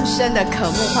把更深的渴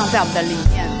慕放在我们的里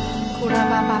面。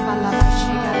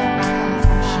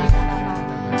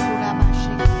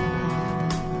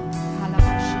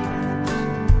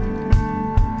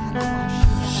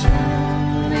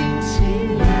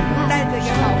带着一个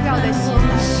祷告的心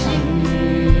来，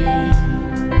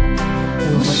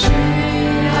我需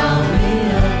要你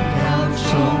恩膏充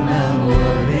满我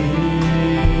灵，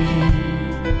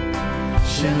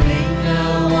圣灵啊，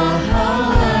我好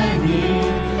爱你，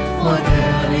我的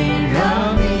灵让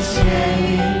你牵引，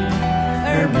而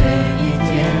每一天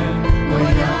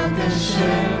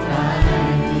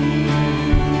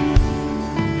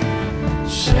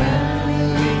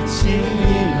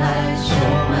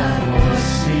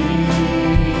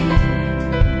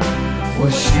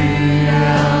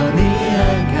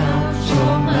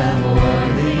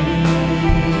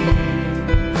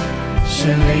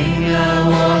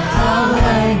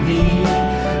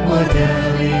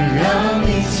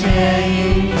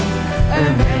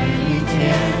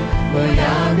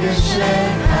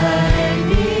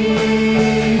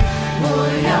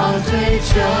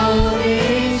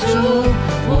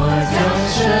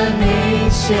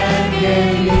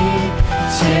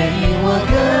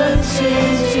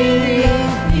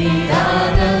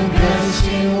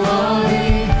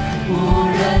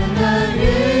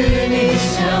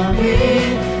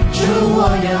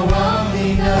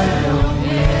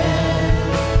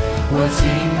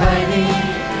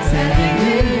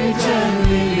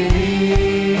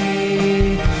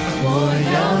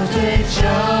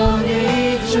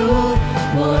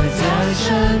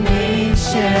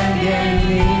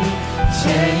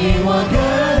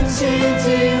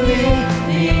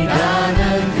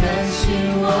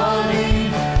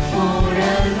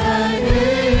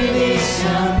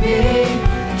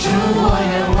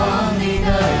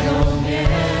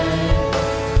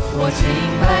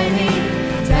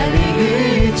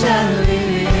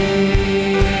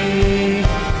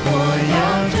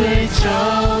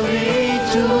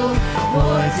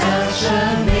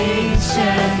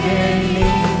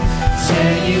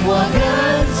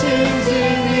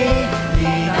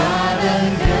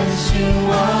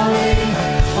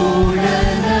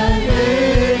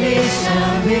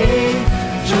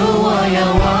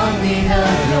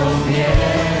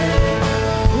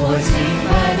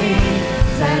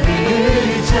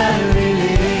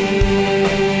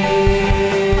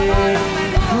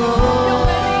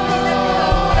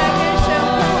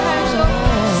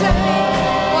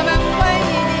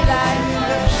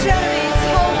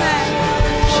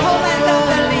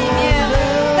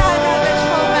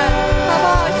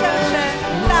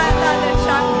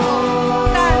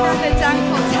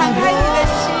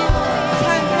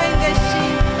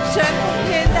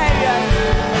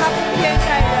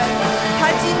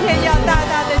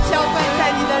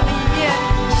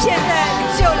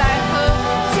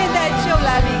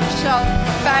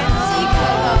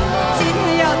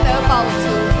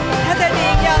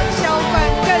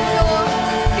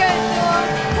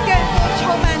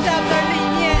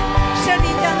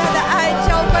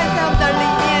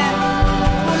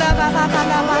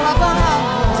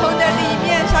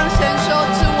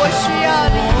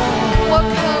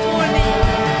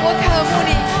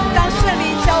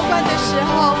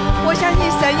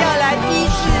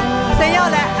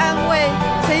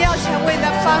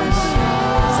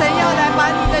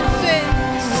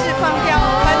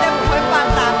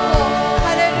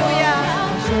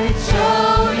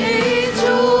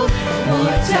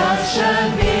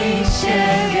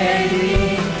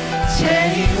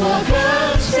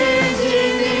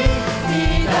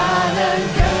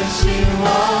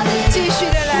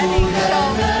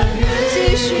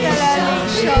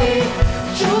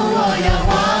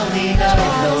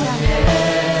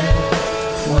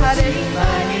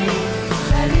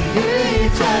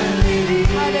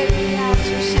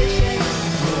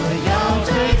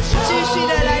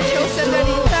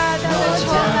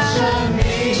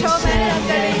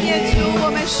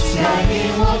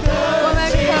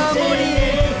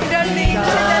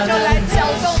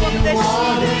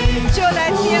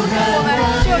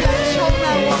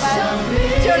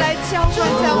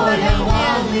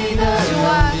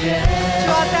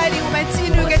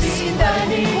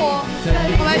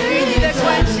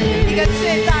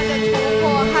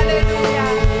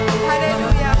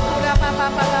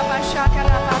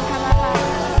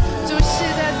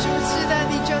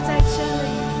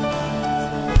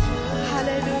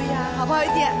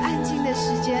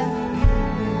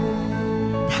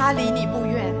他离你不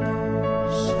远，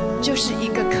就是一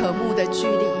个渴慕的距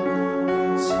离。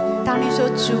当你说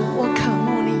主，我渴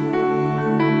慕你，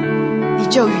你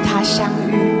就与他相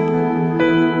遇。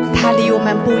他离我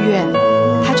们不远，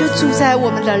他就住在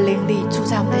我们的灵里，住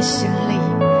在我们的心里。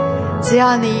只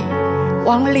要你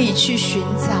往里去寻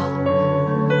找，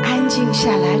安静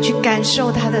下来，去感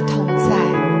受他的同在，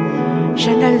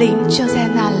神的灵就在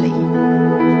那里。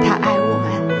他爱我们，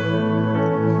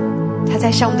他在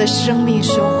向我们的生命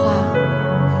说话。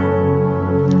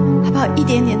好不好？一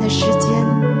点点的时间，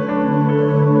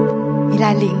你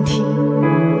来聆听，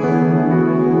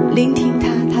聆听他，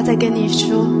他在跟你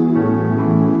说，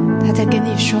他在跟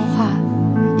你说话。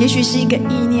也许是一个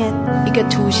意念，一个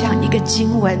图像，一个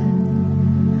经文，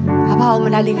好不好？我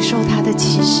们来领受他的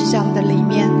启示在我们的里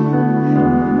面。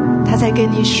他在跟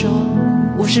你说，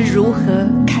我是如何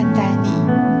看待你，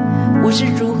我是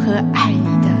如何爱你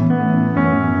的。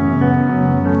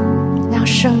让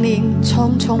圣灵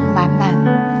充充满满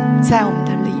在我们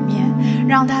的里面，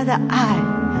让他的爱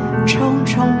充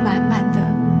充满满的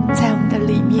在我们的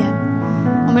里面。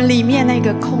我们里面那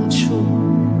个空处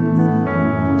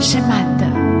是满的，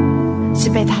是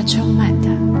被他充满的。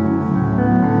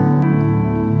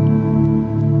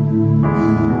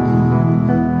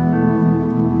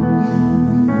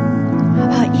好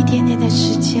不好？一点点的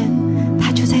时间，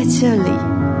他就在这里，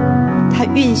他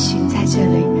运行在这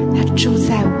里，他住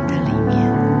在我们的里面。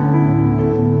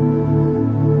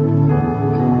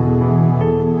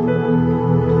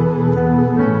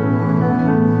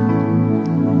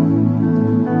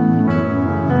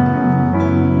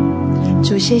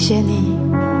主，谢谢你，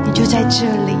你就在这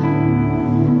里。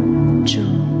主，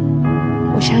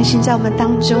我相信在我们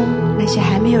当中那些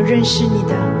还没有认识你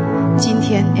的，今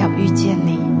天要遇见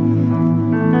你。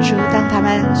主，当他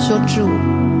们说主，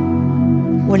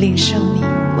我领受你，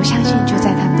我相信你就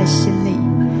在他们的心里。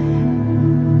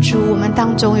主，我们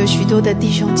当中有许多的弟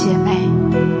兄姐妹，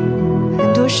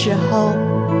很多时候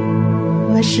我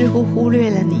们似乎忽略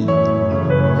了你，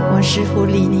我们似乎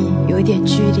离你有一点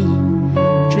距离。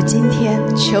主，今天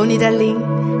求你的灵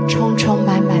充充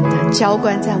满满的浇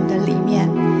灌在我们的里面。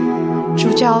主，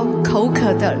叫口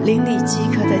渴的、灵里饥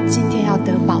渴的，今天要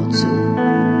得饱足。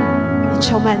你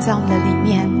充满在我们的里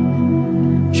面。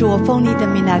主，我奉你的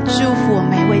名来祝福我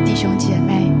每一位弟兄姐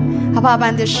妹，好不好？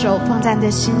把你的手放在你的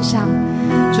心上。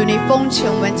主，你丰盛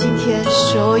我们今天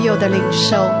所有的领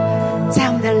受，在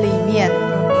我们的里面，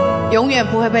永远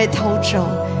不会被偷走，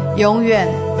永远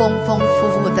丰丰富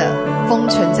富的封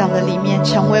存在我们的里面，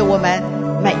成为我们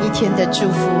每一天的祝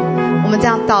福。我们这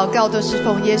样祷告都是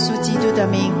奉耶稣基督的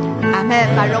名，阿们。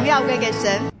把荣耀归给神。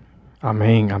阿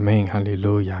们，阿们，哈利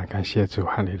路亚！感谢主，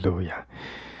哈利路亚！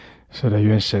是的，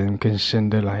愿神更深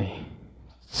的来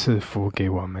赐福给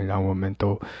我们，让我们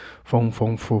都丰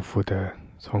丰富富的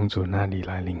从主那里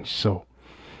来领受。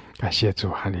感谢主，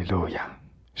哈利路亚！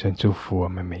神祝福我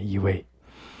们每一位。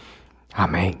阿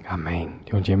们，阿们。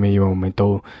弟兄姐妹，因为我们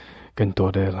都更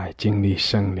多的来经历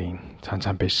圣灵，常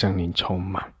常被圣灵充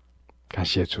满。感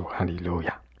谢主，哈利路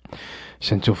亚！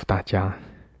神祝福大家。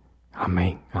阿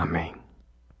们，阿们。